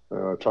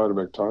 I try to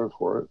make time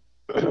for it.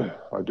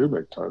 I do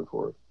make time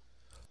for it.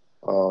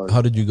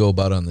 How did you go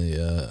about on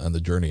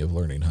the journey of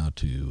learning how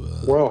to?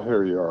 Well,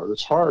 here you are.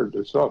 It's hard.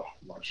 It's not.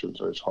 I shouldn't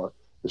say it's hard.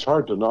 It's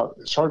hard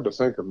to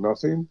think of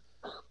nothing,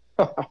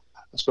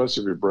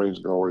 especially if your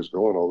brain's always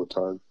going all the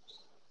time.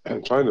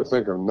 And trying to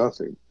think of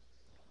nothing,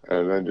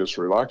 and then just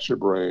relax your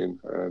brain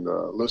and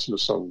listen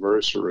to something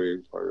very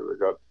serene.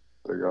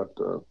 They got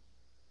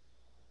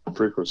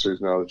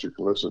frequencies now that you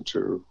can listen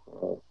to,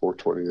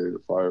 428 or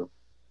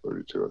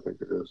 532, I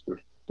think it is.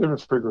 There's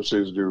different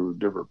frequencies do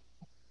different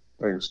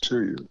things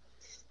to you.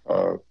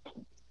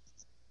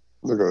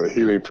 Look at the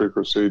healing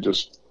frequency.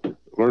 Just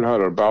learn how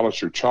to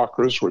balance your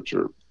chakras, which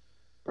are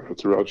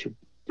throughout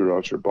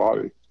your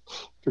body.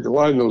 You can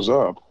line those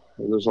up.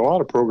 And there's a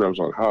lot of programs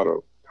on how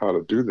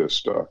to do this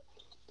stuff,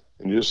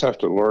 and you just have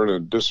to learn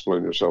and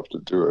discipline yourself to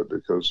do it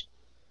because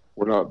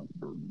we're not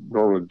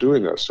normally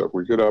doing that stuff.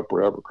 We get up,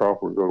 we have a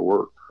coffee, we go to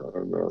work,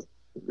 and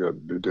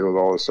you deal with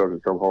all this stuff.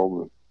 You come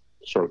home and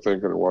start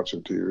thinking and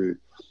watching TV.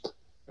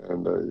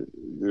 And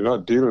you're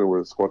not dealing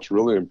with what's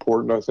really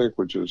important, I think,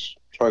 which is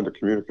trying to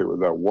communicate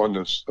with that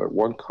oneness, that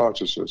one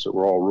consciousness that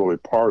we're all really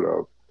part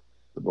of,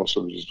 that most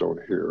of us just don't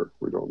hear.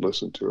 We don't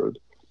listen to it.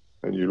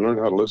 And you learn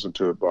how to listen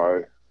to it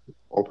by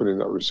opening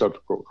that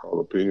receptacle called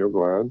the pineal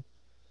gland.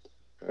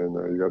 And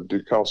you got to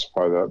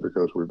decalcify that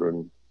because we've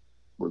been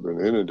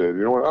inundated.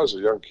 You know, when I was a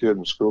young kid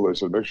in school, they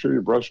said, make sure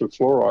you brush with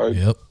fluoride.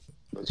 Yep.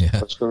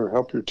 That's going to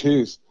help your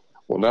teeth.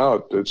 Well,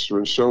 now it's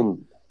been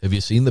shown. Have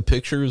you seen the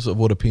pictures of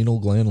what a pineal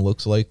gland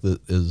looks like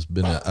that has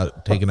been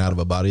taken out of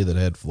a body that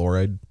had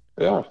fluoride?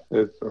 Yeah,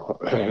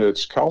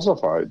 it's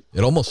calcified.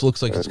 It almost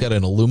looks like it's got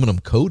an aluminum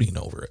coating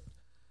over it.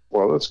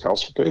 Well, that's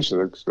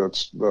calcification.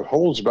 That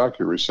holds back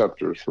your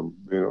receptors from,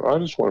 I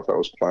just wonder if that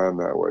was planned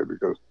that way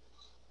because,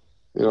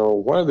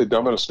 why are they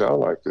dumbing us down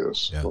like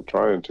this? Yeah. Well,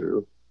 trying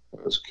to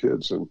as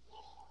kids. And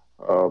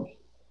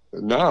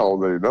now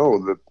they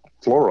know that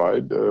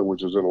fluoride,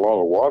 which is in a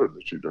lot of water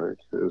that you drink,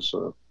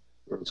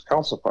 it's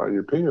calcifying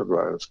your pineal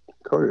gland. It's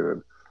coating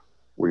it.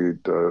 We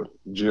eat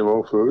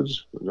GMO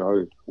foods.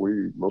 Now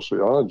we mostly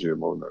are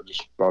non-GMO now.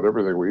 Just about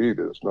everything we eat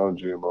is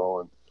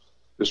non-GMO, and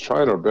just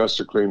trying our best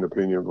to clean the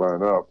pineal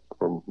gland up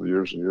from the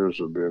years and years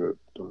of being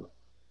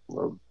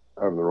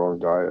having the wrong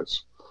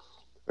diets.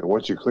 And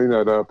once you clean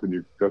that up and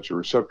you've got your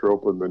receptor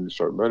open, then you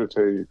start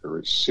meditating. You can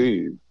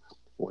receive.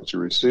 Once you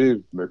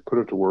receive, put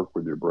it to work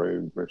with your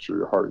brain. Make sure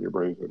your heart and your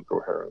brain are in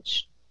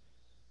coherence.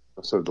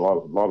 I said a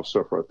lot of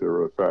stuff right there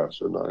really fast,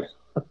 didn't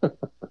I?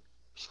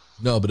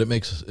 No, but it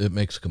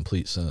makes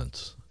complete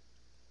sense.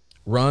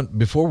 Ron,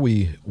 before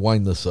we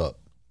wind this up,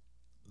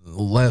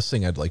 the last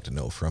thing I'd like to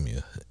know from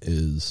you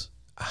is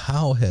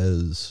how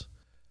has,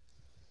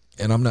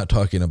 and I'm not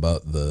talking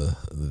about the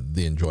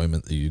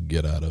enjoyment that you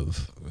get out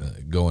of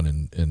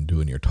going and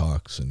doing your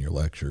talks and your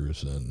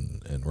lectures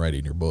and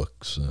writing your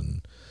books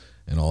and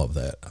all of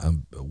that.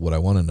 What I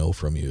want to know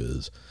from you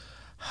is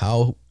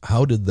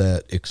How did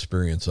that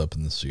experience up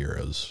in the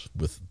Sierras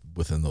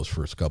within those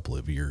first couple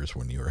of years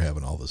when you were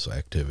having all this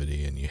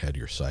activity and you had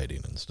your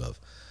sighting and stuff?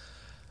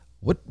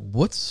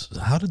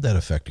 How did that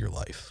affect your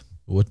life?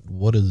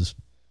 What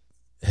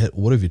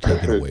have you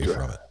taken away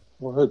from it?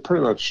 Well, it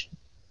pretty much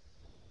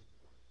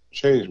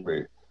changed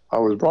me. I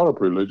was brought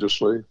up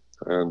religiously,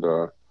 and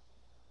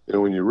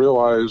when you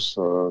realize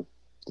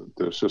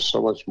there's just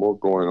so much more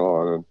going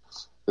on, and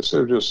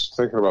instead of just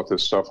thinking about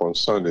this stuff on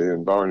Sunday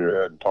and bowing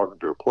your head and talking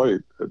to a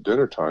plate at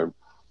dinner time,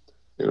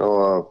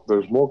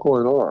 there's more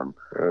going on,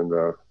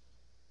 and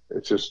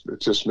it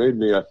just made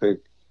me, I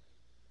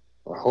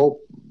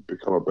hope,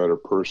 become a better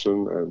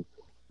person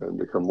and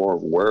become more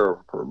aware,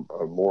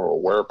 a more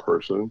aware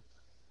person.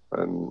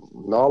 And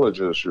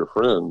knowledge is your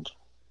friend,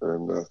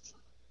 and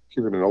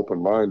keeping an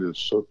open mind is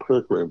so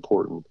critically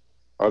important.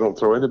 I don't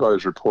throw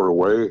anybody's report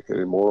away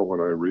anymore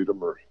when I read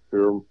them or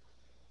hear them,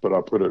 but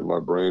I put it in my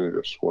brain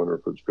and just wonder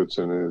if it fits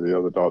in any of the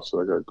other dots that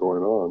I got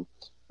going on.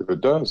 If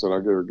it does, then I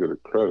get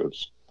it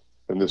credits.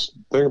 And this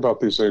thing about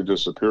these things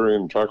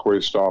disappearing,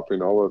 trackway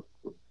stopping, all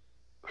that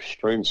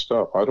strange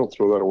stuff, I don't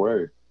throw that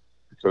away,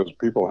 because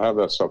people have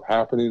that stuff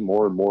happening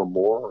more and more and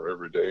more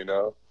every day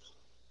now.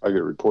 I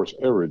get reports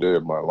every day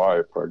of my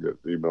life. I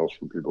get emails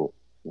from people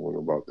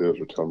wondering about this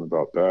or telling me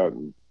about that,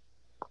 and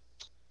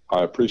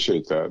I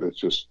appreciate that. It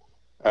just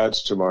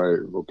adds to my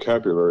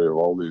vocabulary of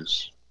all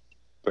these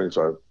things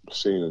I've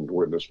seen and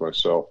witnessed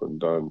myself and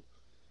done.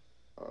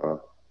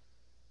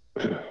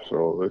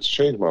 So it's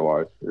changed my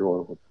life. You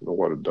want to know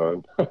what it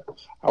done.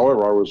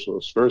 However, I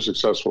was very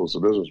successful as a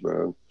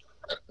businessman.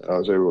 I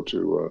was able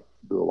to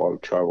do a lot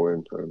of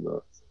traveling and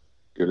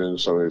get into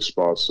some of these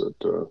spots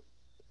that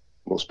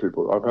most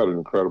people. I've had an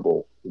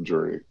incredible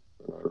journey,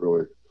 and I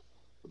really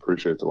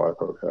appreciate the life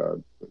I've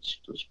had. It's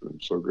just been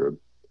so good.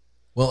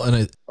 Well,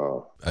 and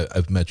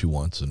I've met you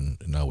once, and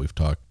now we've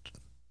talked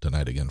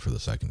tonight again for the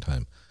second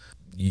time.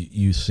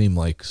 You seem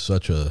like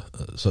such a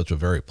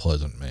very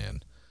pleasant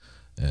man,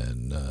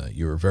 and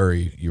you were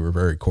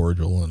very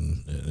cordial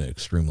and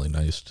extremely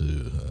nice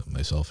to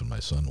myself and my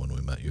son when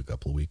we met you a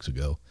couple of weeks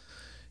ago.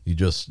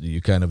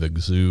 You kind of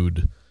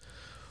exude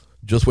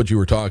just what you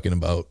were talking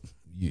about.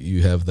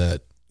 You have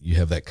that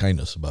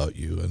kindness about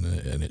you,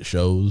 and it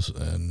shows.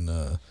 And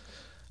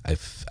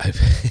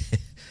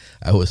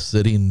I was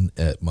sitting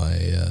at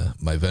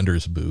my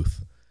vendor's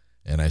booth,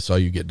 and I saw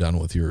you get done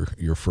with your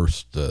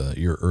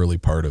early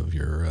part of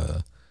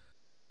your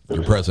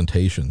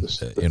presentation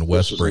in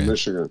West Branch,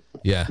 Michigan.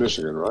 Yeah,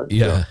 Michigan, right?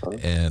 Yeah.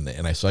 And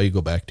I saw you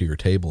go back to your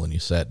table and you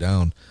sat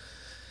down,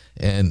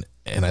 and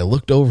I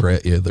looked over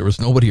at you. There was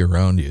nobody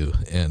around you,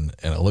 and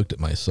I looked at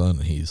my son,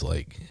 and he's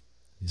like,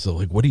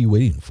 "What are you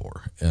waiting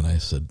for?" And I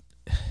said,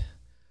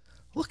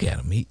 "Look at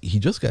him. He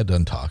just got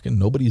done talking.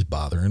 Nobody's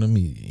bothering him.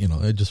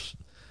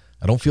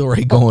 I don't feel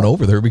right going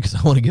over there because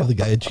I want to give the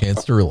guy a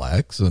chance to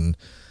relax." And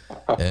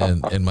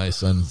my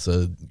son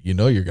said, "You're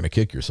going to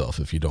kick yourself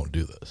if you don't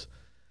do this."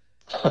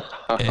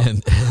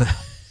 And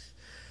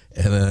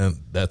then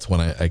that's when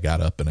I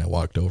got up and I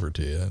walked over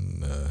to you,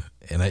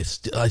 and I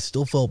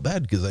still felt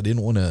bad because I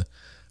didn't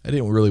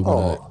really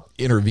want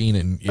to intervene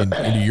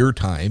into your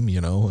time,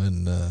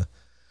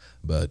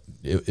 but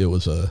it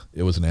was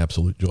an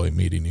absolute joy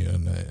meeting you,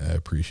 and I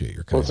appreciate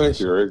your kindness. Well, thank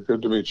you, Eric.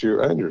 Good to meet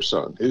you and your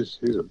son. He's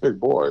a big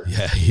boy.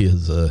 Yeah,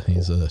 he's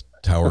a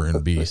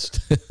towering beast.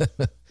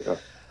 Yeah.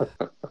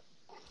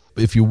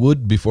 If you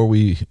would, before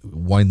we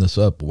wind this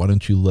up, why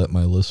don't you let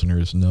my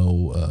listeners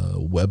know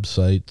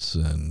websites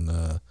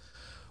and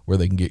where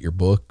they can get your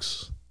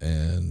books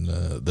and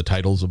the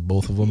titles of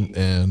both of them,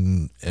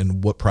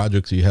 and what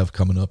projects you have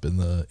coming up in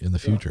the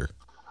future.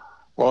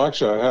 Well,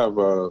 actually, I have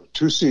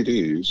 2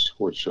 CDs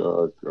which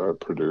I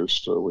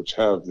produced, which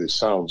have the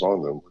sounds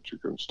on them, which you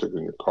can stick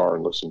in your car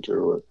and listen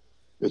to.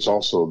 It's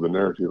also the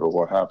narrative of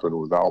what happened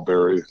with Al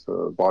Berry.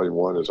 Volume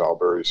 1 is Al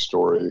Berry's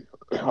story.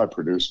 I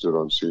produced it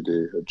on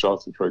CD.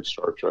 Jonathan Frakes,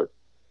 Star Trek,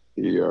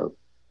 he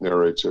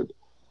narrates it.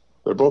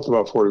 They're both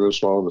about 40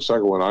 minutes long. The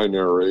second one I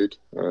narrate,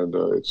 and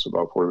it's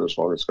about 40 minutes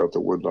long. It's got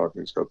the wood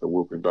knocking, it's got the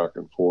whooping back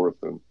and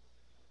forth, and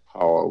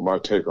how my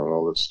take on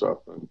all this stuff.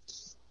 And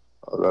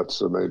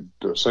that's made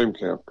Same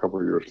Camp a couple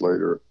of years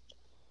later.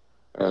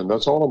 And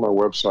that's all on my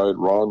website,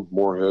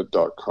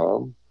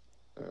 ronmorehead.com.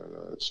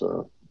 And it's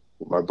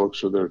my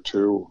books are there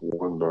too.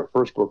 My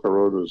first book I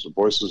wrote is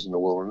Voices in the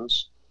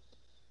Wilderness,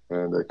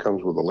 and it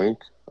comes with a link.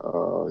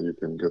 You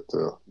can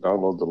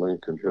download the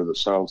link and hear the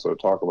sounds that I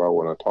talk about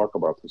when I talk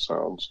about the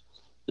sounds.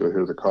 You'll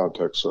hear the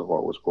context of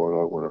what was going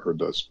on when I heard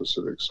that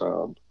specific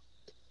sound.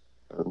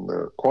 And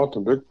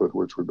Quantum Bigfoot,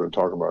 which we've been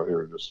talking about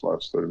here in this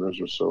last 30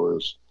 minutes or so,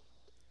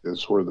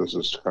 is where this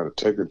is kind of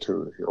taken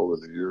to over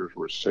the years,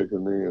 where it's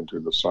taken me into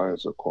the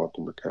science of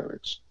quantum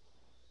mechanics.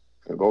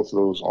 And both of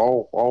those,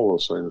 all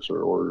those things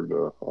are ordered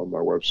on my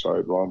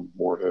website,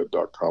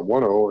 ronmorehead.com.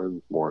 10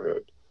 in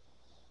Morehead,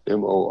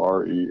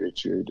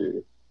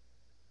 Morehead.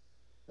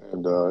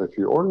 And if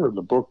you order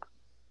the book,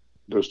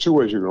 there's 2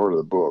 ways you can order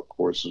the book,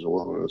 Voices of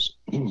Wilderness.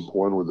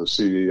 One with the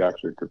CD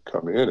actually could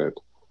come in it,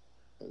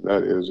 And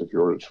that is if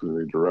you order it through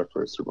me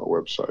directly through my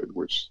website,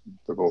 which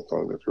they're both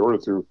on. If you order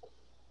through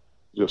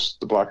just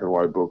the black and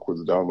white book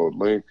with the download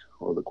link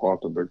or the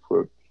Quantum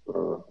Bigfoot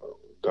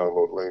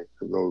download link,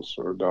 those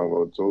are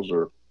downloads. Those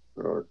are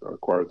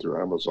acquired through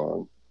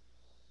Amazon.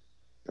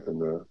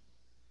 And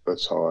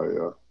that's how I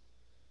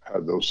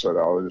had those set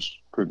out. I just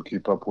couldn't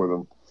keep up with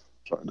them,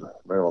 trying to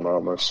mail them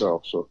out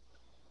myself. So,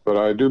 but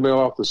I do mail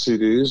out the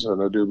CDs,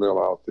 and I do mail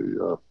out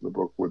the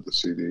book with the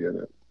CD in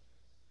it.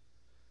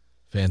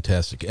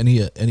 Fantastic.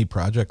 Any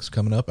projects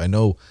coming up? I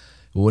know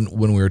when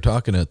we were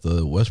talking at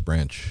the West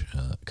Branch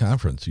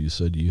conference, you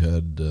said you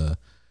had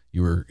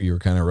you were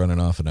kind of running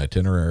off an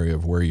itinerary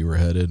of where you were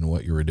headed and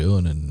what you were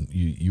doing, and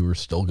you were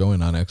still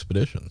going on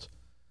expeditions.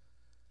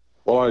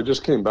 Well, I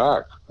just came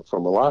back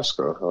from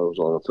Alaska. I was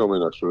on a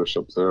filming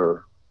expedition up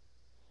there.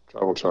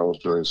 Travel Channel's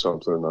doing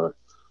something. I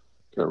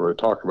can't really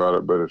talk about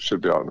it, but it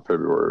should be out in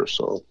February or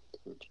so.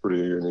 It's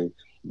pretty unique,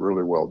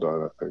 really well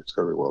done. I think it's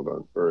going to be well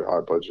done. Very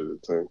high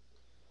budgeted thing.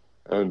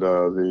 And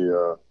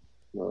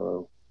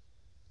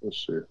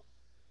let's see.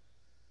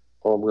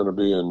 Oh, I'm going to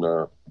be in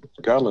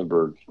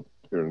Gatlinburg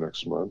here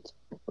next month,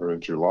 or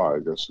in July, I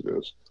guess it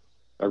is.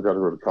 I've got to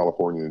go to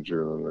California in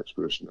June on an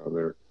expedition down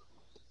there.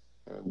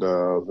 And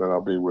then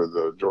I'll be with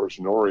George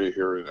Norrie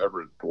here in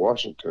Everett,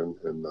 Washington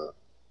in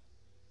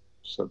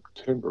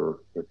September,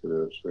 I think it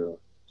is, yeah.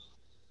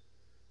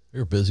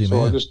 You're a busy so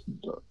man. I just,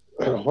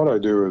 what I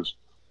do is,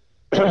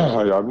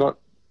 I'm not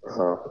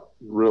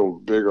real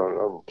big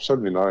on, I'm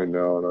 79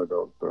 now, and I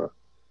don't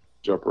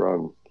jump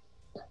out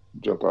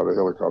of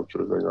helicopter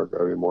or anything like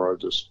that anymore.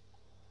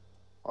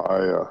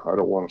 I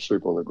don't want to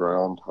sleep on the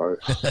ground. I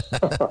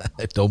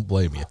don't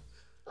blame you.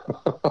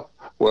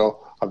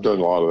 Well, I've done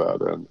a lot of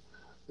that, and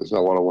it's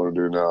not what I want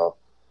to do now.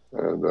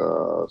 And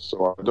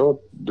so I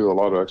don't do a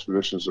lot of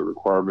expeditions that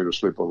require me to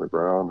sleep on the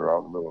ground or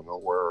out in the middle of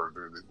nowhere or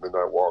do the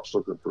midnight walks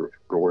looking for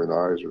glowing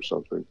eyes or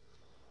something.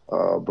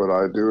 But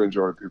I do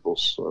enjoy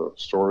people's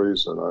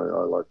stories, and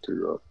I like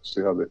to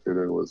see how they fit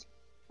in with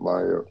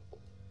my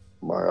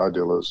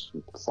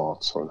idealistic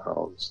thoughts on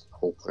how this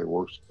whole thing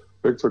works.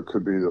 Bigfoot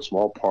could be the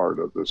small part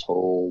of this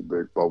whole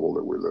big bubble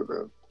that we live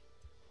in.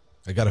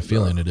 I got a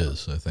feeling it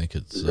is. I think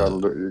it's... You got to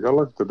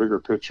look at the bigger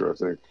picture, I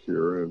think,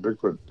 here. And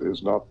Bigfoot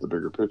is not the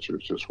bigger picture.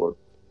 It's just what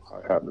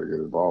I happen to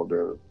get involved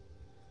in.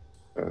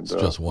 And it's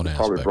just one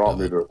aspect probably brought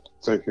me to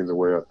thinking the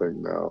way I think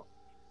now.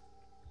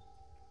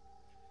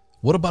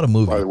 What about a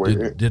movie? By the way,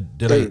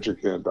 energy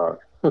can't die.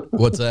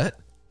 What's that?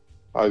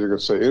 I was going to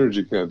say,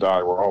 energy can't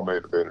die. We're all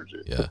made of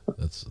energy. Yeah,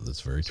 that's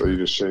very true. So you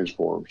just change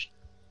forms.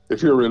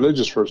 If you're a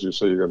religious person, you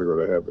say you're going to go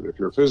to heaven. If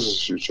you're a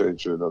physicist, you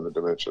change to another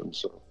dimension.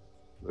 So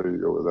there you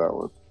go with that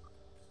one.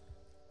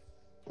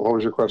 What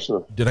was your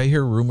question? Did I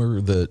hear a rumor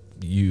that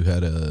you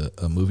had a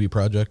movie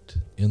project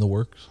in the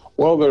works?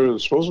 Well,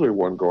 there's supposedly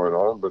one going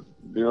on, but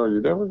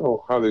you never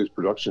know how these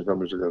production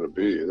companies are going to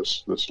be.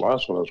 This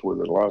last one I was with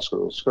in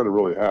Alaska, it's going to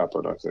really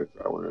happen. I think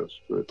that one is.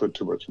 They put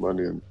too much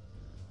money and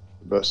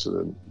invested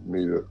in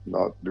me to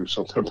not do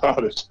something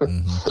about it.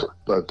 Mm-hmm.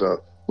 But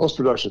most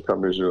production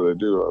companies, they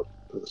do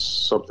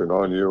something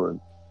on you and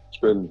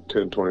spend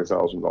 $10,000,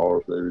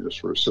 $20,000 maybe just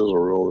for a sizzle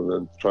reel, and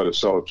then try to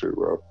sell it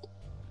to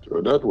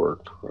a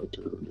network,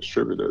 to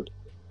distribute it.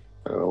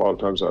 And a lot of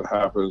times that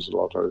happens. A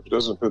lot of times if it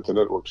doesn't fit the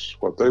networks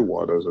what they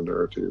want as a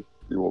narrative,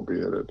 you won't be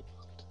in it.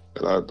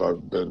 And I've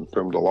been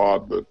filmed a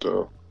lot, but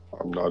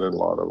I'm not in a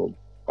lot of them.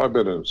 I've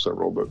been in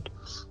several, but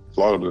a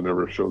lot of them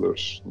never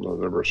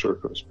never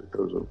surface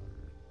because of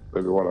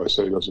maybe what I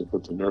say doesn't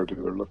fit the narrative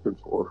they're looking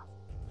for.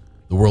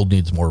 The world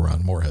needs more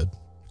Ron Morehead.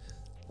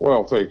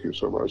 Well, thank you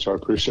so much. I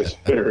appreciate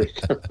it, Eric.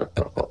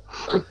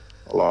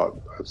 A lot.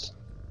 That's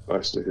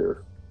nice to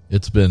hear.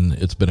 It's been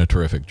a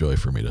terrific joy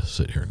for me to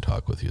sit here and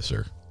talk with you,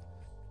 sir.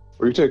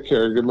 Well, you take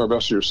care and give my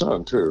best to your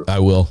son, too. I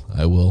will.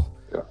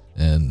 Yeah.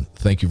 And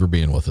thank you for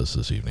being with us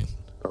this evening.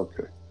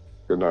 Okay.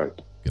 Good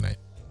night. Good night.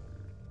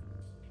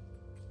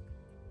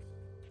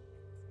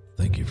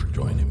 Thank you for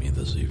joining me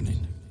this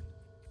evening.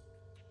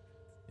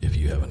 If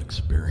you have an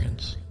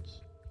experience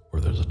or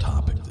there's a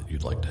topic that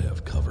you'd like to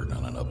have covered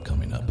on an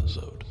upcoming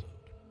episode,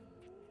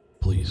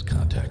 please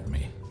contact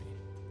me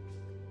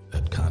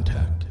at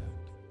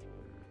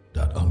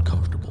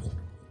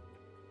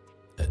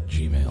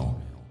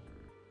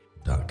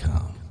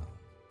contact.uncomfortable@gmail.com.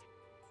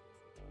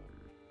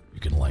 You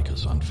can like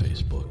us on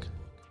Facebook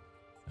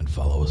and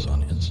follow us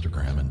on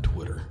Instagram and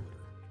Twitter,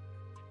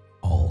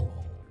 all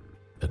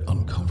at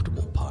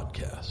Uncomfortable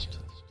Podcast.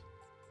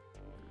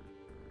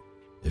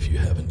 If you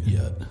haven't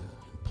yet,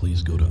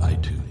 please go to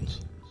iTunes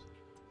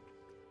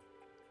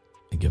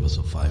and give us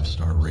a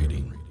 5-star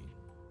rating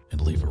and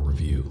leave a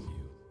review.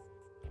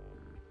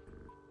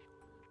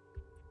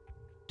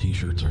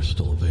 T-shirts are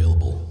still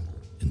available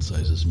in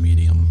sizes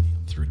medium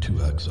through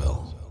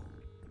 2XL.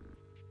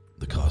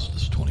 The cost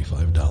is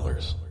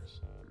 $25,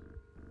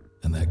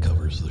 and that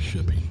covers the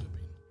shipping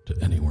to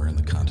anywhere in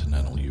the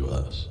continental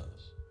U.S.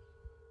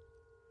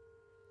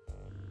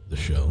 The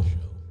show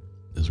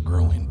is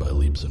growing by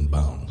leaps and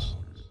bounds,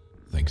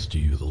 thanks to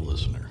you, the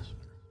listeners.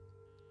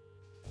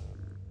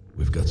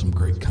 We've got some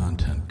great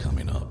content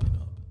coming up,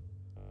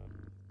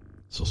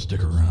 So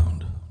stick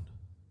around.